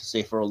I've wanted to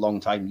say for a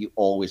long time. You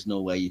always know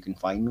where you can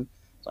find me.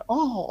 It's like,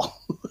 oh,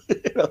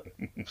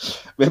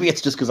 maybe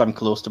it's just because I'm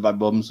close to my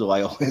mum, so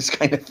I always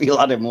kind of feel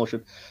that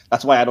emotion.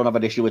 That's why I don't have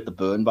an issue with the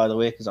burn, by the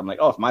way, because I'm like,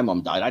 oh, if my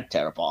mum died, I'd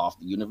tear apart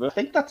half the universe. I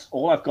think that's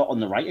all I've got on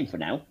the writing for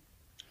now.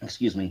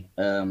 Excuse me.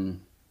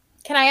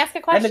 Can I ask a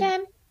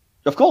question?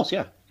 Of course,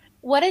 yeah.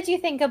 What did you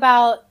think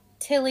about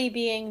Tilly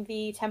being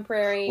the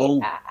temporary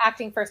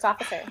acting first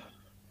officer?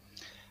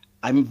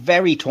 I'm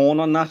very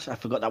torn on that. I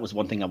forgot that was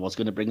one thing I was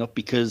going to bring up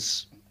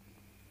because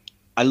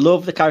I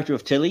love the character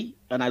of Tilly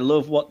and I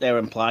love what they're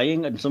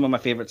implying. And some of my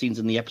favorite scenes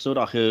in the episode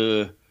are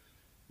her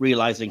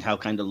realizing how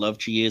kind of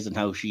loved she is and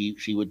how she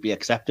would be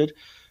accepted.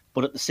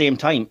 But at the same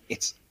time,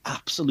 it's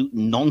absolute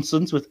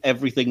nonsense with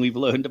everything we've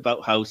learned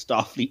about how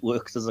Starfleet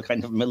works as a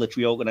kind of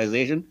military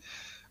organization.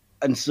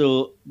 And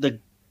so the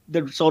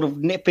sort of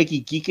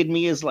nitpicky geek in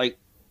me is like,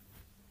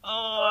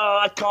 oh,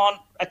 I can't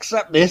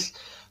accept this,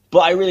 but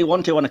I really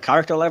want to on a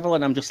character level.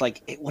 And I'm just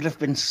like, it would have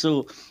been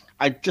so.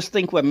 I just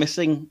think we're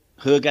missing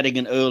her getting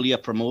an earlier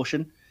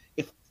promotion.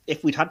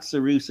 If we'd had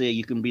Saru say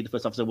you can be the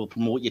first officer, we'll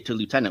promote you to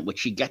lieutenant, which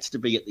she gets to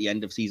be at the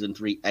end of season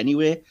 3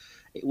 anyway,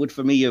 it would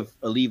for me have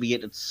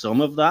alleviated some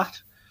of that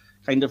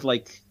kind of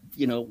like,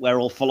 we're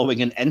all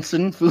following an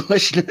ensign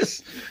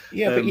foolishness.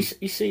 Yeah, but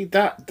you see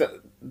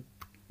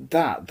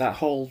that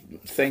whole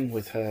thing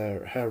with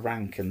her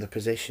rank and the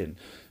position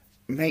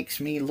makes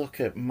me look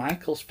at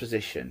Michael's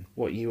position,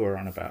 what you were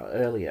on about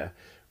earlier,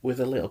 with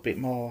a little bit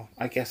more,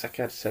 I guess I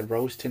could say,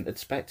 rose-tinted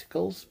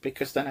spectacles,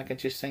 because then I can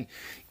just think,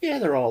 yeah,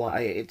 they're all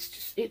like,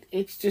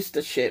 it's just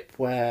a ship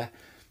where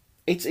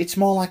it's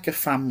more like a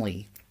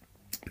family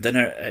than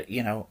a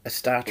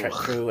Star Trek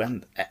crew,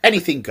 and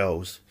anything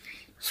goes.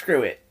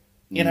 Screw it,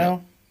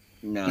 know.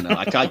 No,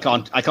 I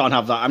can't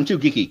have that. I'm too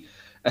geeky.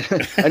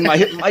 And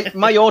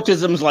my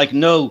autism's like,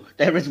 no,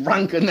 there is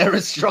rank and there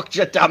is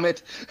structure, damn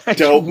it.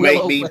 Don't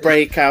make me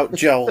break out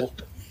Joel.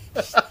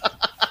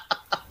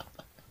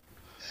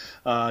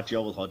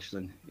 Joel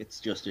Hodgson.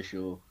 It's just a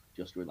show.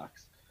 Just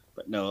relax.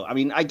 But no, I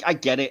mean, I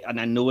get it, and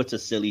I know it's a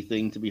silly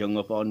thing to be hung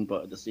up on,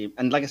 but at the same,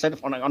 and like I said,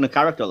 on a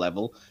character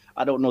level,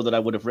 I don't know that I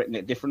would have written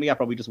it differently. I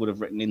probably just would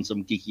have written in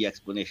some geeky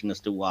explanation as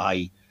to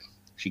why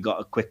she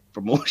got a quick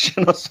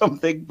promotion or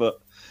something.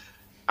 But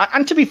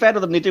and to be fair to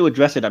them, they do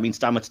address it. I mean,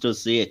 Stamets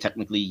does say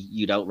technically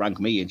you'd outrank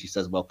me, and she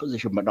says, well,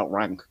 position but not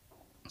rank.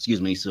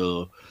 Excuse me.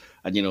 So,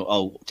 and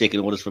taking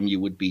orders from you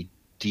would be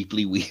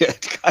deeply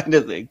weird, kind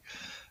of thing.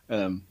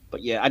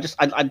 But yeah, I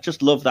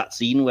just love that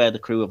scene where the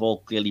crew have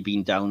all clearly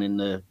been down in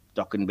the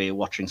docking bay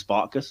watching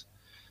Spartacus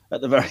at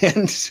the very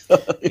end. So,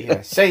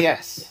 yeah, say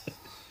yes.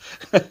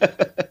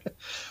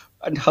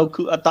 And how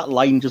cool that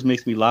line just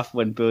makes me laugh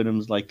when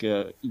Burnham's like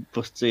he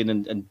busts in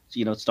and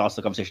starts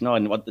the conversation. Oh,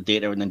 and want the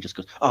data, and then just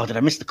goes, "Oh, did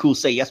I miss the cool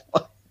say yes?"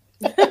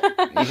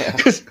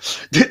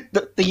 Because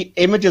the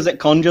images it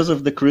conjures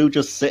of the crew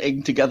just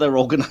sitting together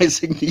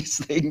organizing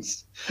these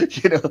things,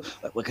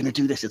 like, we're gonna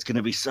do this. It's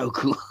gonna be so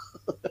cool.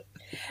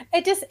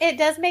 It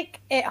does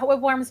make it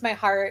warms my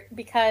heart,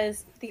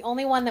 because the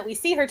only one that we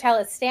see her tell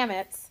is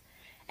Stamets,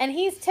 and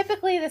he's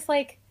typically this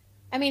like,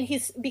 I mean,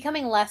 he's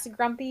becoming less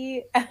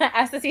grumpy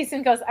as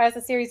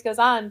the series goes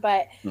on,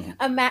 but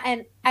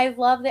and I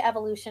love the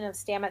evolution of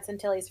Stamets and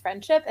Tilly's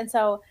friendship, and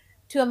so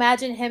to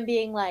imagine him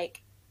being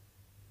like,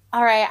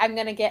 all right, I'm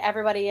going to get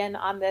everybody in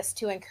on this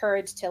to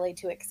encourage Tilly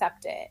to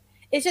accept it,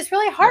 it's just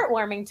really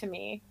heartwarming to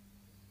me.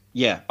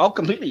 Yeah,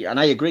 completely, and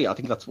I agree. I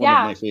think that's one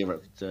of my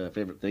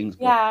favorite things.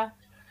 But yeah.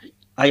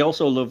 I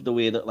also love the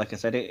way that, like I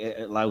said,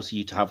 it allows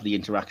you to have the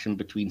interaction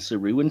between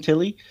Saru and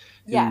Tilly,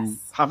 who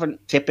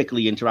haven't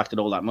typically interacted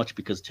all that much,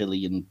 because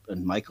Tilly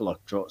and Michael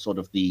are sort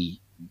of the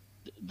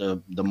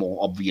more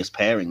obvious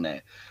pairing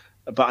there.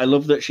 But I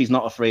love that she's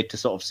not afraid to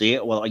sort of say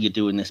it. Well, are you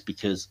doing this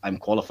because I'm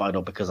qualified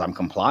or because I'm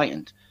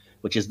compliant?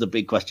 Which is the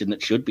big question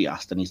that should be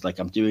asked. And he's like,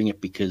 I'm doing it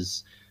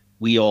because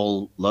we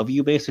all love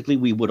you, basically.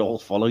 We would all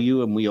follow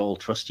you and we all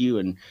trust you.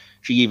 And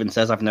she even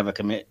says, I've never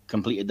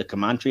completed the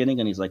command training.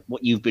 And he's like,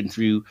 what you've been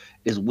through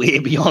is way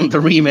beyond the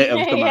remit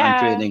of command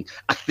training.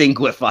 I think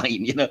we're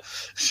fine,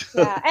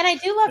 So, yeah, and I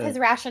do love his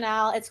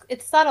rationale.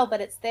 It's subtle, but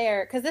it's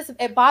there. Because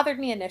it bothered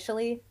me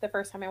initially the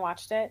first time I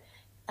watched it.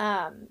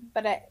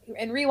 But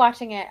in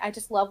rewatching it, I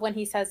just love when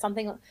he says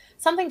something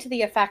to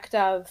the effect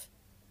of,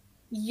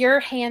 you're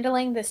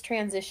handling this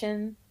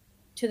transition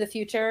to the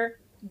future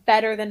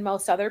better than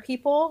most other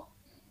people.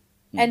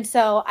 And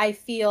so I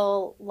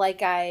feel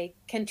like I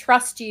can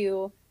trust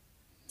you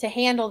to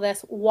handle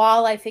this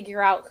while I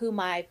figure out who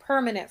my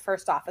permanent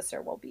first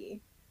officer will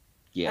be.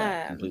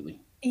 Yeah,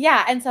 completely.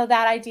 Yeah, and so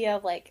that idea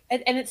of like,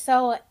 and it's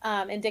so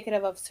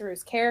indicative of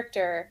Saru's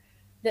character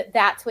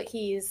that's what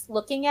he's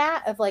looking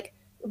at, of like,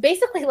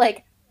 basically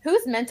like,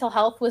 whose mental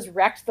health was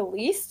wrecked the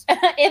least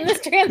in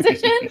this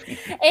transition.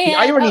 And the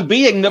irony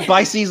being that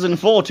by season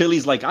 4,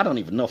 Tilly's like, I don't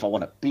even know if I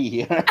want to be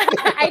here.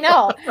 I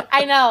know.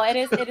 It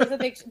is a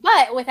big,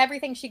 but with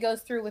everything she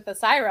goes through with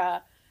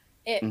Osira,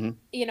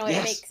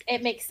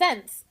 it makes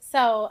sense.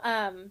 So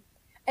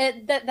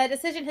that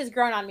decision has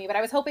grown on me, but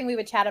I was hoping we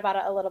would chat about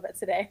it a little bit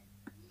today.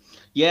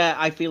 Yeah,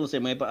 I feel the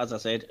same way, but as I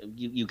said,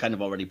 you kind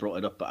of already brought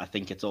it up, but I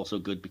think it's also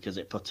good because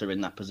it puts her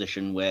in that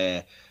position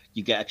where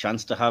you get a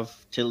chance to have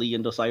Tilly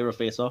and Osira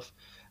face off,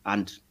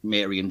 and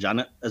Mary and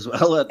Janet as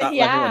well at that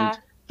level. And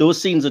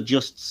those scenes are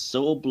just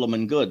so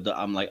blooming good that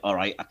I'm like, all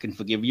right, I can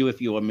forgive you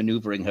if you are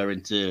maneuvering her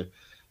into,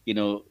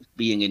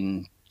 being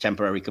in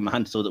temporary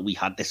command so that we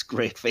had this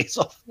great face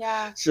off.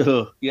 Yeah.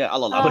 So, yeah,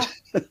 I'll allow it.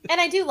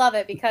 And I do love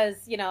it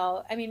because,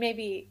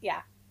 maybe,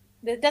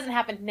 it doesn't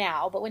happen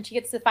now, but when she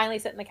gets to finally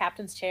sit in the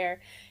captain's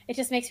chair, it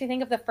just makes me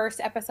think of the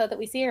first episode that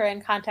we see her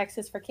in, Context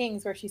is for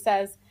Kings, where she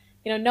says,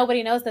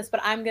 nobody knows this, but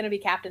I'm going to be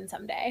captain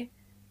someday.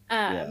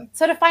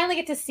 So to finally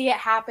get to see it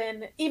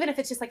happen, even if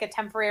it's just like a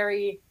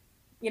temporary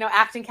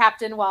acting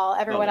captain while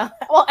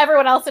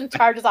everyone else in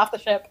charge is off the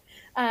ship.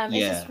 It's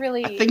just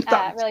really, I think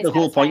that's really the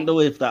whole point,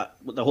 satisfying.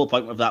 though. The whole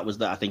point of that was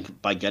that I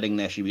think by getting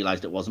there, she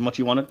realized it wasn't what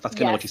she wanted. That's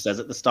kind of what she says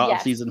at the start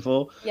of season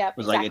 4. Yep,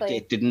 was exactly. like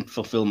it didn't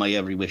fulfill my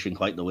every wish in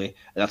quite the way, and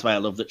that's why I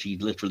love that she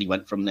literally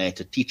went from there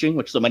to teaching,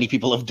 which so many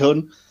people have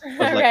done.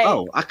 But like,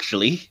 oh,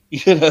 actually,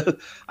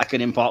 I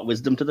can impart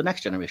wisdom to the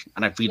next generation,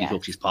 and I really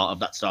hope she's part of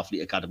that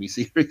Starfleet Academy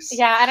series.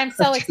 Yeah, and I'm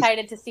so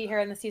excited to see her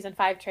in the season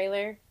 5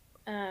 trailer.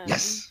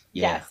 Yes.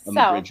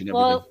 So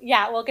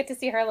we'll get to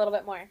see her a little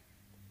bit more.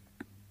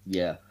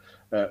 Yeah.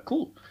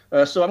 Cool.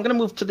 So I'm going to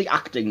move to the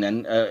acting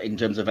then, in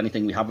terms of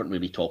anything we haven't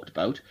really talked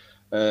about.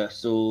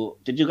 So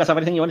did you guys have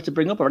anything you wanted to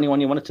bring up or anyone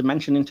you wanted to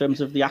mention in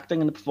terms of the acting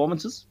and the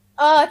performances?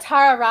 Oh,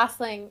 Tara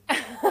Rosling.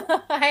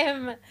 I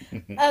am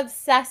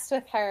obsessed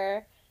with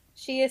her.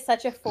 She is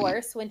such a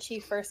force when she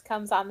first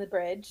comes on the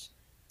bridge.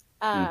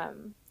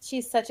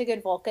 She's such a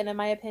good Vulcan, in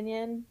my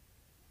opinion.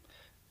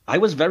 I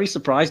was very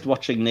surprised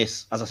watching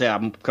this. As I say,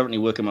 I'm currently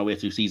working my way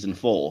through season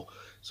 4.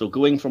 So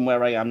going from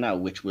where I am now,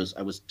 which was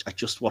I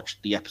just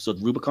watched the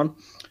episode Rubicon,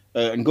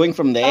 and going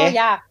from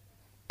there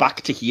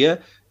back to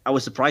here, I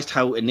was surprised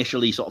how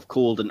initially sort of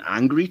cold and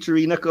angry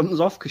Tarina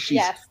comes off, because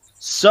she's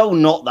so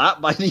not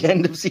that by the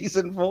end of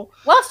season 4.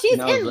 Well, she's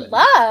in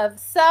love,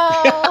 so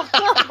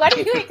what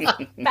do you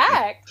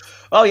expect?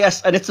 Oh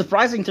yes, and it's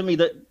surprising to me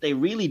that they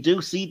really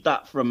do seed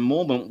that from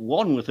moment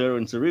 1 with her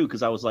and Saru,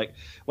 because I was like,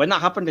 when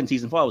that happened in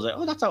season 4, I was like,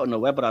 oh, that's out of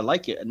nowhere, but I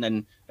like it. And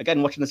then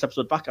again, watching this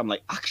episode back, I'm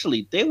like,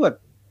 actually, they were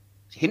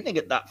hinting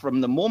at that from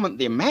the moment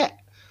they met.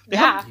 They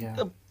have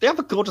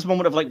a gorgeous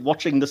moment of like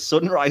watching the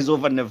sunrise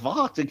over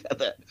Navarre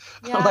together.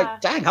 I'm like,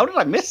 dang, how did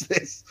I miss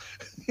this?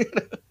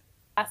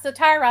 So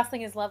Tara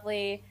Rosling is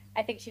lovely.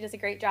 I think she does a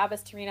great job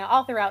as Tarina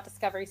all throughout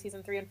Discovery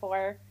season 3 and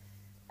 4.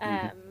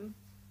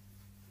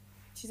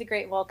 She's a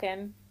great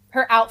Vulcan.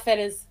 Her outfit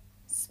is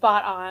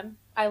spot on.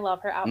 I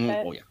love her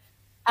outfit.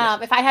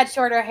 If I had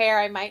shorter hair,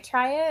 I might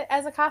try it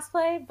as a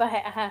cosplay, but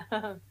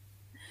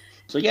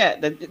So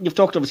you've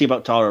talked obviously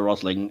about Tara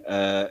Rosling.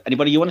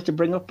 Anybody you wanted to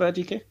bring up,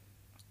 DK?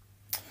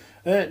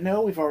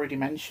 No, we've already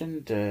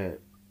mentioned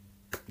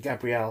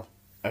Gabrielle,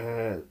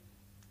 and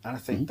I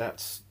think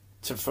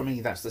for me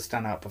that's the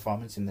standout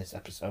performance in this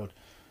episode.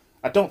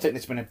 I don't think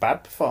there's been a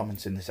bad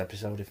performance in this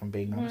episode, if I'm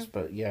being honest,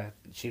 but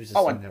she was a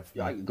standout.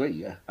 I agree.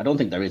 Yeah, I don't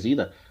think there is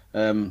either.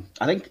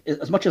 I think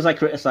as much as I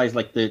criticize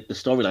like the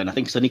storyline, I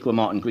think Sonequa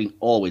Martin Green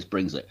always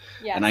brings it,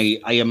 and I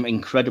am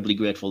incredibly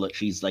grateful that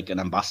she's like an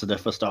ambassador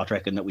for Star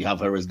Trek and that we have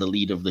her as the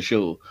lead of the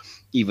show,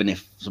 even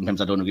if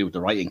sometimes I don't agree with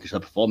the writing, because her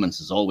performance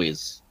is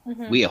always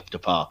way up to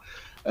par.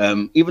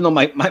 Even though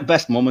my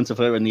best moments of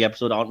her in the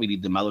episode aren't really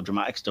the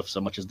melodramatic stuff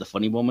so much as the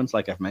funny moments,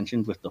 like I've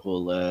mentioned with the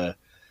whole,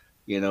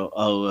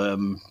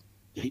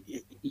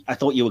 I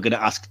thought you were going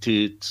to ask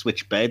to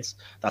switch beds.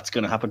 That's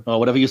going to happen. Or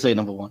whatever you say,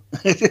 number 1.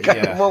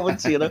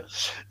 Moments, the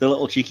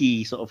little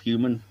cheeky sort of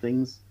human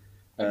things.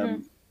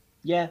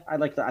 Yeah, I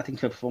like that. I think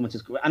her performance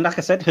is great. And like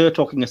I said, her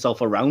talking herself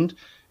around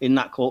in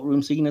that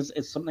courtroom scene is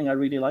something I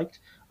really liked.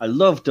 I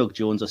love Doug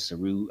Jones as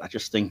Saru. I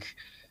just think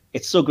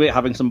it's so great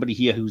having somebody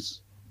here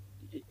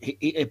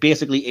it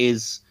basically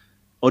is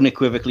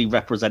unequivocally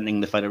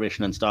representing the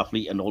Federation and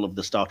Starfleet and all of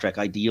the Star Trek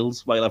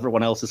ideals, while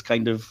everyone else is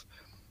kind of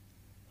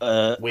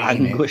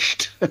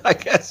anguished, I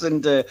guess,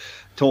 and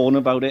torn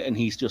about it, and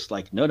he's just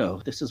like, no,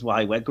 this is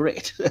why we're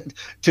great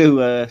to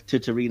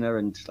Tarina,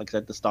 and like I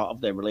said, the start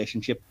of their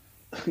relationship.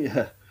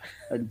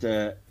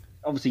 And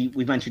obviously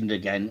we mentioned it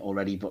again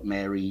already, but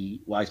Mary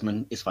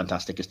Wiseman is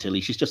fantastic as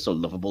Tilly. She's just so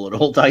lovable at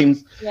all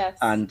times.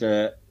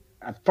 And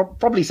I've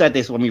probably said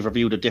this when we've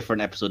reviewed a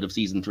different episode of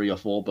season 3 or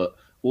 4, but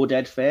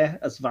Oded Fair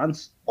as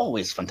Vance,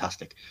 always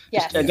fantastic.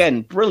 Just,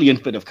 again,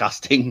 brilliant bit of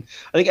casting.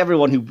 I think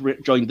everyone who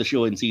joined the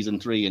show in season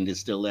 3 and is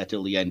still there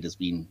till the end has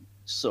been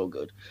so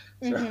good.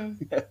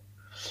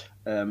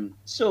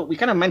 So we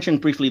kind of mentioned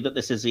briefly that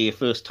this is a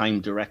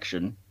first-time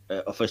director.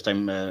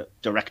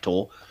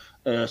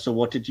 So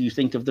what did you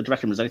think of the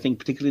direction? Was there anything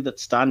particularly that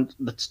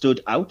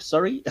stood out?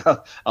 Sorry,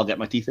 I'll get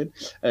my teeth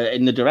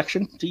in the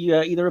direction to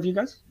either of you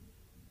guys?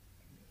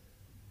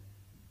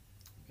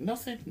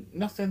 Nothing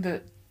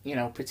that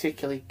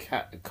particularly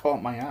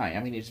caught my eye. I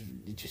mean, it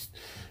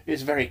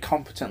was a very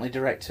competently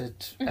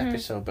directed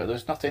episode, but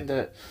there's nothing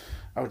that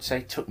I would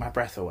say took my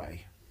breath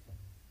away.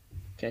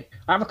 Okay,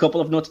 I have a couple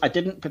of notes. I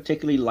didn't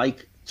particularly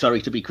like,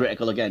 sorry to be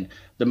critical again,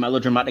 the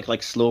melodramatic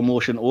like slow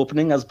motion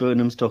opening as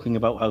Burnham's talking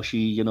about how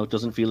she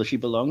doesn't feel as she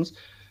belongs.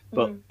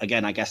 But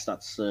again, I guess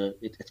that's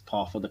it's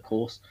par for the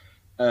course.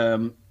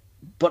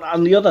 But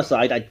on the other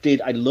side,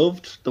 I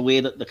loved the way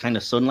that the kind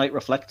of sunlight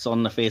reflects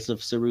on the face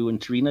of Saru and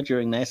Tarina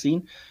during their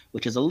scene,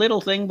 which is a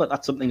little thing, but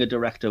that's something a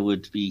director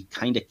would be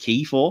kind of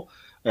key for,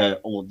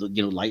 or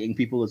lighting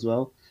people as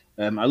well.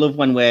 I love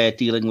when we're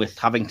dealing with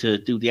having to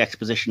do the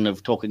exposition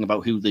of talking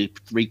about who the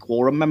 3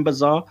 quorum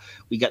members are.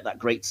 We get that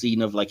great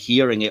scene of like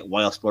hearing it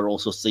whilst we're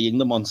also seeing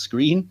them on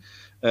screen,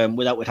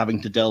 without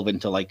having to delve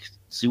into like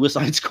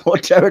Suicide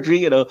Squad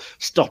territory,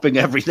 stopping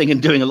everything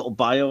and doing a little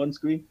bio on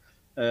screen.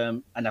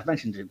 And I've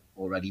mentioned it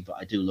already, but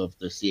I do love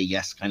the say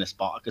yes kind of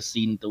Spartacus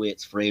scene, the way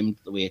it's framed,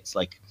 the way it's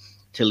like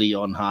Tilly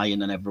on high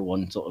and then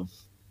everyone sort of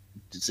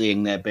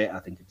saying their bit. I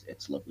think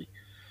it's lovely.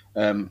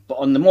 But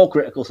on the more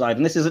critical side,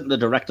 and this isn't the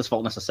director's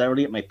fault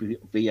necessarily, it might be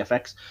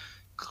VFX,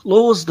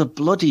 close the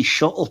bloody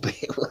shuttle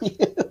bay, will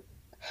you?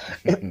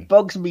 It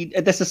bugs me.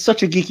 This is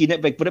such a geeky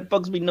nitpick, but it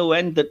bugs me no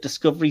end that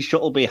Discovery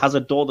Shuttle Bay has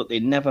a door that they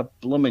never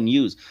blummin'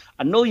 use.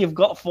 I know you've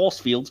got force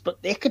fields,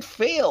 but they could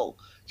fail.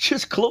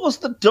 Just close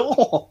the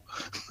door.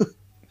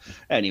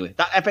 Anyway,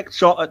 that epic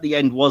shot at the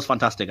end was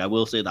fantastic. I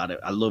will say that.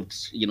 I loved,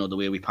 the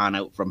way we pan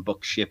out from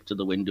Buck's ship to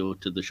the window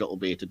to the shuttle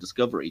bay to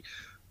Discovery.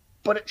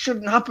 But it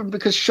shouldn't happen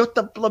because shut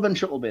the blubberin'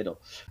 shuttle bay door.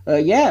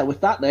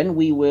 With that then,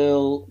 we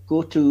will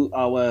go to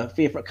our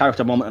favourite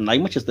character moment in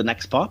line, which is the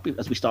next part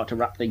as we start to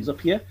wrap things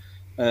up here.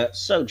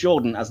 So,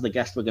 Jordan, as the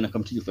guest, we're going to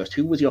come to you first.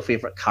 Who was your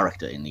favourite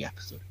character in the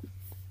episode?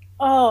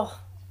 Oh,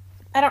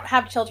 I don't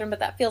have children, but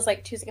that feels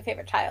like choosing a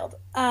favorite child.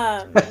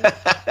 My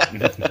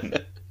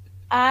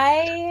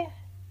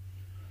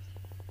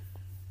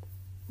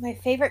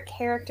favorite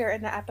character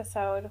in the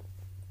episode,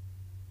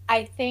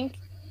 I think,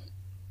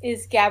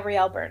 is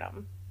Gabrielle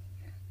Burnham.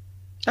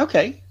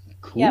 Okay,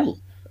 cool. Yep.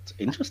 That's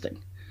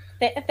interesting.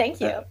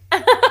 Thank you.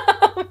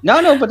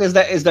 No, but is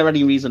there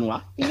any reason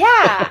why?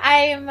 Yeah,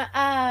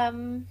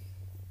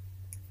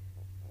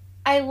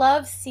 I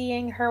love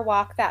seeing her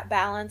walk that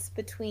balance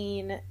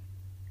between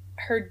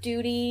her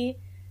duty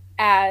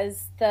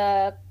as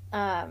the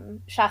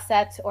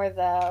Chasette or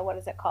the, what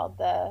is it called?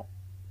 The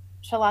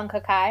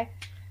Shalanka Kai.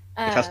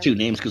 It has two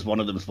names because one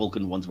of them is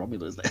Vulcan, one's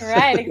Romulan.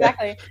 Right,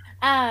 exactly.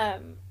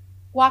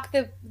 Walk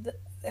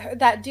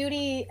that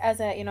duty as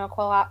a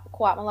Qowat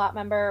Milat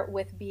member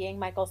with being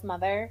Michael's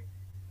mother,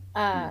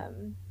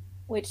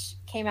 which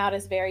came out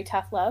as very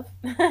tough love.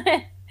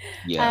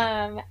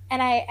 Yeah.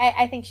 And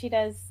I think she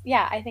does.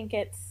 Yeah, I think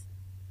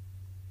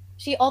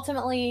she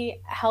ultimately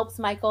helps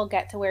Michael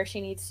get to where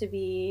she needs to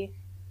be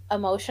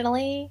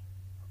emotionally,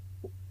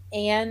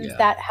 and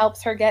that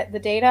helps her get the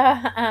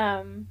data.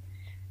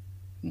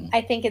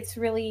 I think it's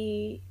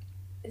really,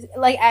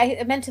 like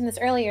I mentioned this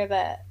earlier,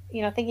 that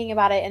thinking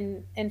about it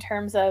in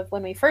terms of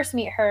when we first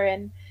meet her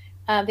and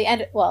the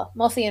end, well,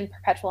 mostly in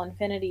Perpetual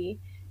Infinity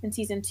in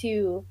season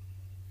 2.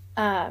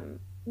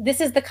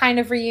 This is the kind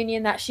of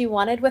reunion that she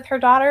wanted with her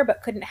daughter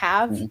but couldn't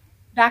have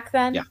back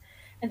then. Yeah.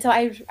 And so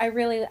I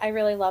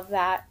really love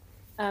that.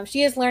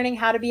 She is learning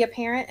how to be a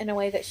parent in a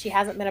way that she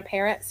hasn't been a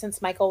parent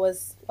since Michael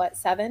was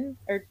 7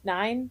 or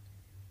 9.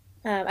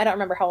 I don't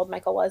remember how old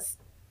Michael was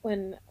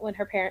when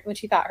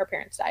she thought her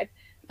parents died.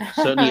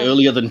 Certainly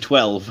earlier than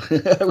 12.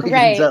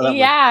 Right.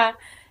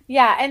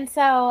 Yeah. And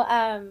so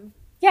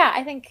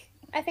I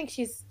think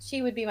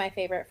she would be my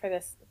favorite for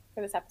this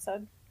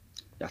episode.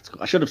 That's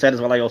cool. I should have said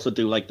as well, I also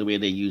do like the way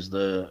they use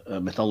the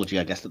mythology,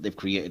 I guess, that they've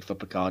created for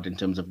Picard in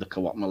terms of the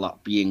Qowat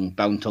Milat being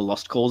bound to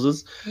lost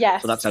causes.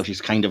 Yes. So that's how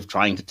she's kind of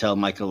trying to tell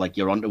Michael, like,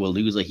 you're onto a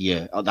loser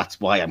here. Oh, that's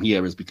why I'm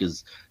here, is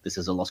because this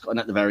is a lost cause. And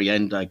at the very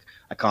end, like,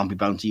 I can't be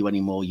bound to you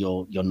anymore.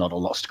 You're not a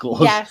lost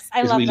cause. Yes,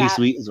 I love really that.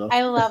 Sweet as well.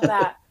 I love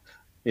that.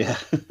 Yeah.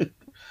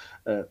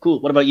 Cool.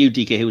 What about you,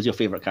 DK? Who was your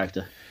favourite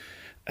character?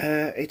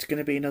 It's going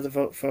to be another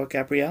vote for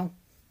Gabrielle.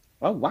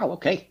 Oh, wow.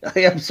 Okay. I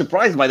am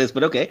surprised by this,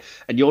 but okay.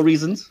 And your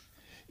reasons?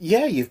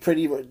 Yeah, you've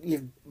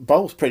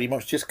both pretty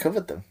much just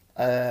covered them.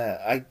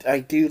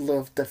 I do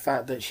love the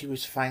fact that she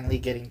was finally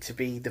getting to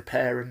be the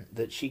parent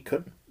that she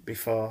couldn't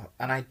before,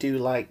 and I do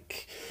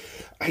like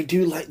the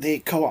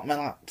Qowat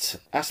Milat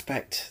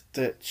aspect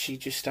that she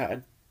just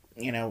started,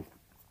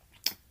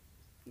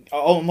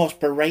 almost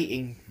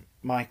berating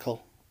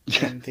Michael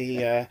and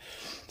the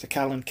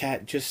Cal and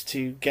Ket just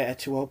to get her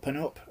to open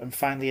up and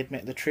finally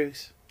admit the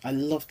truth. I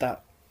love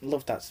that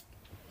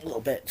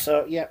little bit.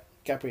 So yeah,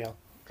 Gabrielle.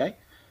 Okay.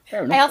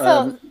 Fair enough. I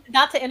also,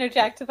 not to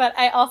interject, but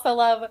I also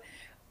love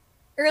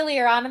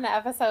earlier on in the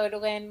episode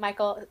when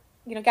Michael,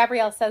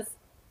 Gabrielle says,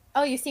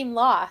 "Oh, you seem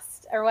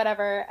lost," or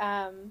whatever,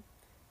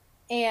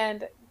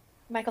 and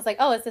Michael's like,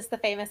 "Oh, is this the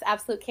famous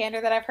absolute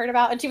candor that I've heard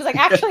about?" And she was like,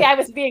 "Actually, I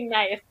was being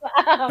nice."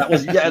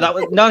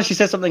 No. She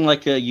said something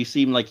like, "You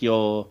seem like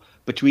you're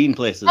between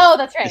places." Oh,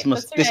 that's right.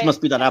 This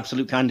must be that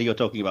absolute candor you're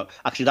talking about.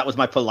 Actually, that was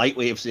my polite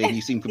way of saying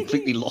you seem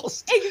completely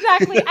lost.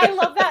 Exactly. I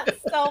love that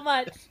so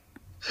much.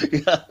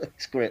 Yeah,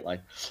 it's a great line.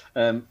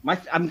 I'm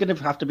going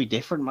to have to be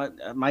different.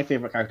 My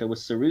favorite character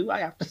was Saru, I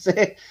have to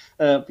say,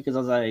 because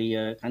as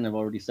I kind of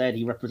already said,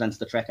 he represents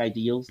the Trek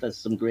ideals. There's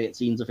some great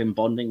scenes of him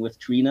bonding with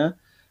Trina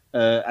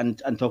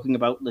and talking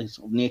about the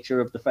sort of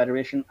nature of the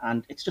Federation,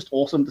 and it's just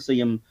awesome to see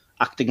him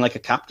acting like a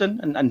captain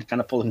and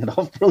kind of pulling it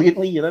off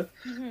brilliantly,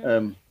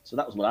 Mm-hmm. So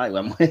that was what I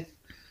went with.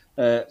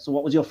 So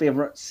what was your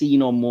favorite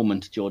scene or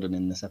moment, Jordan,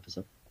 in this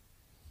episode?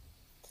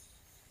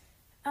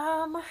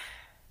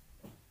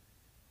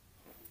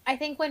 I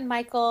think when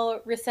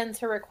Michael rescinds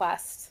her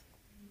request,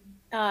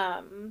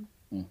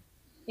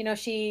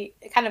 she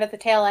kind of at the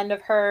tail end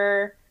of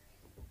her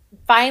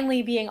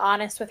finally being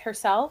honest with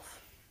herself.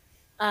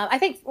 I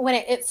think when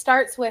it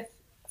starts with,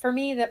 for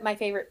me, that my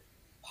favorite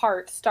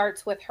part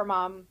starts with her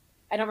mom.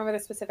 I don't remember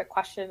the specific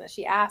question that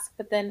she asked,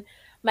 but then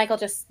Michael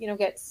just,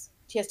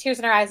 she has tears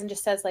in her eyes and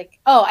just says like,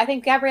 oh, I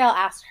think Gabrielle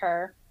asked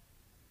her,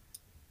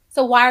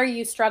 so why are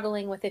you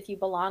struggling with if you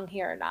belong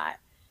here or not?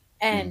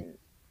 And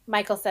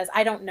Michael says,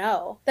 I don't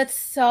know. That's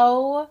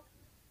so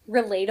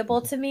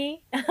relatable to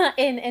me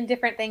in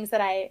different things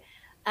that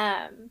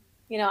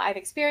I've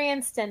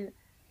experienced. And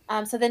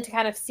so then to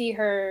kind of see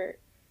her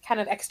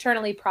kind of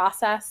externally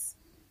process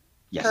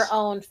her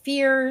own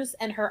fears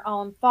and her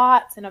own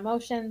thoughts and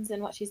emotions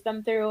and what she's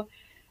been through.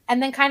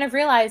 And then kind of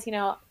realize,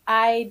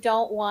 I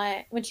don't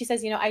want, when she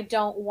says, I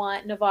don't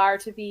want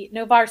Navarre's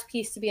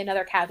piece to be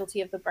another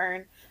casualty of the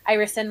burn. I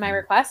rescind my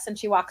request, and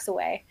she walks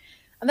away.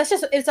 And that's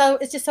just,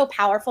 it's just so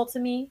powerful to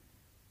me,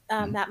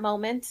 that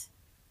moment.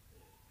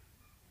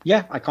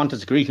 Yeah, I can't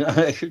disagree.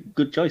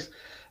 Good choice.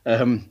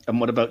 And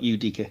what about you,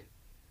 DK?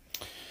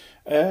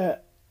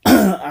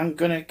 I'm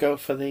going to go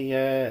for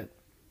the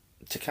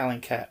T'Kal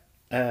and Ket,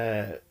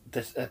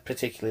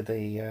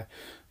 particularly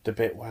the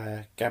bit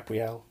where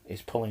Gabrielle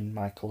is pulling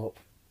Michael up.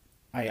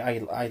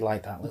 I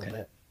like that a little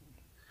bit.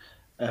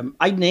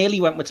 I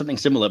nearly went with something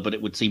similar, but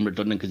it would seem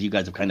redundant because you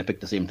guys have kind of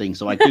picked the same thing.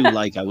 So I do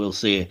I will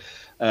say,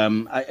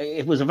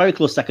 it was a very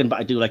close second, but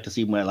I do like the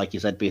scene where, like you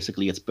said,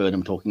 basically it's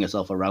Burnham talking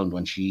herself around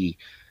when she's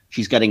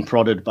getting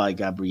prodded by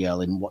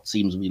Gabrielle in what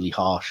seems really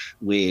harsh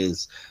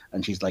ways.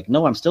 And she's like,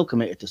 no, I'm still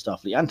committed to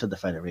Starfleet and to the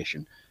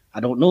Federation. I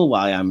don't know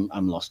why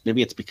I'm lost.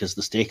 Maybe it's because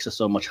the stakes are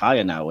so much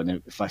higher now.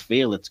 And if I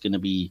fail, it's going to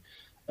be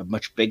a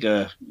much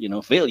bigger,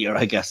 failure,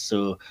 I guess.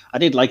 So I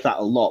did like that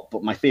a lot,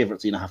 but my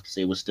favorite scene, I have to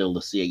say, was still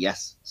the say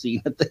yes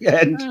scene at the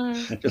end,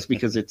 just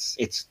because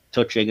it's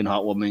touching and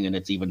heartwarming, and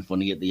it's even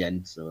funny at the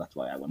end. So that's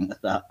why I went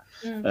with that.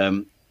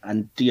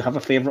 And do you have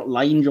a favorite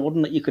line,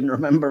 Jordan, that you can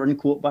remember and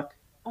quote back?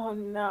 Oh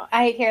no!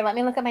 Let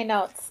me look at my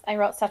notes. I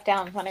wrote stuff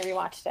down when I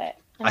rewatched it.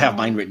 I have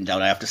mine written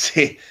down, I have to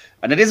say,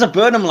 and it is a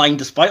Burnham line,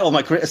 despite all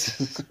my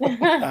criticism.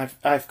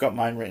 I've got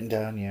mine written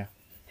down. Yeah.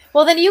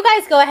 Well, then you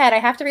guys go ahead. I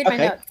have to read my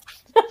notes.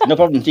 No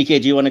problem.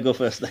 DK, do you want to go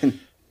first then?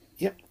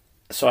 Yep.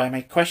 So I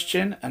may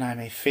question and I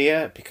may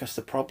fear because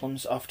the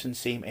problems often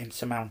seem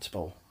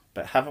insurmountable.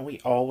 But haven't we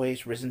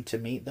always risen to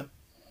meet them?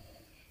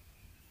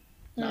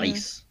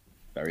 Nice.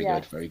 Very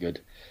good. Very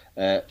good.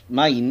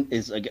 Mine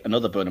is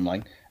another Burnham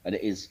line, and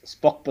it is,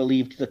 Spock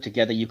believed that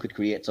together you could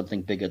create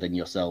something bigger than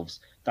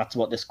yourselves. That's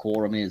what this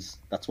quorum is.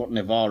 That's what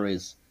Navarre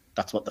is.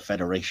 That's what the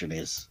Federation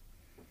is.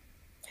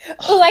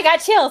 Oh, I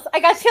got chills,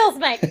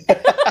 Mike.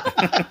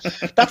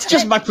 That's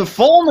just my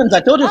performance.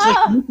 I thought it was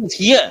like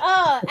here.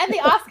 Oh, and the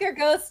Oscar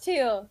goes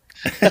too.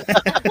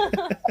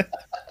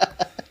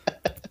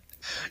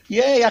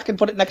 Yay, I can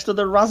put it next to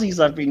the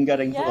Razzies I've been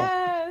getting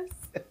for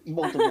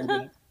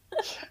multiple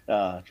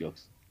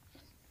jokes.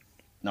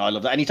 No, I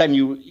love that. Anytime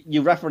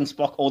you reference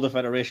Spock or the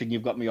Federation,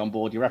 you've got me on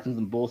board. You reference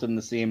them both in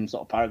the same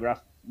sort of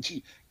paragraph.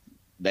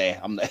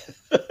 I'm there.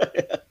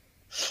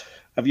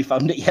 Have you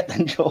found it yet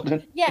then,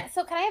 Jordan? Yeah,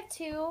 so can I have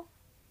two?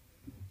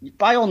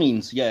 By all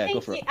means, yeah, Thank go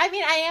for you. it. I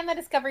mean, I am a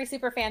Discovery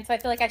superfan, so I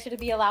feel like I should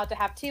be allowed to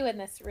have two in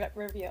this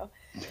review.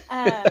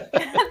 That's a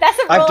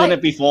rule. I've done it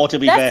before, to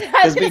be fair.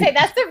 I was going to say,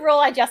 that's the rule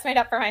I just made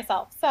up for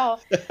myself. So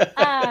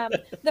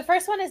the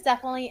first one is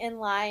definitely in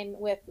line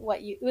with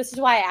this is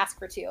why I asked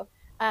for two,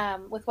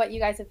 with what you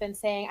guys have been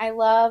saying. I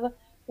love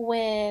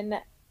when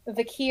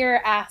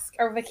Vakir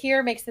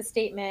makes the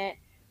statement,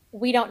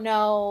 we don't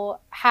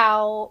know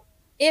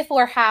if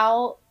or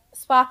how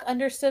Spock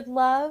understood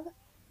love.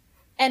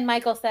 And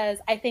Michael says,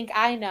 I think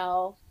I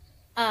know.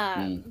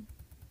 I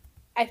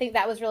think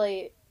that was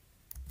really,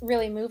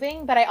 really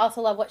moving. But I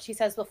also love what she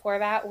says before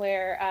that,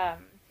 where,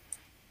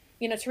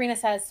 Tarina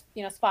says,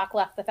 Spock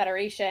left the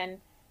Federation.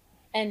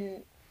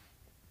 And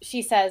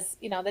she says,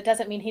 that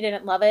doesn't mean he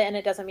didn't love it. And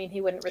it doesn't mean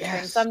he wouldn't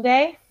return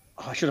someday.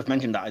 Oh, I should have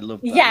mentioned that. I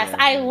love that. Yes,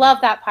 I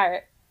love that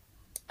part.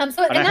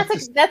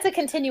 That's a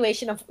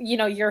continuation of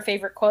your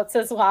favorite quotes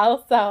as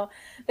well. So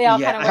they all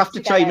kind of. I have to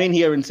chime in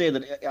here and say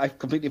that I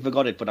completely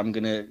forgot it, but I'm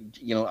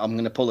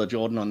gonna pull a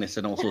Jordan on this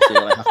and also say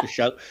that I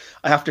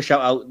have to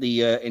shout out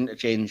the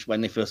interchange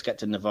when they first get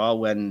to Navarre,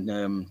 when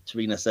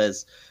Tarina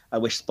says, "I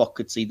wish Spock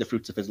could see the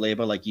fruits of his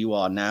labor like you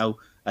are now,"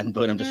 and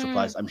Burnham just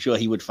replies, "I'm sure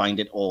he would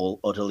find it all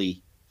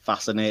utterly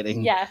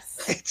fascinating."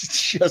 Yes,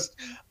 it's just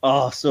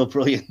so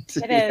brilliant.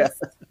 It is.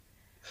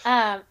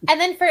 And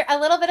then for a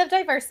little bit of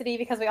diversity,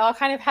 because we all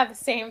kind of have the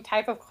same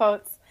type of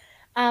quotes,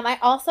 I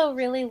also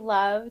really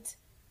loved,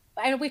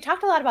 and we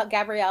talked a lot about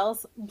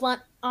Gabrielle's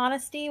blunt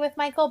honesty with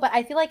Michael, but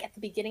I feel like at the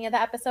beginning of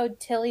the episode,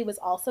 Tilly was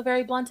also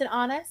very blunt and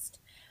honest.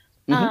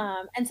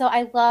 And so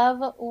I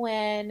love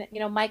when,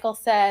 Michael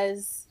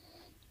says,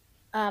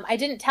 I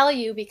didn't tell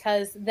you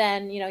because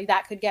then,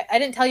 I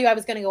didn't tell you I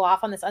was going to go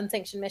off on this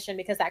unsanctioned mission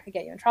because that could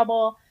get you in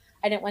trouble.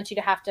 I didn't want you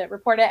to have to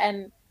report it.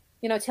 And,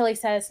 Tilly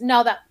says,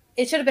 no, that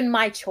it should have been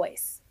my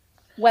choice,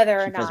 whether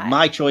or not.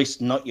 My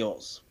choice, not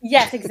yours.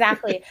 Yes,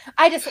 exactly.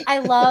 I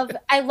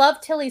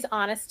love Tilly's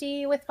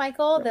honesty with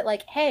Michael, that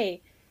like,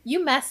 hey,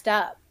 you messed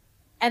up.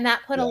 And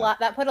that put a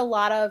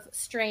lot of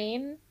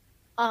strain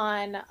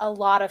on a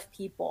lot of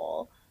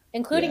people.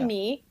 including Yeah.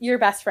 me, your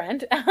best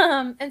friend.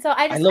 And so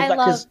I love I that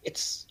love,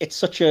 because it's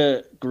such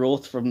a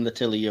growth from the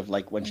Tilly of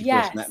like when she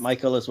first met yes,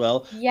 Michael as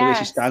well. The way she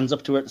yes, stands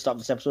up to her at the start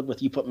of this episode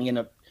with you put me in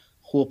a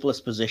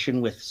hopeless position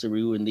with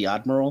Saru and the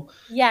Admiral.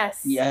 yes.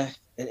 Yeah,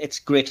 it's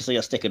great to see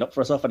her sticking up for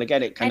herself. And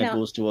again, it I kind of know.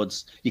 goes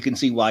towards, you can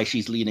see why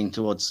she's leaning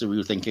towards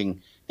Saru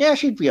thinking, yeah,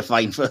 she'd be a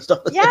fine first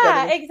officer.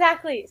 Yeah,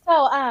 exactly.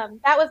 So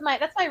that's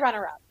my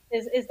runner up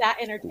is that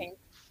entertainment.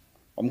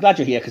 I'm glad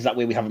you're here because that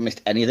way we haven't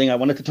missed anything I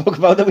wanted to talk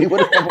about that we would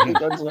have probably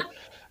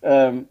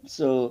done.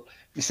 So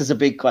this is a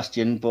big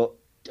question, but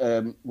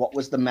what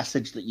was the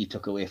message that you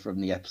took away from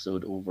the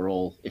episode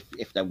overall,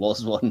 if there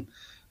was one?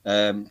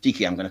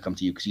 DK, I'm going to come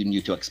to you because you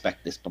knew to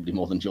expect this probably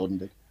more than Jordan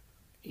did.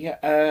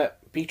 Yeah,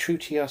 be true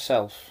to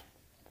yourself.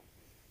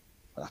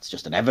 Well, that's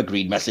just an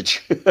evergreen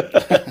message,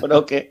 but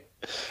okay.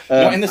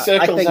 Not in the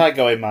circles I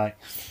go in, Mike.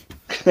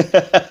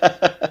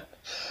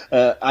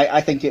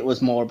 I think it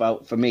was more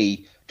about, for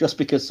me, just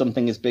because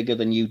something is bigger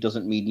than you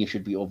doesn't mean you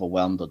should be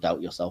overwhelmed or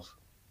doubt yourself.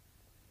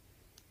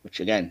 Which,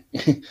 again,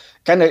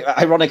 kind of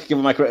ironic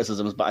given my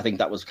criticisms, but I think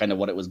that was kind of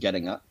what it was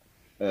getting at.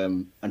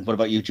 And what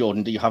about you,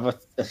 Jordan? Do you have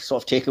a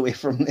sort of takeaway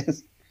from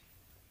this?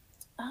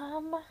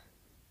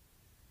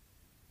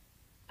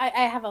 I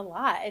have a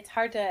lot. It's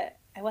hard to,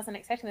 I wasn't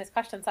expecting this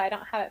question, so I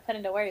don't have it put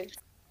into words.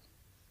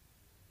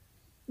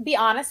 Be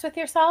honest with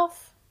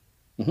yourself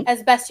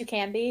as best you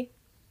can be.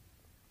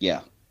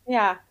 Yeah.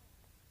 Yeah.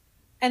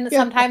 And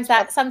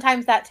Yeah,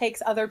 sometimes that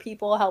takes other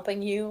people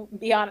helping you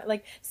be honest,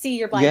 like see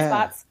your blind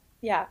spots.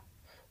 Yeah.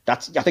 I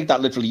think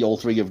that literally all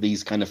three of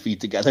these kind of feed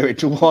together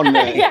into one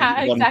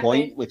one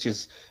point, which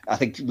is, I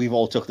think we've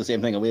all took the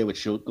same thing away,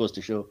 which goes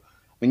to show.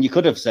 I mean, you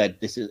could have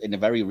said this is, in a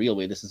very real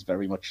way, this is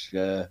very much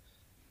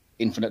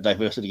infinite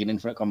diversity and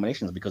infinite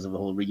combinations because of the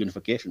whole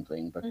reunification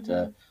thing. But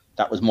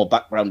that was more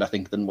background, I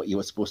think, than what you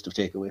were supposed to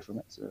take away from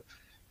it. So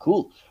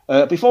cool.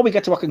 Before we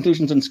get to our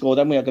conclusions and score,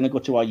 then we are going to go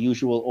to our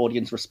usual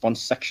audience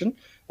response section,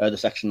 the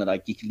section that I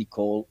geekily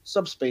call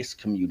Subspace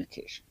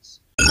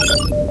Communications.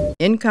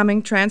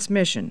 Incoming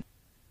transmission.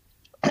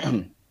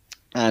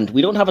 And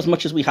we don't have as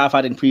much as we have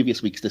had in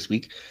previous weeks this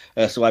week.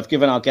 So I've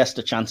given our guest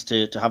a chance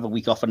to have a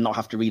week off and not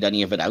have to read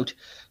any of it out.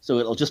 So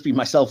it'll just be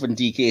myself and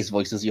DK's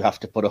voices you have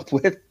to put up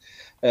with.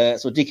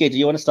 So DK, do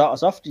you want to start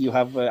us off? Do you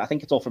have, I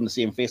think it's all from the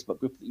same Facebook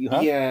group that you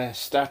have? Yeah,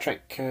 Star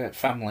Trek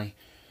family.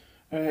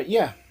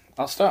 Yeah,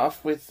 I'll start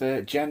off with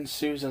Jen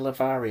Souza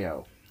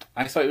Lavario.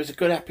 I thought it was a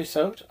good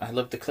episode. I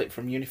loved the clip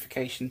from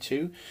Unification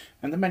II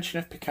and the mention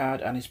of Picard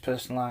and his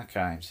personal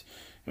archives.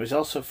 It was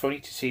also funny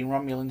to see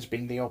Romulans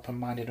being the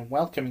open-minded and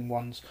welcoming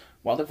ones,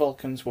 while the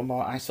Vulcans were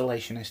more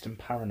isolationist and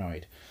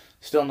paranoid.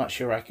 Still not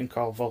sure I can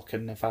call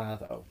Vulcan Navarre,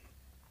 though.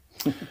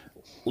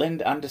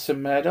 Lind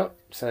Anderson Murdoch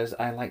says,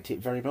 I liked it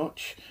very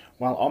much,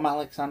 while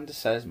Alexander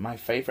says, my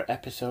favourite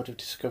episode of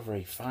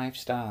Discovery, 5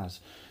 stars.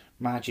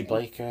 Margie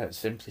Blaker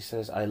simply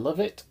says, I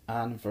love it,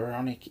 and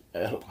Veronique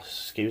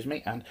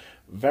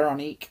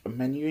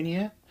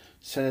Menunia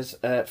says,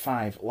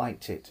 5,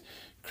 liked it.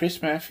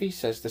 Chris Murphy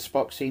says the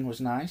Spock scene was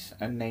nice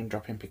and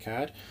name-dropping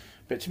Picard,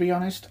 but to be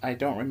honest, I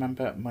don't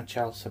remember much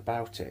else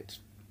about it.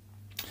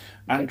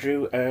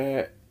 Andrew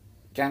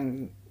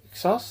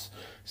Gangsos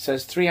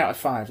says 3 out of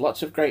 5.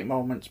 Lots of great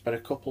moments, but a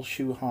couple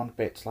shoehorned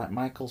bits, like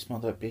Michael's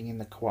mother being in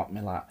the Qowat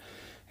Milat.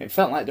 It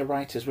felt like the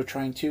writers were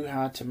trying too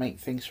hard to make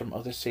things from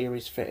other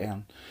series fit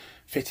in.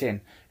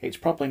 It's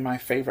probably my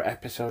favourite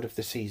episode of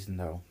the season,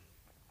 though.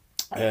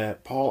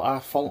 Paul R.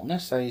 Faulkner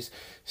says,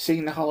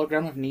 seeing the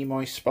hologram of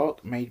Nimoy's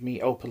Spock made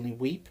me openly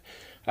weep.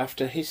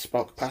 After his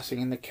Spock passing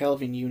in the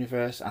Kelvin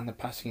universe and the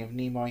passing of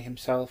Nimoy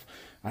himself,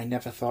 I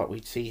never thought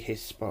we'd see his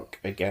Spock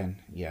again.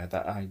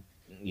 That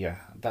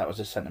was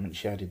a sentiment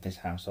shared in this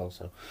house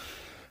also.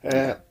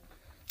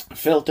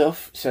 Phil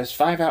Duff says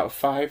 5 out of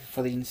 5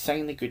 for the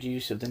insanely good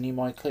use of the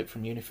Nimoy clip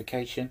from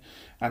Unification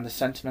and the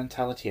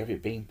sentimentality of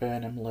it being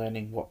Burnham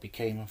learning what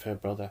became of her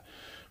brother,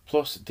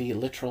 plus the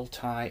literal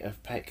tie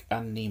of Peck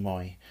and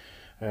Nimoy.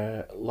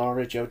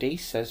 Laura Jodie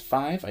says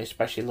 5. I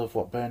especially love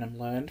what Burnham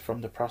learned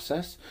from the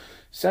process.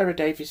 Sarah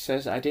Davies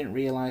says, I didn't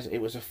realise it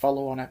was a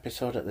follow-on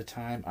episode at the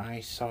time I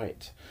saw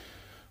it.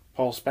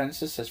 Paul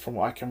Spencer says, from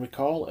what I can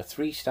recall, a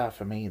 3-star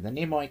for me. The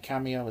Nimoy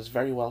cameo was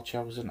very well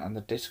chosen and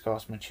the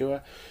discourse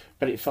mature,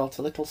 but it felt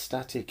a little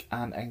static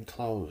and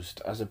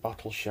enclosed as a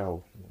bottle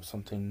show,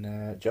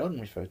 something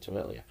Jordan referred to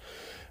earlier.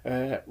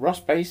 Ross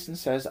Basin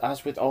says,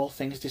 as with all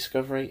things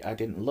Discovery, I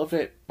didn't love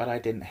it, but I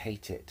didn't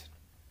hate it.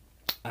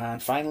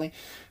 And finally,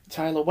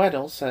 Tyler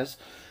Weddell says,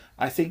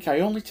 I think I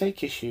only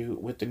take issue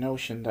with the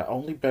notion that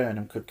only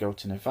Burnham could go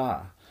to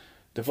Navarre.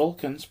 The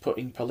Vulcans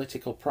putting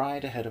political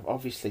pride ahead of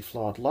obviously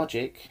flawed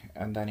logic,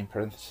 and then in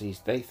parentheses,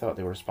 they thought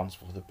they were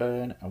responsible for the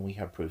burn, and we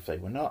have proof they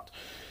were not,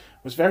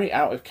 was very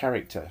out of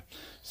character.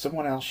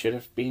 Someone else should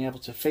have been able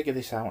to figure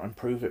this out and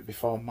prove it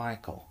before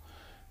Michael.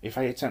 If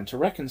I attempt to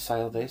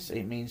reconcile this,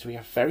 it means we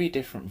have very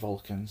different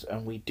Vulcans,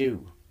 and we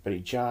do, but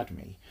it jarred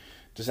me.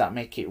 Does that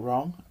make it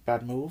wrong?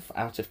 Bad move?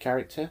 Out of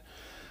character?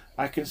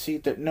 I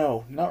concede that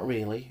no, not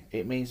really.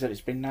 It means that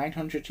it's been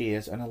 900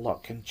 years and a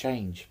lot can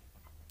change.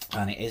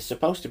 And it is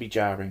supposed to be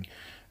jarring.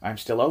 I'm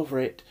still over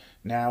it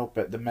now,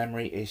 but the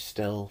memory is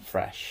still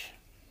fresh.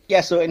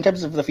 Yeah, so in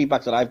terms of the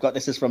feedback that I've got,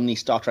 this is from the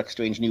Star Trek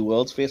Strange New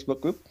Worlds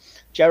Facebook group.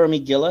 Jeremy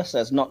Giller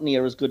says, not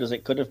near as good as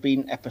it could have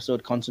been.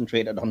 Episode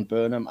concentrated on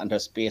Burnham and her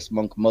space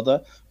monk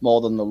mother more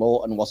than the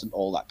lore and wasn't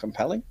all that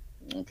compelling.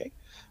 Okay.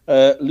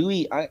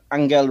 Louis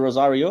Angel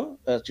Rosario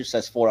just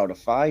says 4 out of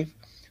 5.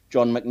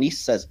 John McNeese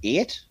says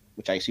 8,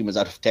 which I assume is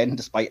out of 10,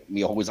 despite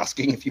me always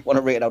asking if you want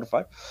to rate it out of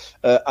 5.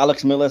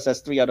 Alex Miller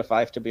says 3 out of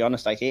 5. To be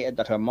honest, I hated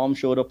that her mom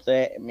showed up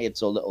there. It made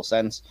so little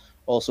sense.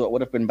 Also, it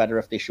would have been better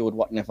if they showed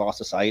what Nivar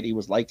society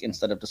was like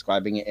instead of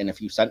describing it in a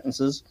few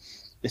sentences.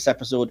 This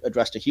episode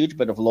addressed a huge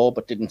bit of lore,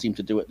 but didn't seem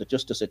to do it the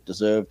justice it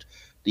deserved.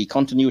 The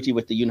continuity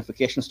with the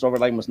unification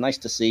storyline was nice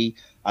to see,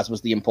 as was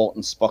the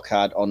importance Spock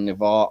had on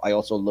Nivar. I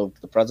also loved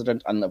the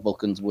president and that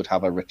Vulcans would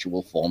have a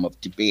ritual form of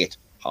debate.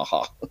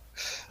 Haha.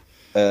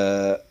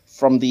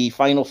 From the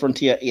Final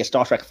Frontier, a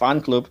Star Trek fan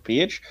club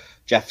page,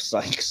 Jeff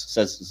Sykes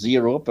says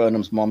 0.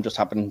 Burnham's mom just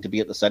happening to be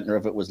at the center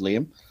of it was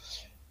lame.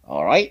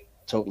 All right.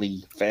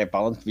 Totally fair,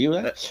 balanced view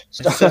there.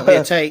 Certainly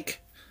a take.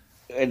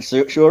 It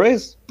sure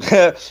is.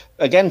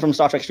 Again, from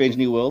Star Trek Strange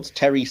New Worlds,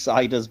 Terry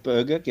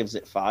Sidersberger gives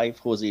it 5.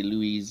 Jose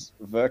Luis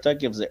Verta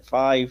gives it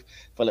 5.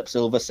 Philip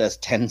Silver says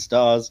 10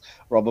 stars.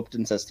 Rob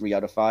Upton says 3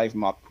 out of 5.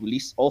 Mark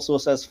Poulis also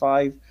says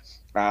 5.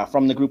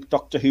 From the group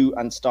Doctor Who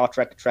and Star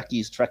Trek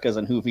Trekkies, Trekkers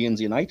and Whovians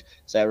Unite,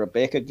 Sarah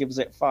Baker gives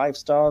it 5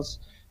 stars.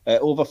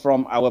 Over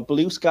from our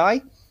Blue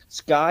Sky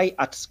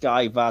at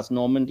Sky Vaz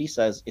Normandy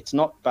says, it's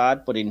not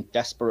bad, but in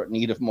desperate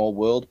need of more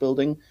world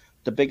building.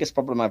 The biggest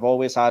problem I've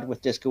always had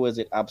with Disco is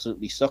it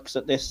absolutely sucks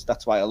at this.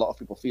 That's why a lot of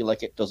people feel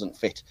like it doesn't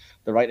fit.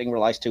 The writing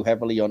relies too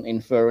heavily on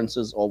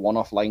inferences or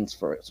one-off lines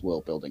for its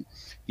world building.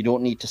 You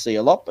don't need to say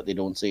a lot, but they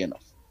don't say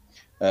enough.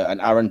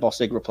 And Aaron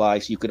Bossig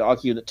replies, you could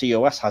argue that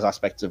TOS has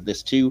aspects of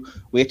this too.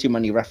 Way too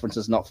many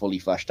references not fully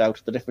fleshed out.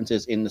 The difference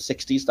is in the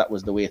 60s, that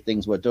was the way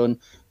things were done.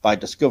 By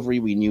Discovery,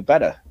 we knew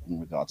better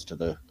in regards to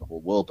the whole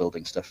world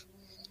building stuff.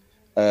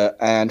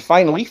 And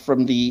finally,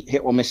 from the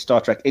Hit or Miss Star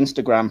Trek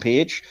Instagram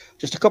page,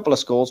 just a couple of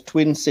scores.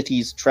 Twin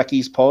Cities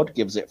Trekkies Pod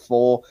gives it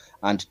 4,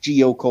 and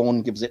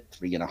Geocorn gives it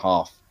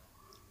 3.5.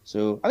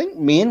 So I think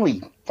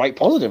mainly quite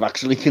positive,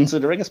 actually,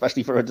 considering,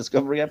 especially for a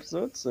Discovery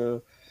episode.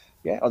 So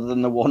yeah, other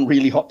than the one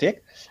really hot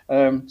take.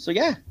 So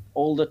yeah,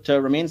 all that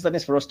remains then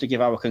is for us to give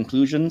our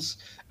conclusions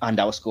and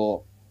our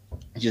score,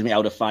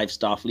 out of 5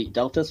 Starfleet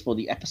Deltas for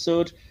the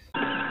episode.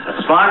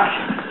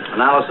 Spock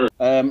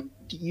analysis.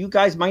 Do you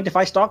guys mind if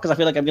I start? Because I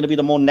feel like I'm going to be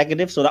the more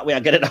negative, so that way I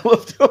get it out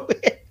of the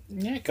way.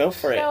 Yeah, go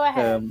for it. Go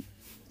ahead.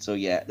 So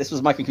yeah, this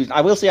was my conclusion.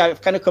 I will say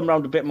I've kind of come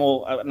around a bit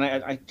more, and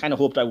I kind of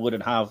hoped I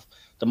wouldn't have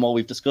the more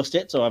we've discussed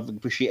it. So I've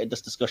appreciated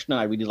this discussion, and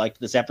I really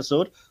liked this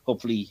episode.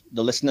 Hopefully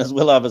the listeners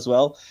will have as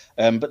well.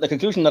 But the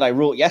conclusion that I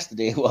wrote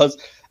yesterday was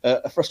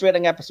a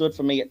frustrating episode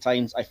for me at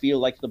times. I feel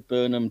like the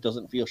Burnham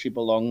doesn't feel she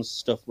belongs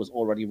stuff was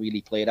already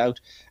really played out,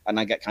 and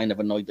I get kind of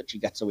annoyed that she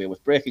gets away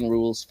with breaking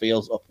rules,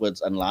 fails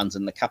upwards, and lands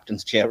in the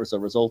captain's chair as a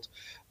result.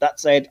 That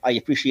said, I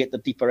appreciate the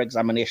deeper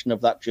examination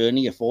of that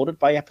journey afforded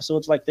by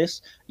episodes like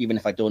this, even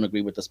if I don't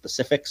agree with the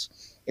specifics.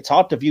 It's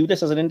hard to view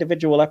this as an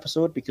individual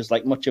episode because,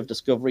 like much of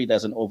Discovery,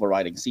 there's an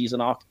overriding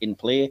season arc in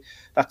play.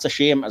 That's a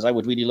shame, as I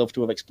would really love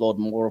to have explored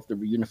more of the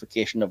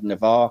reunification of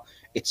Nivar,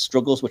 its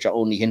struggles, which are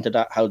only hinted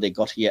at, how they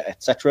got here,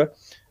 etc.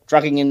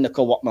 Dragging in the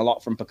Qowat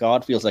Milat from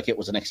Picard feels like it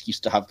was an excuse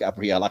to have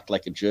Gabrielle act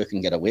like a jerk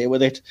and get away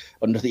with it,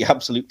 under the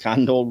absolute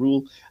candor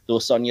rule, though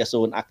Sonia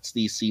Sohn acts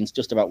these scenes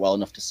just about well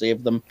enough to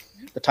save them.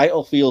 The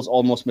title feels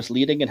almost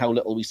misleading in how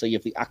little we see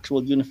of the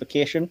actual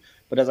unification,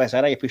 but as I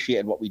said, I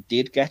appreciated what we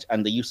did get,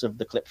 and the use of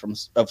the clip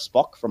of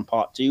Spock from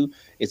Part 2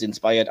 is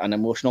inspired and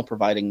emotional,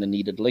 providing the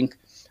needed link.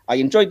 I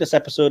enjoyed this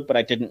episode, but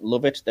I didn't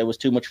love it. There was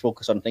too much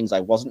focus on things I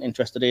wasn't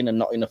interested in and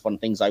not enough on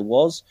things I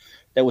was.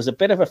 There was a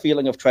bit of a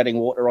feeling of treading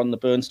water on the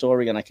Byrne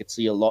story, and I could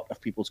see a lot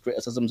of people's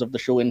criticisms of the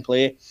show in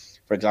play.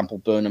 For example,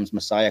 Burnham's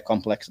Messiah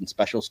complex and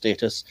special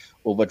status,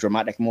 over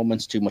dramatic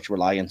moments, too much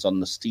reliance on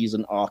the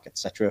season arc,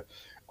 etc.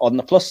 On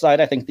the plus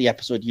side, I think the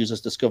episode uses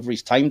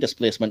Discovery's time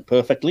displacement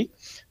perfectly.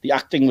 The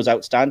acting was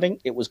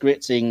outstanding. It was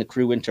great seeing the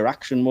crew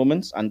interaction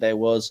moments, and there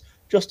was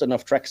just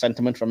enough Trek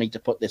sentiment for me to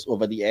put this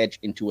over the edge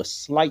into a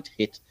slight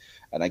hit,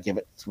 and I give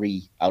it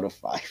 3 out of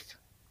 5.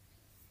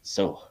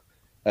 So,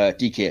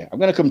 DK, I'm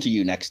going to come to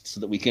you next so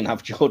that we can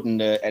have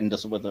Jordan end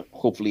us with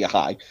hopefully a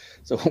high.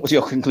 So what was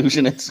your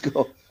conclusion and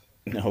score?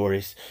 No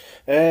worries.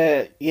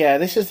 Yeah,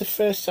 this is the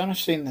first time I've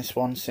seen this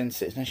one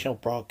since its initial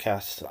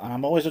broadcast, and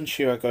I'm always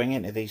unsure going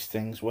into these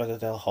things whether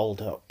they'll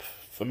hold up.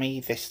 For me,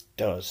 this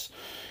does.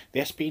 The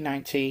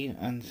SB-19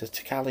 and the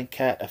Takalin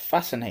Ket are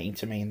fascinating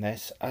to me in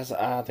this, as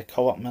are the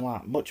Qowat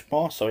Milat, much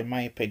more so, in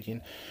my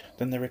opinion,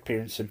 than their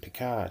appearance in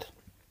Picard.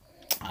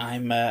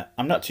 I'm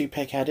not too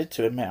pig-headed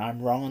to admit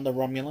I'm wrong on the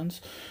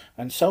Romulans,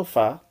 and so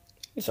far,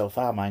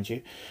 mind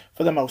you,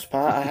 for the most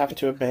part, I have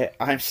to admit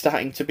I'm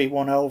starting to be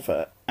won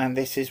over, and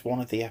this is one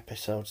of the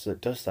episodes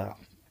that does that.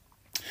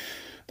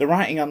 The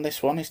writing on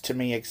this one is, to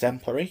me,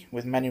 exemplary,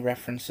 with many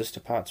references to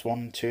parts 1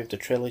 and 2 of the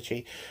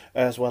trilogy,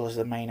 as well as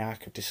the main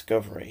arc of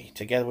Discovery,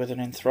 together with an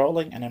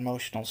enthralling and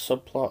emotional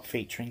subplot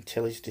featuring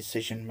Tilly's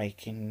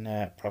decision-making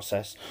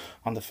process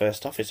on the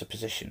first officer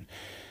position.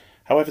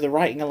 However, the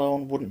writing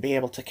alone wouldn't be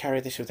able to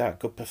carry this without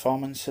good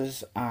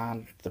performances,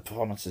 and the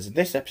performances in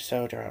this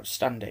episode are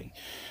outstanding.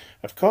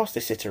 Of course,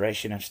 this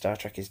iteration of Star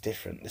Trek is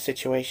different. The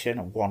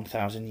situation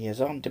 1,000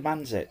 years on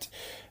demands it,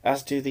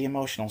 as do the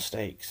emotional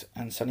stakes,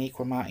 and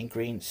Sonequa Martin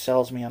Green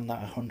sells me on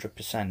that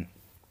 100%.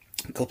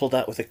 Couple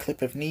that with a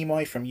clip of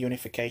Nimoy from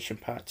Unification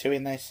Part 2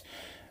 in this,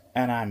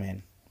 and I'm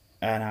in.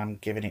 And I'm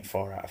giving it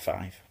 4 out of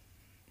 5.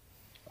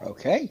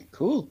 Okay,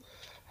 cool.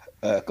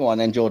 Go on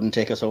then, Jordan,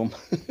 take us home.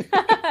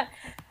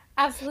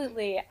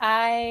 Absolutely.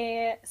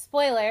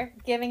 Spoiler,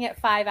 giving it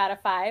 5 out of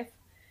 5.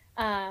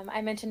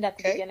 I mentioned at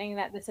the beginning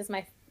that this is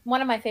one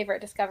of my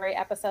favorite Discovery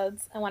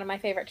episodes and one of my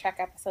favorite Trek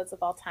episodes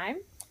of all time.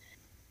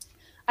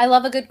 I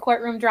love a good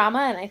courtroom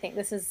drama, and I think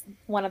this is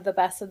one of the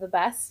best of the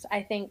best.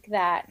 I think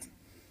that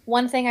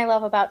one thing I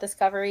love about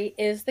Discovery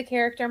is the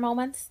character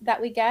moments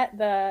that we get,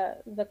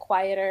 the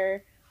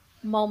quieter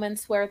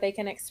moments where they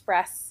can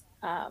express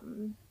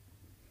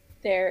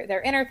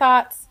their inner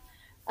thoughts,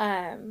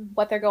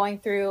 what they're going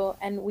through,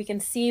 and we can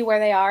see where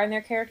they are in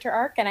their character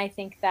arc. And I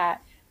think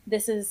that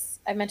this is,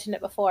 I mentioned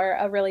it before,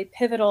 a really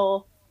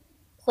pivotal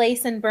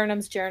place in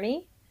Burnham's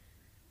journey.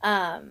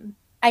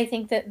 I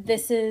think that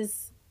this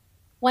is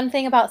one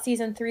thing about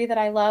season 3 that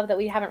I love that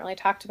we haven't really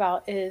talked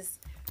about is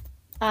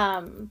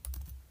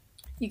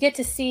you get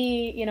to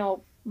see,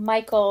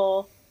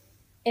 Michael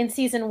in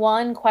season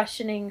 1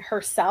 questioning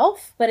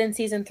herself, but in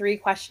season 3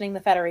 questioning the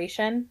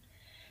Federation.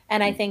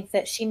 And I think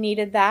that she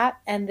needed that.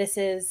 And this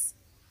is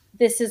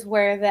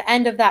where the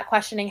end of that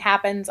questioning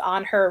happens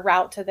on her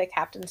route to the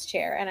captain's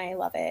chair. And I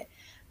love it.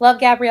 Love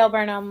Gabrielle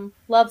Burnham.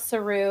 Love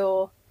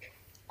Saru.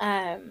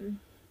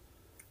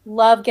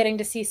 Love getting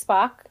to see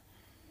Spock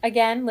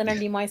again. Leonard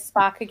Nimoy's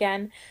Spock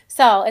again.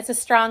 So it's a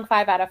strong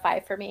 5 out of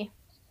 5 for me.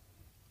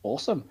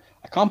 Awesome.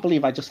 I can't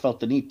believe I just felt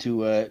the need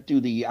to do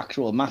the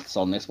actual maths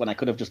on this when I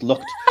could have just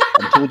looked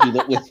and told you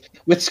that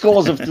with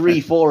scores of 3,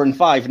 4, and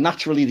 5,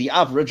 naturally the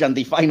average and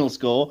the final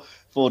score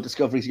for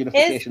Discovery's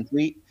Unification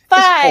 3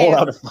 5. Is 4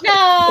 out of 5.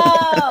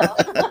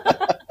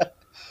 No!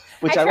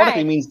 Which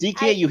ironically means,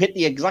 DK, you hit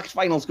the exact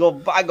final score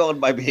bang on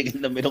by being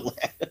in the middle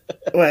there.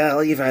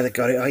 Well, you've either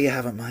got it or you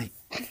haven't, mate.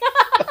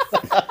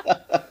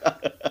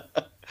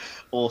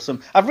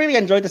 Awesome. I've really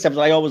enjoyed this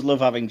episode. I always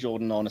love having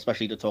Jordan on,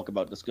 especially to talk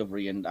about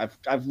Discovery, and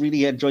I've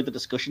really enjoyed the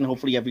discussion.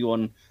 Hopefully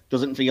everyone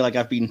doesn't feel like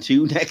I've been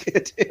too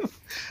negative.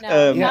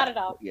 No, not at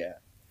all. Yeah.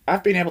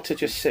 I've been able to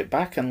just sit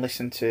back and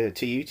listen to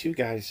you two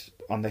guys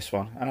on this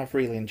one, and I've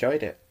really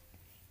enjoyed it.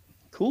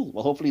 Cool.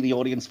 Well, hopefully the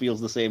audience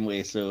feels the same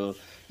way. So,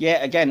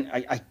 yeah, again,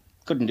 I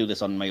couldn't do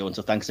this on my own,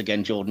 so thanks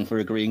again, Jordan, for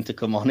agreeing to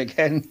come on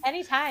again.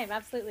 Anytime,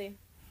 absolutely.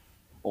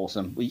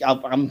 Awesome.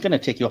 I'm going to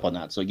take you up on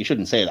that, so you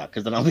shouldn't say that,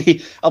 because then I'll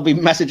be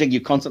messaging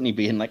you constantly,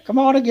 being like, "Come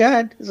on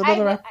again." There's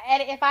another.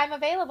 And if I'm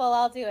available,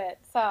 I'll do it.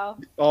 So.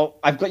 Oh,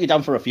 I've got you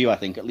down for a few. I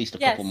think at least a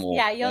couple more.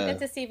 Yeah, you'll get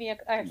to see me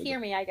or hear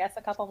me, I guess,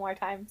 a couple more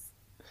times.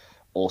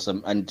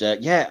 Awesome, and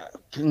yeah,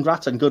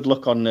 congrats and good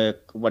luck on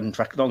when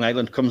Trek Long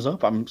Island comes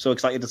up. I'm so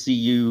excited to see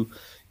you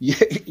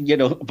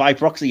by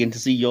proxy and to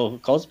see your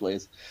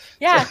cosplays.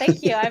 Yeah,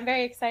 thank you. I'm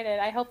very excited.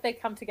 I hope they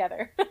come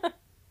together.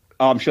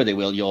 Oh, I'm sure they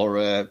will.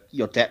 Your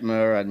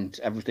Detmer and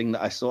everything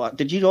that I saw.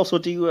 Did you also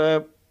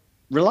do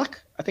Rilak?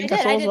 I think I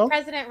saw as well. I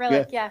did President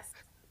Rilak, yes.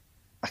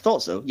 I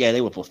thought so. Yeah,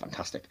 they were both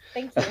fantastic.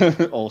 Thank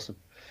you. Awesome.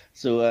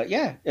 So,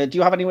 do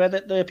you have anywhere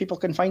that people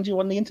can find you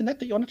on the internet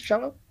that you wanted to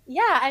shout out?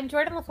 Yeah, I'm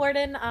Jordan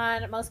LaForden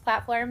on most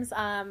platforms,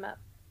 on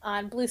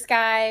Blue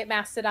Sky,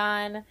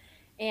 Mastodon,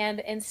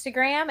 and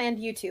Instagram, and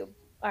YouTube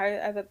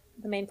are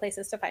the main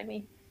places to find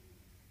me.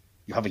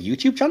 You have a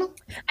YouTube channel?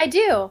 I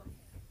do.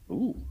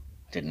 Ooh,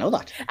 didn't know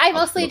that. I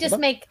mostly just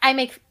make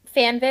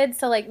fan vids,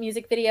 so like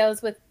music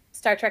videos with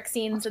Star Trek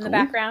scenes in the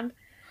background.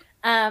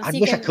 I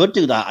wish I could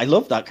do that. I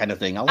love that kind of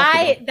thing.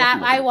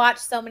 I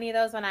watched so many of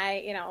those when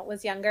I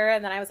was younger,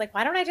 and then I was like,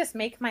 why don't I just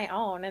make my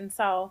own? And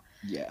so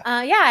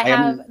I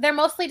have. They're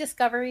mostly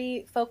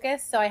Discovery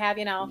focused, so I have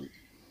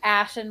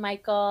Ash and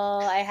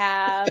Michael. I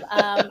have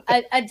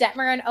a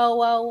Detmer and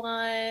Owo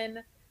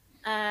one,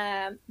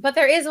 but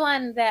there is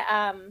one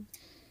that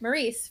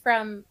Maurice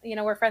from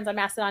we're friends on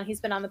Mastodon. He's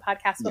been on the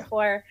podcast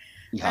before.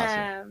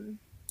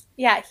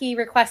 He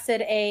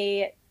requested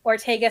a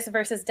Ortegas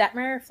versus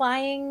Detmer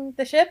flying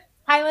the ship.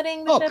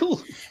 Piloting the ship. Cool.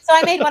 So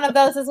I made one of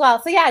those as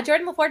well. So yeah,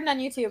 Jordan LaForden on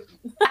YouTube.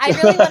 I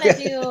really want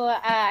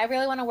to I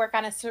really want to work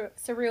on a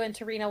Saru and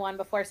Tarina one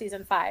before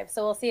season 5.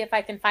 So we'll see if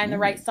I can find the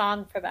right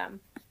song for them.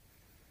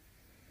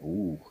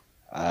 Ooh.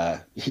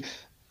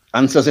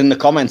 Answers in the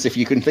comments if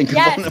you can think of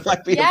one that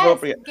might be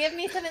appropriate. Give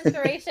me some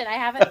inspiration. I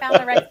haven't found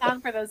the right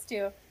song for those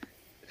two.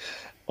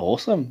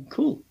 Awesome.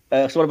 Cool.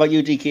 So what about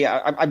you, DK?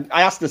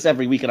 I ask this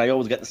every week and I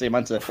always get the same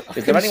answer.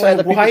 Is there anywhere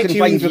that people can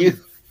find you?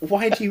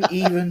 Why do you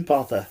even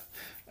bother?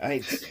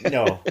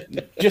 No.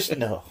 Just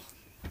no.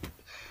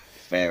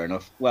 Fair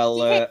enough. Well,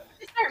 DK,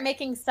 start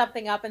making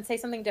something up and say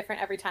something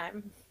different every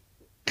time.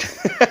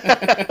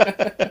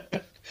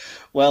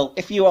 Well,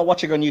 if you are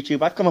watching on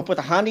YouTube, I've come up with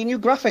a handy new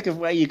graphic of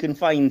where you can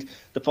find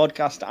the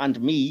podcast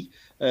and me.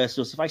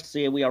 So suffice to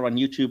say, we are on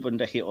YouTube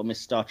under Hit or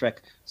Miss Star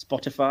Trek,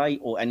 Spotify,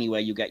 or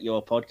anywhere you get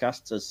your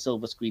podcasts as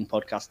Silver Screen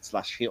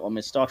Podcast / Hit or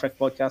Miss Star Trek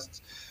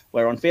Podcasts.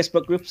 We're on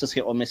Facebook groups as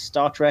Hit or Miss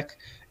Star Trek,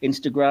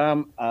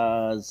 Instagram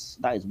as,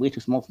 that is way too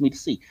small for me to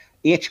see,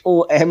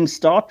 HOM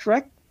Star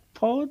Trek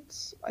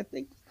Pods, I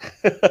think.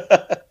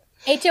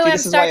 HOM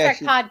Star Trek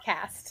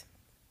Podcast.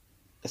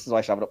 This is why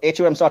I shout it up.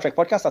 HOM Star Trek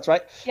Podcast, that's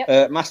right.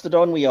 Yep.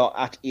 Mastodon, we are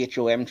at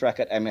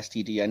HOMTrek at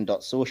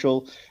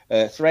mstdn.social.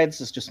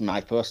 Threads is just my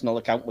personal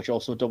account, which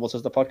also doubles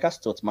as the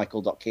podcast, so it's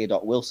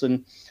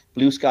michael.k.wilson.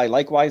 Blue Sky,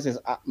 likewise, is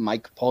at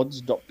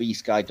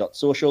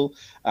mikepods.bsky.social.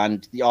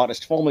 And the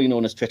artist formerly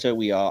known as Twitter,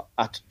 we are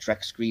at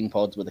Trek Screen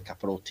Pods with a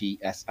capital T,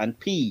 S, and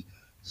P.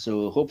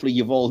 So hopefully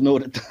you've all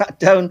noted that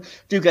down.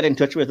 Do get in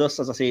touch with us.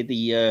 As I say,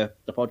 the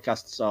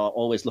podcasts are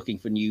always looking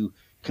for new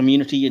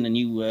community and a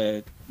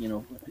new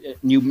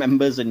new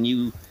members and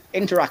new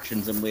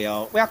interactions, and we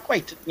are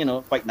quite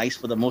nice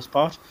for the most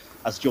part,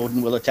 as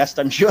Jordan will attest,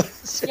 I'm sure.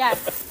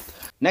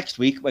 Yes. Next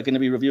week we're going to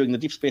be reviewing the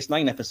Deep Space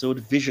Nine episode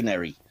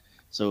Visionary,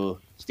 so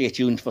stay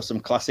tuned for some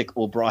classic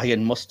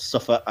O'Brien must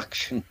suffer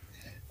action.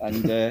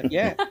 And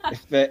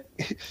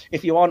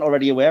if you aren't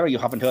already aware or you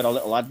haven't heard our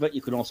little advert,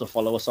 you can also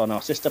follow us on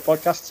our sister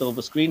podcast,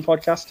 Silver Screen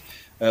Podcast,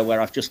 where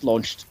I've just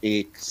launched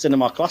a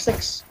Cinema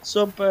Classics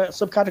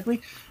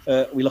subcategory.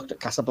 We looked at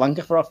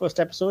Casablanca for our first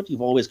episode.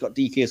 You've always got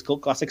DK's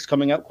Cult Classics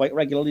coming out quite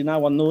regularly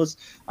now on those,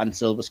 and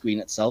Silver Screen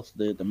itself,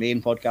 the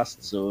main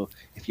podcast. So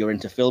if you're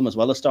into film as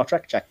well as Star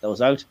Trek, check those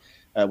out.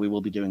 We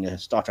will be doing a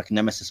Star Trek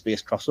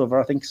Nemesis-based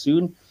crossover, I think,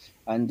 soon.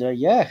 And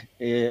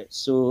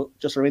so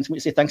just remains for me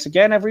to say thanks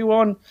again,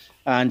 everyone.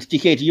 And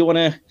DK, do you want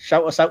to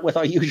shout us out with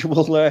our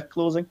usual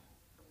closing?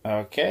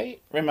 Okay,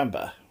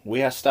 remember,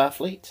 we are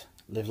Starfleet.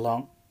 Live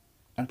long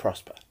and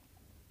prosper.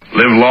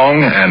 Live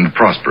long and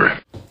prosper.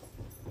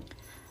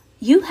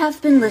 You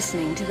have been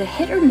listening to the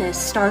Hit or Miss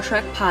Star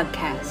Trek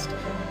podcast,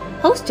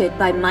 hosted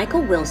by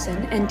Michael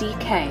Wilson and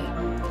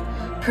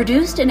DK.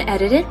 Produced and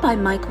edited by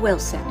Mike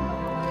Wilson.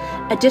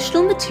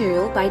 Additional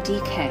material by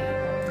DK.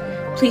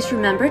 Please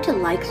remember to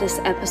like this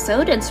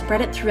episode and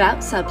spread it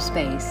throughout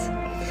subspace.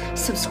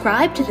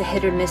 Subscribe to the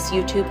Hit or Miss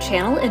YouTube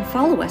channel and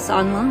follow us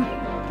online.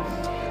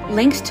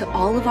 Links to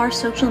all of our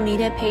social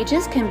media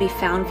pages can be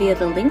found via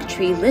the link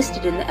tree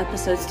listed in the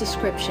episode's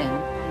description.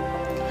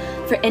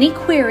 For any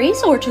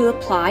queries or to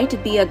apply to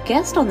be a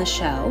guest on the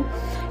show,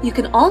 you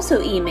can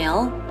also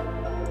email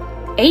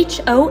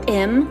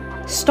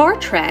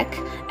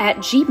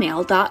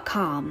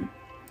homstartrek@gmail.com.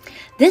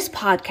 This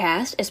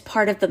podcast is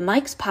part of the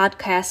Mike's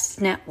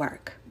Podcasts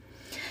Network.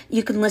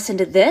 You can listen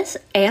to this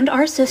and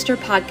our sister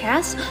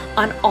podcasts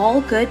on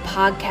all good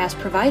podcast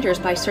providers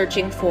by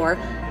searching for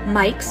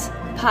Mike's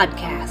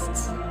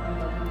Podcasts.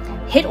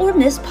 Hit or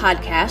Miss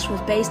Podcast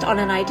was based on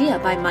an idea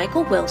by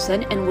Michael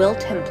Wilson and Will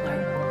Templer.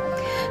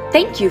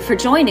 Thank you for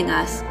joining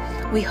us.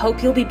 We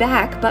hope you'll be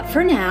back, but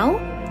for now,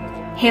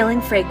 hailing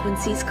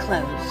frequencies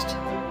closed.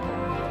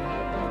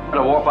 I'm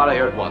gonna warp out of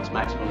here at once,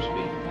 maximum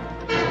speed.